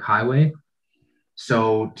public highway.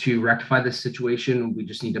 So to rectify this situation, we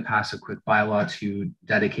just need to pass a quick bylaw to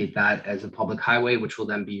dedicate that as a public highway, which will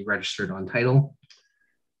then be registered on title.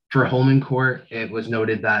 For Holman Court, it was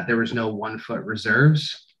noted that there was no 1 foot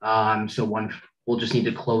reserves. We'll just need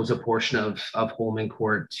to close a portion of Holman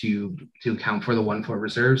Court to account for the 1 foot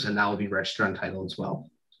reserves, and that will be registered on title as well.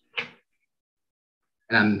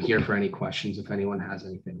 And I'm here for any questions if anyone has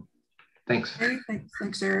anything. Thanks. Okay,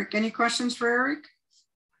 thanks, Eric. Any questions for Eric?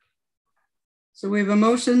 So we have a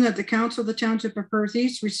motion that the Council of the Township of Perth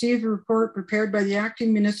East receive a report prepared by the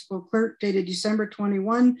acting municipal clerk dated December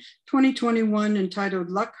 21, 2021, entitled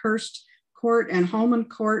Luckhurst Court and Holman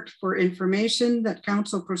Court for information, that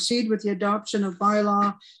council proceed with the adoption of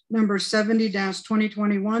bylaw number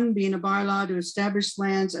 70-2021, being a bylaw to establish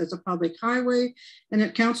lands as a public highway, and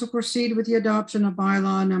that council proceed with the adoption of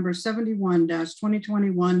bylaw number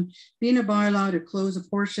 71-2021, being a bylaw to close a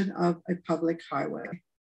portion of a public highway.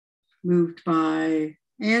 Moved by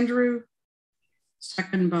Andrew,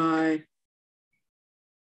 second by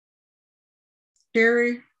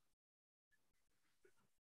Gary.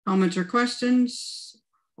 Comments or questions?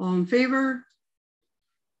 All in favor?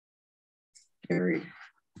 Carried.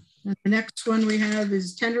 And the next one we have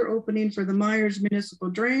is tender opening for the Myers Municipal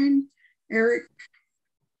Drain. Eric.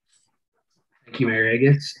 Thank you, Mary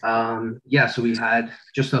Agus. Yeah, so we had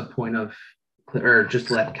just a point of, or just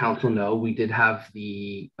to let council know, we did have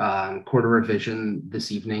the quarter revision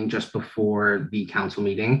this evening just before the council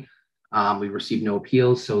meeting. We received no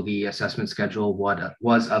appeals, so the assessment schedule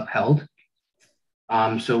was upheld.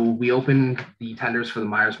 So we opened the tenders for the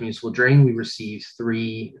Myers Municipal Drain. We received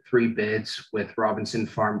three bids, with Robinson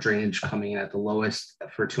Farm Drainage coming in at the lowest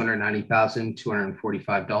for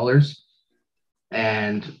 $290,245.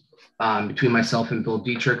 And between myself and Bill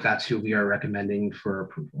Dietrich, that's who we are recommending for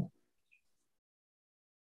approval.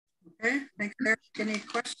 Okay, thanks, Eric. Any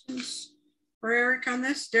questions for Eric on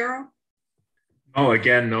this, Daryl? Oh,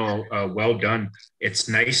 again, no, well done. It's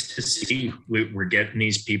nice to see we're getting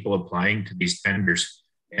these people applying to these tenders,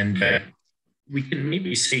 and we can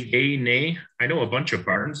maybe say yay, nay. I know a bunch of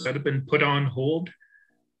barns that have been put on hold.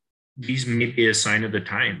 These may be a sign of the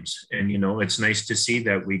times, and it's nice to see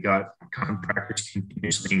that we got contractors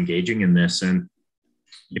continuously engaging in this, and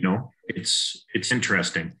it's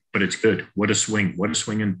interesting, but it's good. What a swing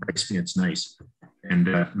in pricing. It's nice, and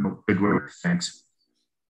good work. Thanks.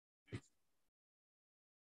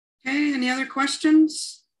 Okay, any other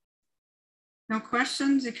questions? No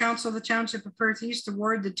questions. The Council of the Township of Perth East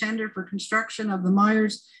award the tender for construction of the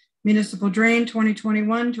Myers Municipal Drain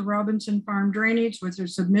 2021 to Robinson Farm Drainage with their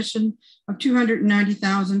submission of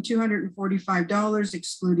 $290,245,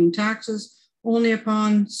 excluding taxes, only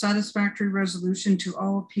upon satisfactory resolution to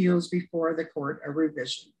all appeals before the Court of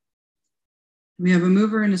Revision. We have a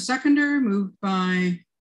mover and a seconder. Moved by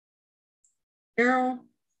Carol,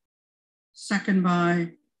 second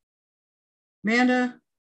by Amanda.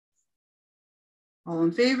 All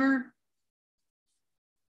in favor?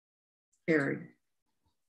 Carried.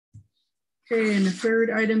 Okay, and the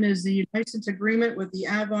third item is the license agreement with the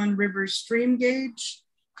Avon River Stream Gauge.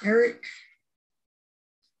 Eric.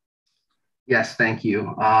 Yes, thank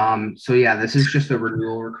you. So yeah, this is just a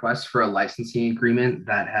renewal request for a licensing agreement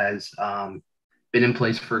that has been in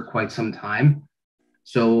place for quite some time.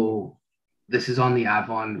 So this is on the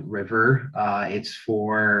Avon River. It's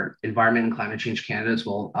for Environment and Climate Change Canada, as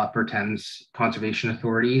well Upper Thames Conservation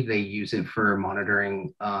Authority. They use it for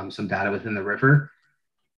monitoring some data within the river.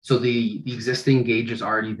 So the existing gauge is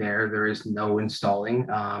already there. There is no installing.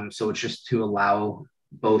 So it's just to allow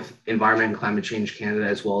both Environment and Climate Change Canada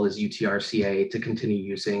as well as UTRCA to continue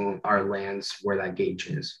using our lands where that gauge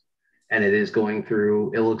is. And it is going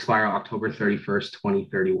through, it will expire October 31st,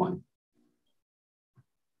 2031.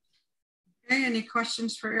 Okay, any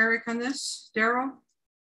questions for Eric on this? Daryl?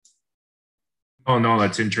 Oh, no,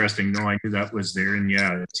 that's interesting. No, I knew that was there. And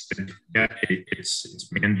yeah, it's good. Yeah, it's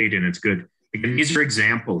mandated and it's good. Again, these are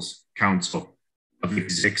examples, council, of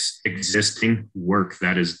existing work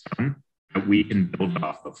that is done that we can build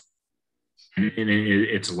off of. And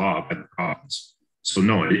it's law by the province. So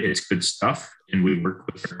no, it's good stuff. And we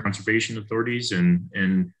work with our conservation authorities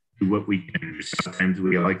and do what we can. Sometimes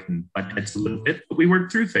we like and butt heads a little bit, but we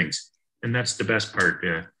work through things. And that's the best part.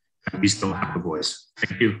 We still have a voice.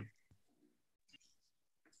 Thank you.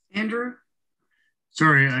 Andrew?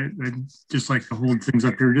 Sorry, I'd just like to hold things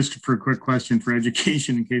up here just for a quick question for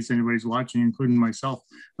education in case anybody's watching, including myself.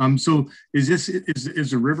 So is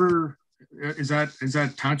the river, is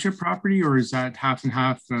that township property or is that half and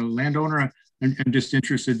half landowner? I'm just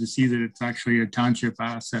interested to see that it's actually a township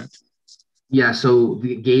asset. Yeah, so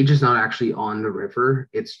the gauge is not actually on the river.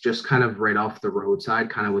 It's just kind of right off the roadside,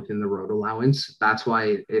 kind of within the road allowance. That's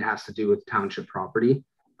why it has to do with township property.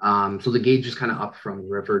 So the gauge is kind of up from the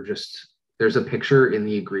river. Just there's a picture in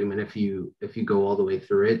the agreement. If you go all the way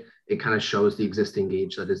through it, it kind of shows the existing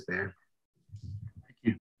gauge that is there. Thank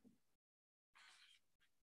you.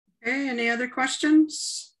 Okay, any other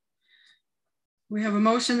questions? We have a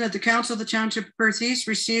motion that the Council of the Township of Perth East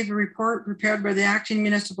receive a report prepared by the acting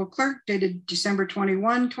municipal clerk dated December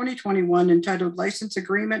 21, 2021, entitled License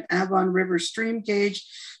Agreement Avon River Stream Gauge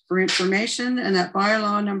for Information, and that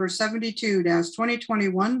bylaw number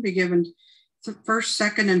 72-2021 be given first,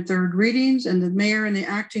 second, and third readings, and the mayor and the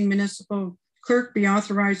acting municipal clerk be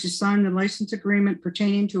authorized to sign the license agreement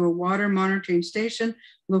pertaining to a water monitoring station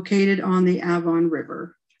located on the Avon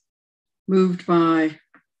River. Moved by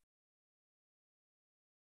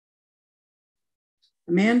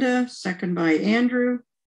Amanda, second by Andrew.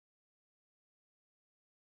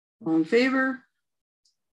 All in favor?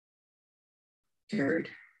 Carried.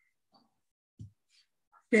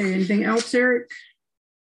 Okay, anything else, Eric?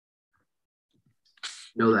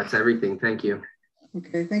 No, that's everything. Thank you.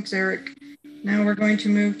 Okay, thanks, Eric. Now we're going to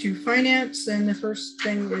move to finance, and the first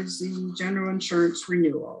thing is the general insurance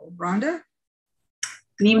renewal. Rhonda?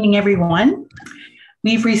 Good evening, everyone.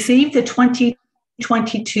 We've received the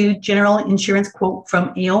 2022 general insurance quote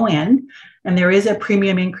from AON, and there is a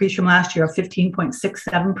premium increase from last year of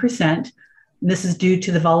 15.67%. This is due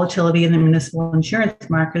to the volatility in the municipal insurance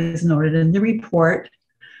market as noted in the report.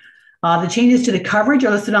 The changes to the coverage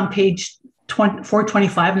are listed on page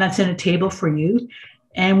 425, and that's in a table for you.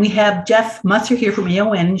 And we have Jeff Musser here from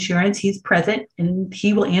AON Insurance. He's present, and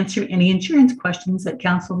he will answer any insurance questions that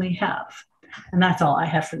council may have. And that's all I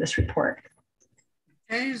have for this report.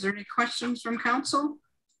 Okay, is there any questions from council?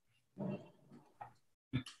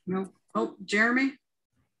 No. Oh, Jeremy?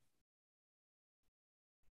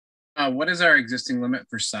 What is our existing limit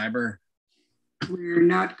for cyber? We're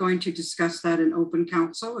not going to discuss that in open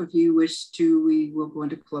council. If you wish to, we will go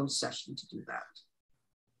into closed session to do that.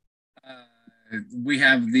 We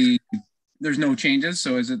have there's no changes.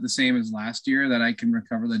 So is it the same as last year that I can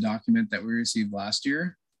recover the document that we received last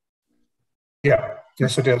year? Yeah,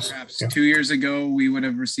 yes, it is. Perhaps 2 years ago, we would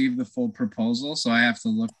have received the full proposal. So I have to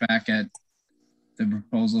look back at the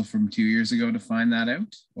proposal from 2 years ago to find that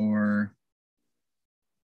out, or?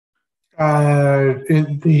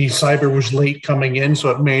 The cyber was late coming in,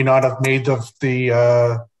 so it may not have made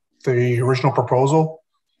the original proposal.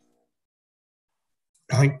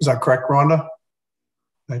 I think, is that correct, Rhonda?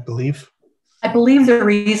 I believe the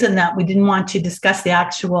reason that we didn't want to discuss the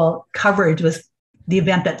actual coverage was the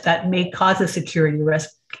event that may cause a security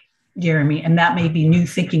risk, Jeremy, and that may be new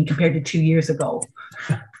thinking compared to 2 years ago.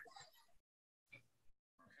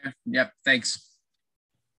 Yep, thanks.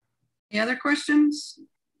 Any other questions?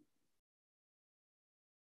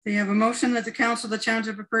 They have a motion that the Council of the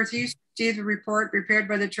Township of Perth East receive the report prepared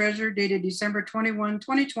by the Treasurer dated December 21,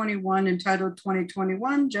 2021, entitled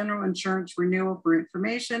 2021 General Insurance Renewal for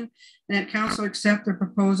Information, and that Council accept the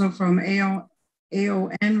proposal from AON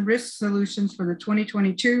Risk Solutions for the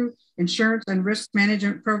 2022 Insurance and Risk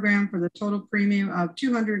Management Program for the total premium of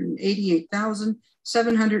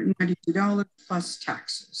 $288,792 plus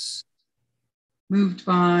taxes. Moved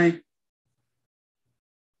by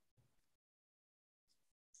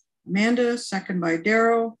Amanda, second by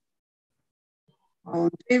Daryl. All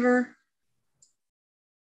in favor?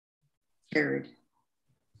 Carried.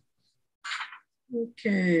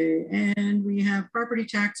 Okay, and we have property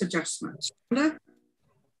tax adjustments. Amanda?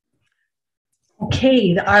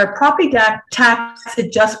 Okay, our property tax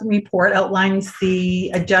adjustment report outlines the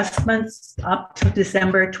adjustments up to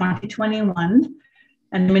December 2021,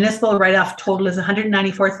 and the municipal write-off total is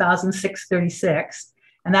 $194,636,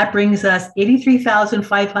 and that brings us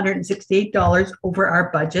 $83,568 over our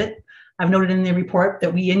budget. I've noted in the report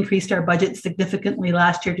that we increased our budget significantly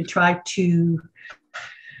last year to try to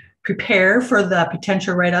prepare for the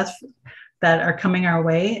potential write-offs that are coming our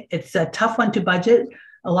way. It's a tough one to budget.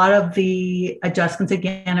 A lot of the adjustments,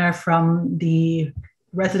 again, are from the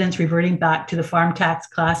residents reverting back to the farm tax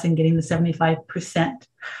class and getting the 75%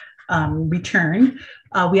 return.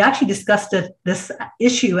 We actually discussed this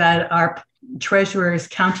issue at our treasurer's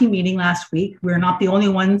county meeting last week. We're not the only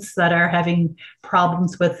ones that are having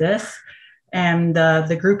problems with this. And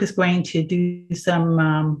the group is going to do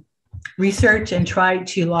some research and try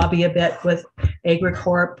to lobby a bit with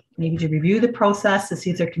AgriCorp, maybe to review the process to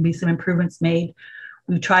see if there can be some improvements made.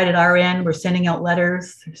 We've tried at our end. We're sending out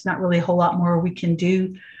letters. There's not really a whole lot more we can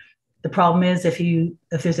do. The problem is if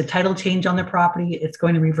there's a title change on the property, it's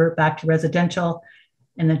going to revert back to residential.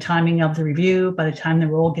 And the timing of the review, by the time the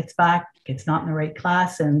roll gets back, it's not in the right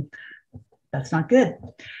class, and that's not good.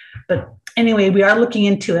 But anyway, we are looking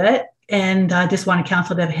into it, and I just want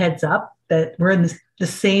council to have a heads up that we're in the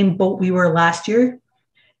same boat we were last year,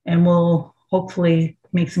 and we'll hopefully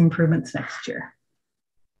make some improvements next year.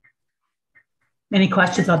 Any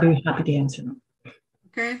questions, I'll be happy to answer them.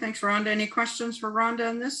 Okay, thanks, Rhonda. Any questions for Rhonda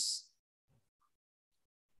on this?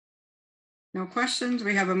 No questions.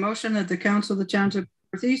 We have a motion that the Council of the Township of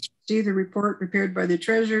Perth East receive the report prepared by the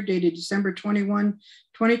Treasurer dated December 21,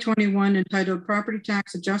 2021, entitled Property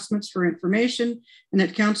Tax Adjustments for Information, and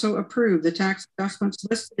that Council approve the tax adjustments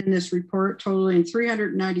listed in this report totaling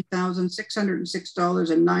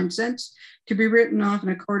 $390,606.09 to be written off in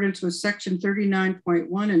accordance with Section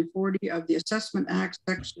 39.1 and 40 of the Assessment Act,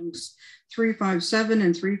 Sections 357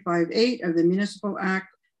 and 358 of the Municipal Act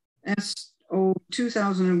SO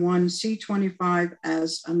 2001 C25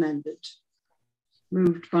 as amended.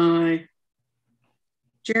 Moved by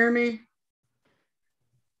Jeremy,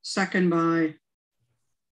 second by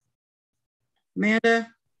Amanda.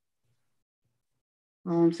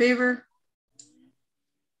 All in favor?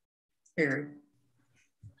 Carried.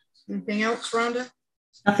 Anything else, Rhonda?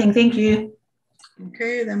 Nothing, thank you.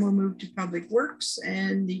 Okay, then we'll move to Public Works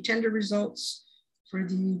and the tender results for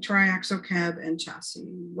the triaxle cab and chassis.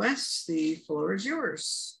 Wes, the floor is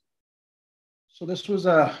yours. So this was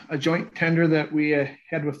a joint tender that we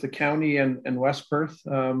had with the county and West Perth.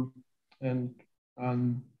 And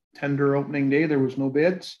on tender opening day, there was no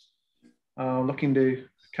bids. Looking to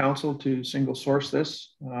council to single source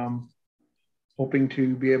this. Hoping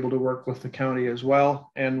to be able to work with the county as well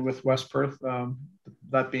and with West Perth.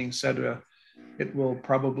 That being said, it will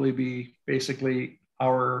probably be basically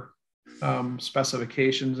our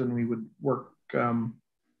specifications, and we would work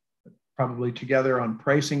probably together on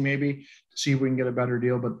pricing maybe to see if we can get a better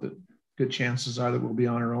deal, but the good chances are that we'll be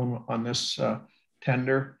on our own on this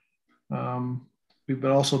tender. We've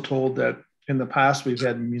been also told that in the past we've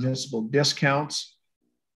had municipal discounts.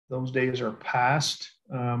 Those days are past.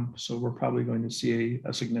 So we're probably going to see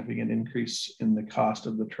a significant increase in the cost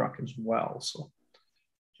of the truck as well. So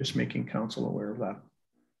just making council aware of that.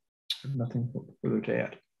 Nothing further to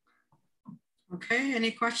add. Okay,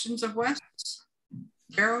 any questions of Wes?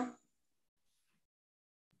 Darryl?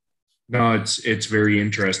 No, it's very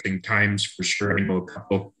interesting times for sure. I know a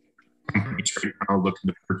couple companies right now looking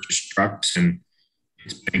to purchase trucks, and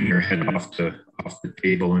it's banging their head off the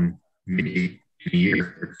table in maybe a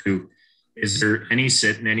year or two. Is there any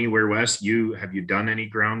sitting anywhere, Wes? Have you done any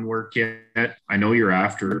groundwork yet? I know you're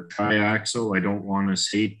after a triaxle. I don't want to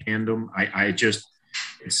say tandem. I just,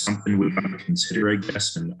 it's something we've got to consider, I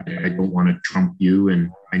guess. And I don't want to trump you.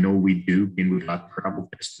 And I know we do, and we've got trouble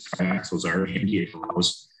because the triaxles are handy. It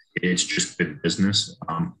allows. It's just good business.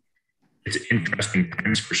 It's interesting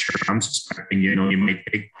times for sure. I'm suspecting, you might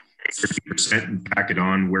take 30% and pack it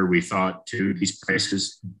on where we thought too. These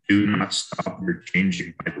prices do not stop. They're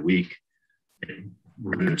changing by the week. And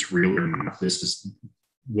whether it's real or not, this is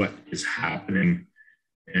what is happening.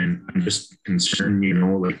 And I'm just concerned,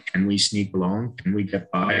 can we sneak along? Can we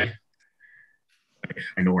get by?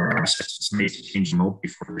 I know our assets need to change them out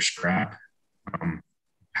before we're scrap.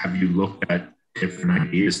 Have you looked at different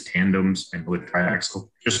ideas, tandems, and with triaxle?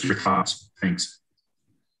 Just your thoughts. Thanks.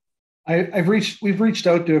 We've reached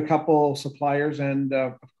out to a couple suppliers, and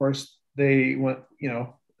of course they went,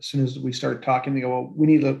 as soon as we started talking, they go, well, we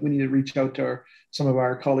need to reach out to some of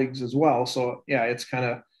our colleagues as well. So yeah, it's kind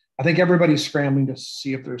of, I think everybody's scrambling to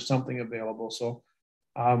see if there's something available. So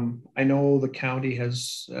I know the county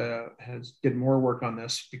has did more work on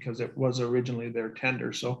this because it was originally their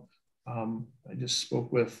tender. So I just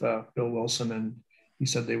spoke with Bill Wilson, and he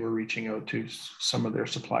said they were reaching out to some of their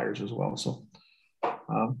suppliers as well. So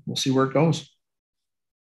we'll see where it goes.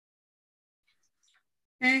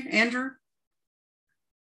 Okay, Andrew.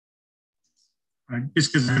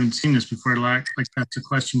 Just because I haven't seen this before, like that's a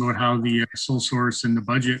question about how the sole source and the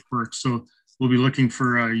budget works. So we'll be looking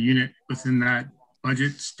for a unit within that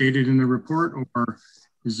budget stated in the report, or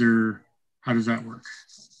is there, how does that work?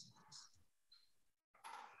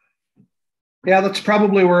 Yeah, that's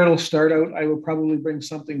probably where it'll start out. I will probably bring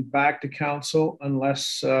something back to council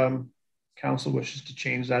unless council wishes to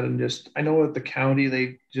change that. And just, I know at the county,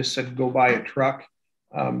 they just said, go buy a truck.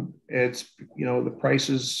 It's, you know, the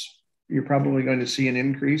prices, you're probably going to see an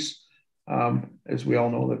increase. As we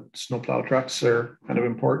all know that snowplow trucks are kind of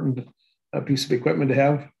important, a piece of equipment to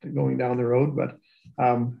have going down the road, but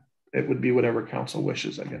it would be whatever council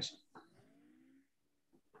wishes, I guess.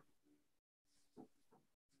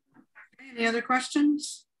 Any other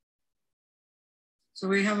questions? So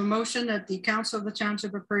we have a motion that the Council of the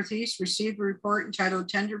Township of Perth East receive a report entitled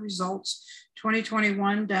Tender Results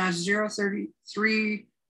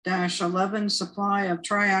 2021-033-11 Supply of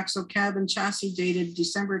Triaxle Cabin Chassis dated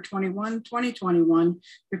December 21, 2021,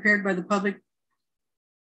 prepared by the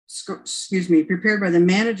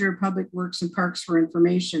Manager of Public Works and Parks for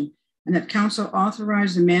information, and that Council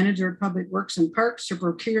authorize the Manager of Public Works and Parks to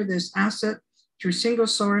procure this asset through single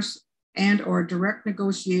source and or direct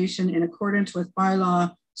negotiation in accordance with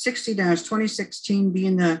bylaw 60-2016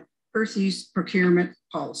 being the Perth East procurement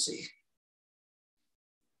policy.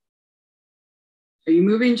 Are you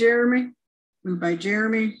moving, Jeremy? Moved by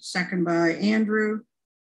Jeremy, second by Andrew.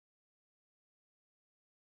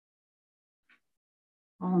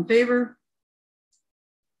 All in favor?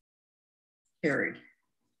 Carried.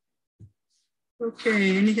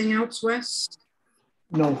 Okay, anything else, Wes?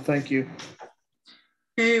 No, thank you.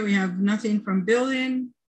 Okay, we have nothing from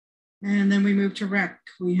building, and then we move to rec.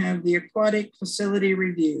 We have the aquatic facility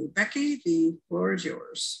review. Becky, the floor is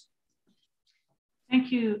yours.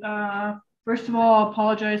 Thank you. First of all, I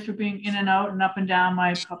apologize for being in and out and up and down.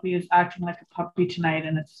 My puppy is acting like a puppy tonight,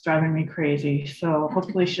 and it's driving me crazy. So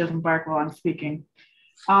hopefully she doesn't bark while I'm speaking.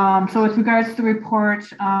 So with regards to the report,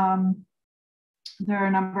 there are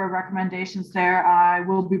a number of recommendations there. I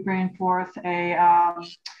will be bringing forth a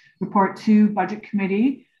report to Budget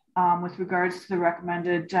Committee with regards to the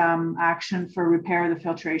recommended action for repair of the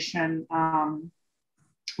filtration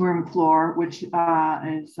room floor, which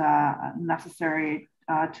is necessary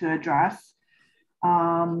to address.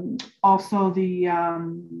 Also, the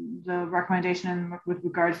recommendation with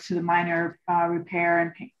regards to the minor repair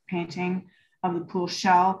and painting of the pool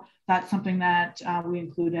shell. That's something that we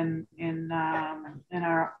include in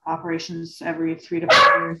our operations every 3 to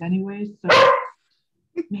 5 years anyways.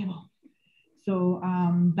 So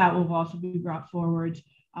that will also be brought forward.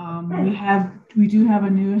 We do have a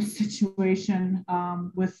new situation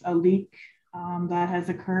with a leak that has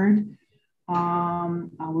occurred.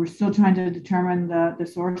 We're still trying to determine the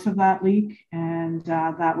source of that leak, and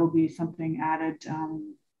that will be something added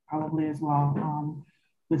probably as well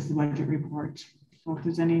with the budget report. So if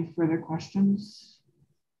there's any further questions.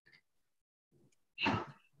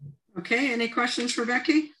 Okay, any questions for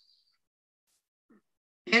Becky?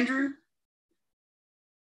 Andrew?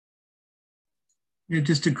 Yeah,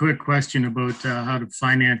 just a quick question about how to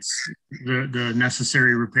finance the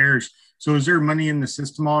necessary repairs. So is there money in the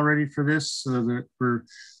system already for this so that we're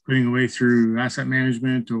putting away through asset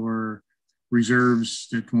management or reserves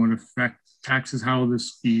that won't affect taxes? How will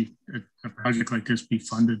this be, a project like this be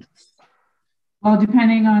funded? Well,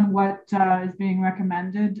 depending on what is being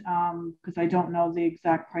recommended, because I don't know the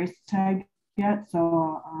exact price tag yet.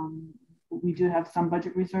 So we do have some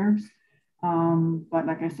budget reserves. But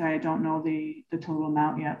like I said, I don't know the total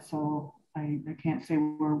amount yet. So I can't say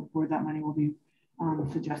where that money will be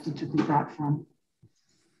suggested to be brought from.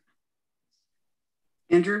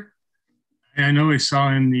 Andrew? I know I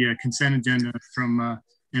saw in the consent agenda from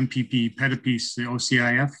MPP Pettipiece, the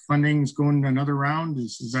OCIF funding is going another round.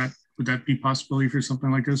 Would that be a possibility for something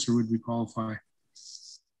like this, or would we qualify?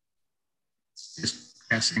 Just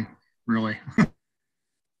guessing, really.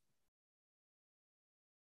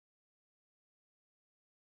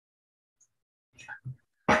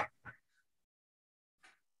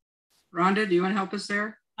 Rhonda, do you want to help us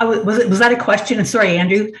there? Was that a question? Sorry,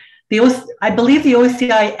 Andrew. I believe the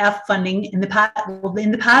OCIF funding in the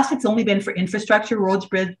past, it's only been for infrastructure, roads,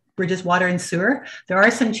 bridges, water, and sewer. There are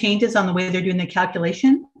some changes on the way they're doing the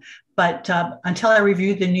calculation, But until I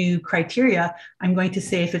review the new criteria, I'm going to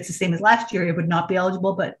say if it's the same as last year, it would not be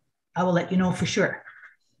eligible, but I will let you know for sure.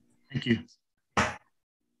 Thank you.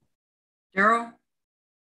 Daryl?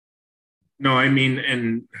 No, I mean,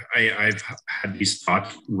 and I've had these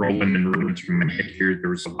thoughts rolling and rolling through my head here. There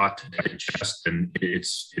was a lot to digest, and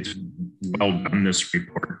it's well done, this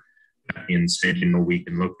report. That being said, you know, we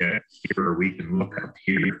can look at here or we can look up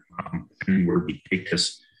here, and where we take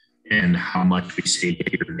this and how much we say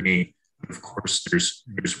yay or nay. Of course, there's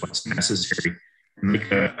what's necessary. And like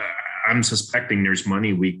I'm suspecting there's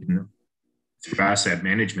money we can, through asset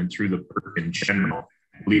management, through the PERC in general.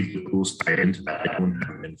 I believe the rules tie into that. I don't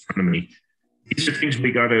have it in front of me. These are things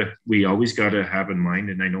we always gotta have in mind,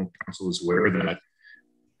 and I know council is aware of that.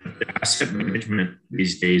 The asset management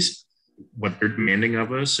these days, what they're demanding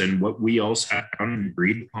of us and what we all sat down and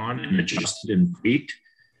agreed upon and adjusted and tweaked,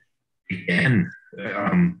 again,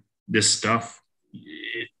 this stuff,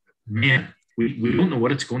 man, we don't know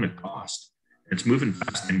what it's going to cost. It's moving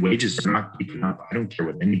fast and wages are not keeping up. I don't care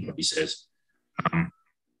what anybody says.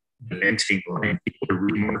 The banks ain't lying. People are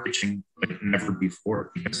remortgaging like never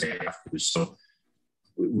before because they have to. So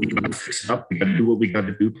we got to fix it up. We got to do what we got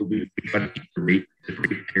to do, but we got to keep the rate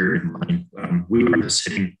here in mind. We are the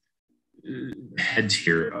sitting heads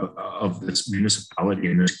here of this municipality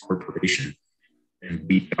and this corporation, and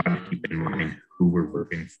we got to keep in mind who we're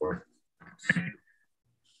working for.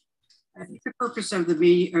 I think the purpose of the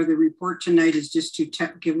meeting or the report tonight is just to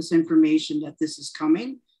give us information that this is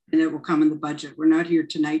coming and it will come in the budget. We're not here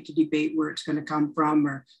tonight to debate where it's going to come from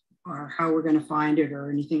or how we're going to find it or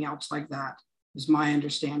anything else like that, is my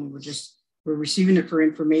understanding. We're receiving it for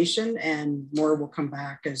information, and more will come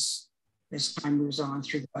back as time moves on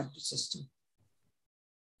through the budget system.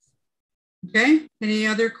 Okay, any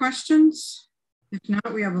other questions? If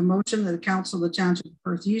not, we have a motion that the Council of the Township of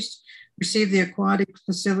Perth East receive the Aquatic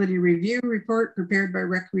Facility Review Report prepared by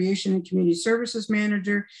Recreation and Community Services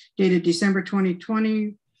Manager dated December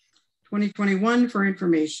 2021 for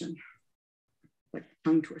information. Like a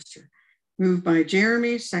tongue twister. Moved by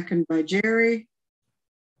Jeremy, second by Jerry.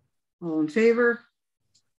 All in favor?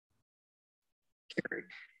 Carried.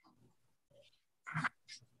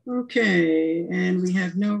 Okay, and we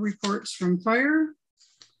have no reports from fire.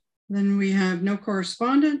 Then we have no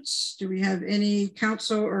correspondence. Do we have any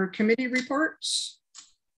council or committee reports?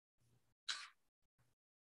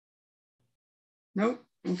 Nope,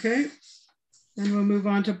 okay. Then we'll move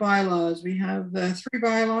on to bylaws. We have the 3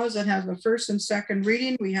 bylaws that have the first and second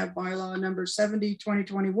reading. We have bylaw number 70,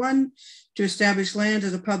 2021 to establish land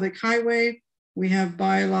as a public highway. We have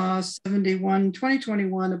bylaw 71,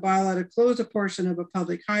 2021, a bylaw to close a portion of a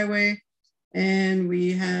public highway. And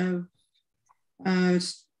we have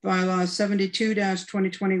bylaw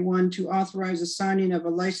 72-2021 to authorize the signing of a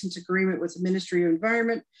license agreement with the Ministry of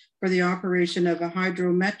Environment for the operation of a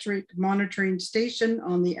hydrometric monitoring station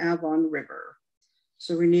on the Avon River.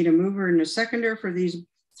 So we need a mover and a seconder for these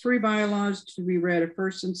 3 bylaws to be read a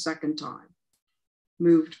first and second time.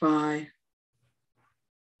 Moved by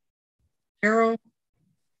Carol,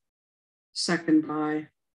 second by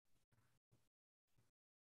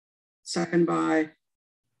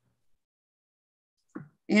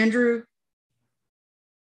Andrew.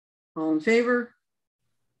 All in favor?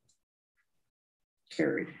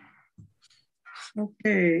 Carried.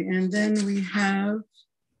 Okay, and then we have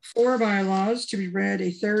 4 bylaws to be read a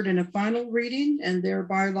third and a final reading, and they're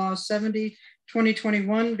bylaw 70,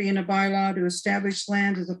 2021 being a bylaw to establish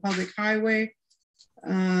land as a public highway.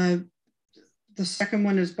 The second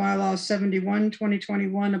one is bylaw 71,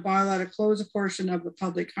 2021, a bylaw to close a portion of the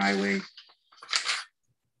public highway.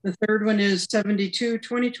 The third one is 72,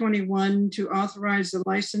 2021 to authorize the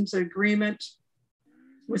license agreement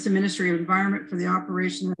with the Ministry of Environment for the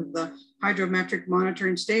operation of the hydrometric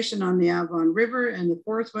monitoring station on the Avon River. And the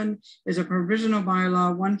fourth one is a provisional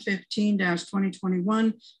bylaw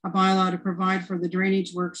 115-2021, a bylaw to provide for the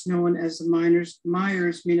drainage works known as the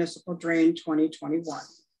Myers Municipal Drain 2021.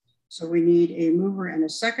 So we need a mover and a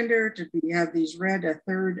seconder to have these read a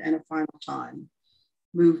third and a final time.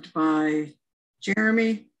 Moved by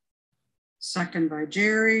Jeremy, second by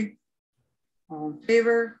Jerry. All in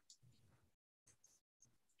favor?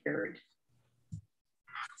 Carried.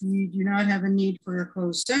 We do not have a need for a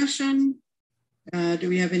closed session. Do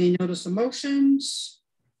we have any notice of motions?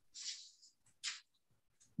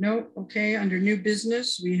 No, okay, under new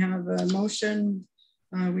business, we have a motion.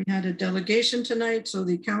 We had a delegation tonight. So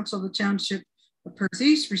the Council of the Township of Perth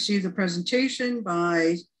East received a presentation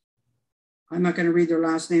by, I'm not going to read their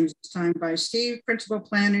last names this time, by Steve, Principal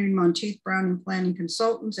Planning, Monteith Brown and Planning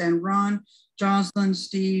Consultants, and Ron, Jocelyn,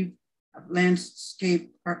 Steve,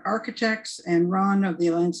 Landscape Architects, and Ron of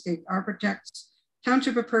the Landscape Architects,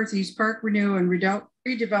 Township of Perth East Park Renew and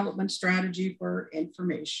Redevelopment Strategy for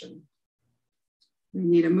information. We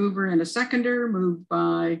need a mover and a seconder. Moved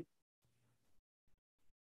by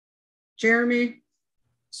Jeremy,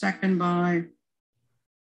 second by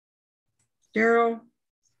Daryl.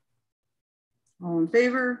 All in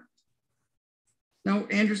favor? No,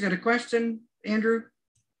 Andrew's got a question. Andrew?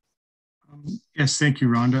 Yes, thank you,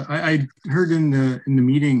 Rhonda. I heard in the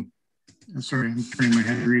meeting, sorry, I'm turning my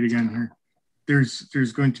head to read again here.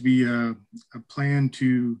 There's going to be a plan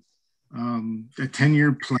to, a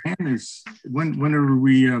 10-year plan. Is when are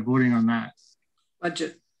we voting on that?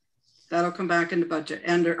 Budget. That'll come back in the budget.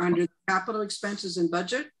 And under capital expenses and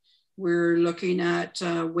budget, we're looking at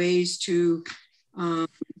ways to,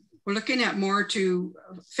 we're looking at more to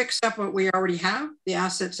fix up what we already have, the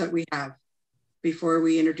assets that we have, before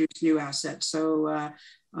we introduce new assets. So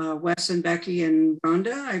Wes and Becky and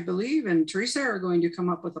Rhonda, I believe, and Teresa are going to come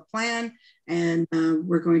up with a plan, and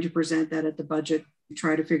we're going to present that at the budget,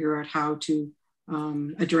 try to figure out how to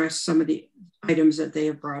address some of the items that they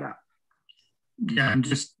have brought up. Yeah, I'm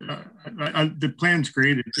just, the plan's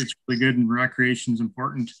great. It's really good, and recreation's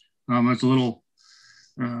important. I was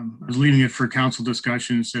leaving it for council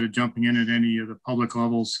discussion instead of jumping in at any of the public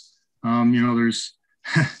levels. You know, there's,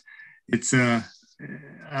 it's yeah,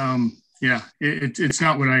 it's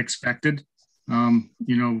not what I expected. You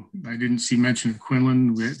know, I didn't see mention of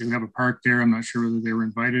Quinlan. They have a park there. I'm not sure whether they were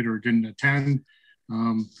invited or didn't attend.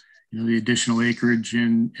 You know, the additional acreage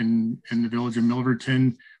in the village of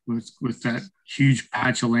Milverton with that huge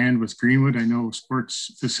patch of land with Greenwood. I know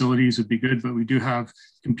sports facilities would be good, but we do have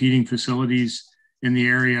competing facilities in the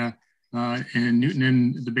area, in Newton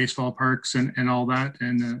and the baseball parks and all that,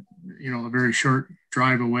 and you know, a very short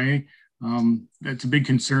drive away. That's a big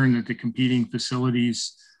concern that the competing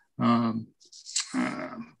facilities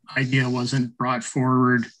idea wasn't brought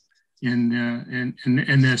forward in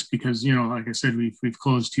this, because, you know, like I said, we've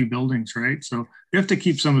closed 2 buildings, right? So we have to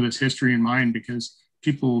keep some of this history in mind, because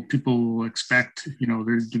people expect, you know,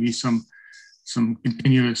 there to be some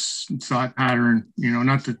continuous thought pattern, you know,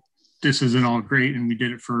 not that this isn't all great and we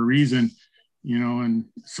did it for a reason, you know, and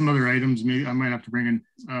some other items, maybe I might have to bring in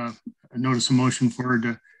a notice of motion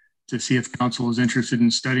forward to see if council is interested in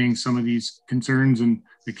studying some of these concerns and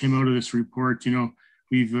that came out of this report. You know,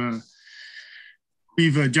 we've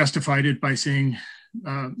justified it by saying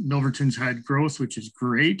Milverton's had growth, which is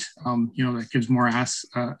great. You know, that gives more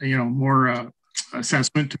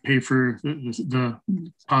assessment to pay for the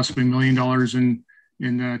possibly $1 million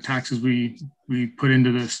in taxes we put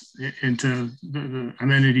into the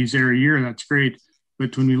amenities every year. That's great.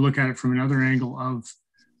 But when we look at it from another angle of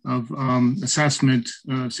assessment,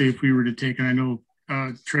 say if we were to take, and I know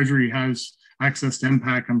Treasury has access to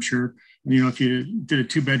MPAC, I'm sure, you know, if you did a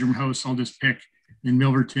 2-bedroom house, I'll just pick in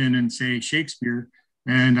Milverton and say Shakespeare,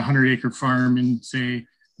 and a 100-acre farm in say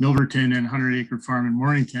Milverton and 100-acre farm in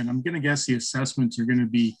Mornington, I'm going to guess the assessments are going to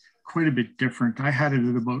be quite a bit different. I had it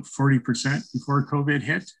at about 40% before COVID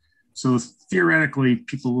hit. So theoretically,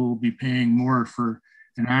 people will be paying more for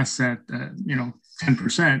an asset, you know,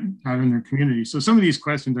 10% out in their community. So some of these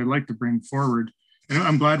questions I'd like to bring forward. And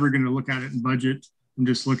I'm glad we're going to look at it in budget. I'm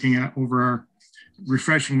just looking at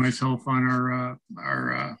refreshing myself on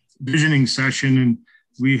our visioning session. And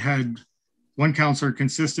we had one councillor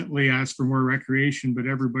consistently ask for more recreation, but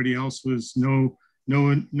everybody else was no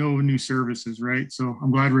new services, right? So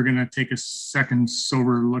I'm glad we're going to take a second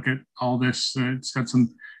sober look at all this. It's got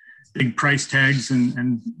some big price tags,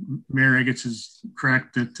 and Mayor Eggets is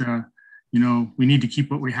correct that you know, we need to keep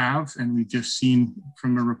what we have, and we've just seen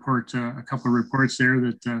from a report, a couple of reports there,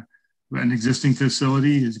 that an existing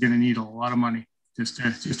facility is going to need a lot of money just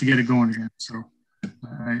to get it going again. So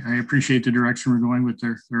I appreciate the direction we're going, but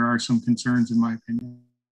there are some concerns in my opinion.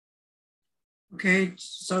 Okay,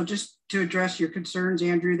 so just to address your concerns,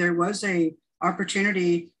 Andrew, there was a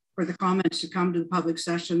opportunity for the comments to come to the public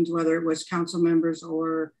sessions, whether it was council members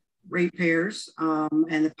or ratepayers,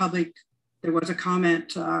 and the public, there was a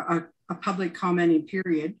comment, a public commenting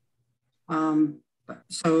period.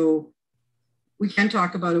 So we can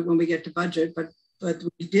talk about it when we get to budget, but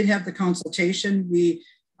we did have the consultation.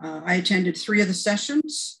 I attended 3 of the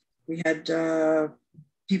sessions. We had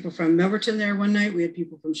people from Milverton there one night, we had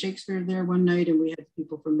people from Shakespeare there one night, and we had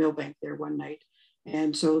people from Millbank there one night.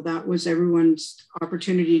 And so that was everyone's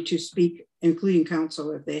opportunity to speak, including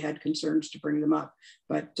council, if they had concerns to bring them up.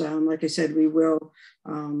 But like I said, we will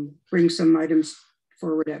bring some items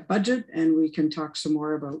forward at budget, and we can talk some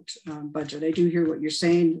more about budget. I do hear what you're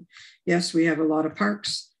saying. Yes, we have a lot of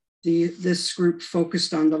parks. This group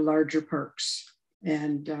focused on the larger parks,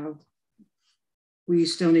 and we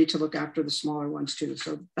still need to look after the smaller ones too.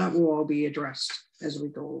 So that will all be addressed as we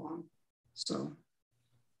go along. So,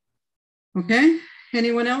 okay.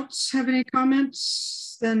 Anyone else have any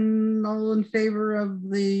comments? Then all in favor of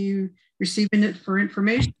the receiving it for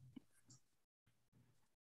information?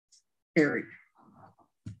 Carried.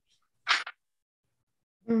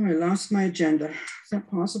 Oh, I lost my agenda. Is that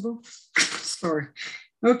possible? Sorry.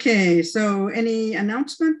 Okay, so any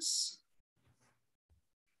announcements?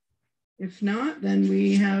 If not, then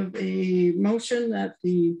we have a motion that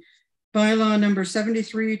the bylaw number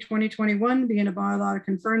 73, 2021, being a bylaw to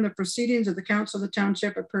confirm the proceedings of the Council of the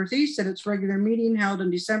Township of Perth East at its regular meeting held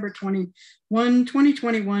on December 21,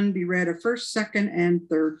 2021, be read a first, second, and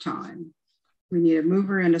third time. We need a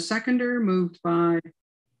mover and a seconder. Moved by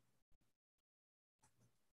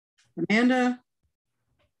Amanda,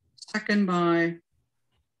 second by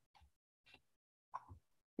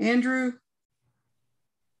Andrew.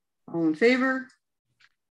 All in favor?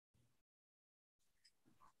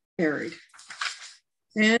 Carried.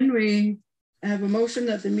 And we have a motion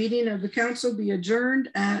that the meeting of the council be adjourned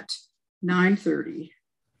at 9:30.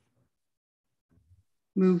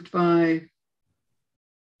 Moved by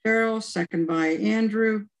Cheryl, second by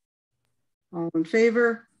Andrew. All in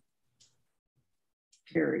favor?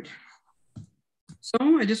 Carried. So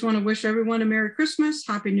I just want to wish everyone a Merry Christmas,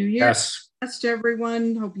 Happy New Year. Yes. Best to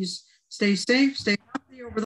everyone. Hope you stay safe, stay healthy over the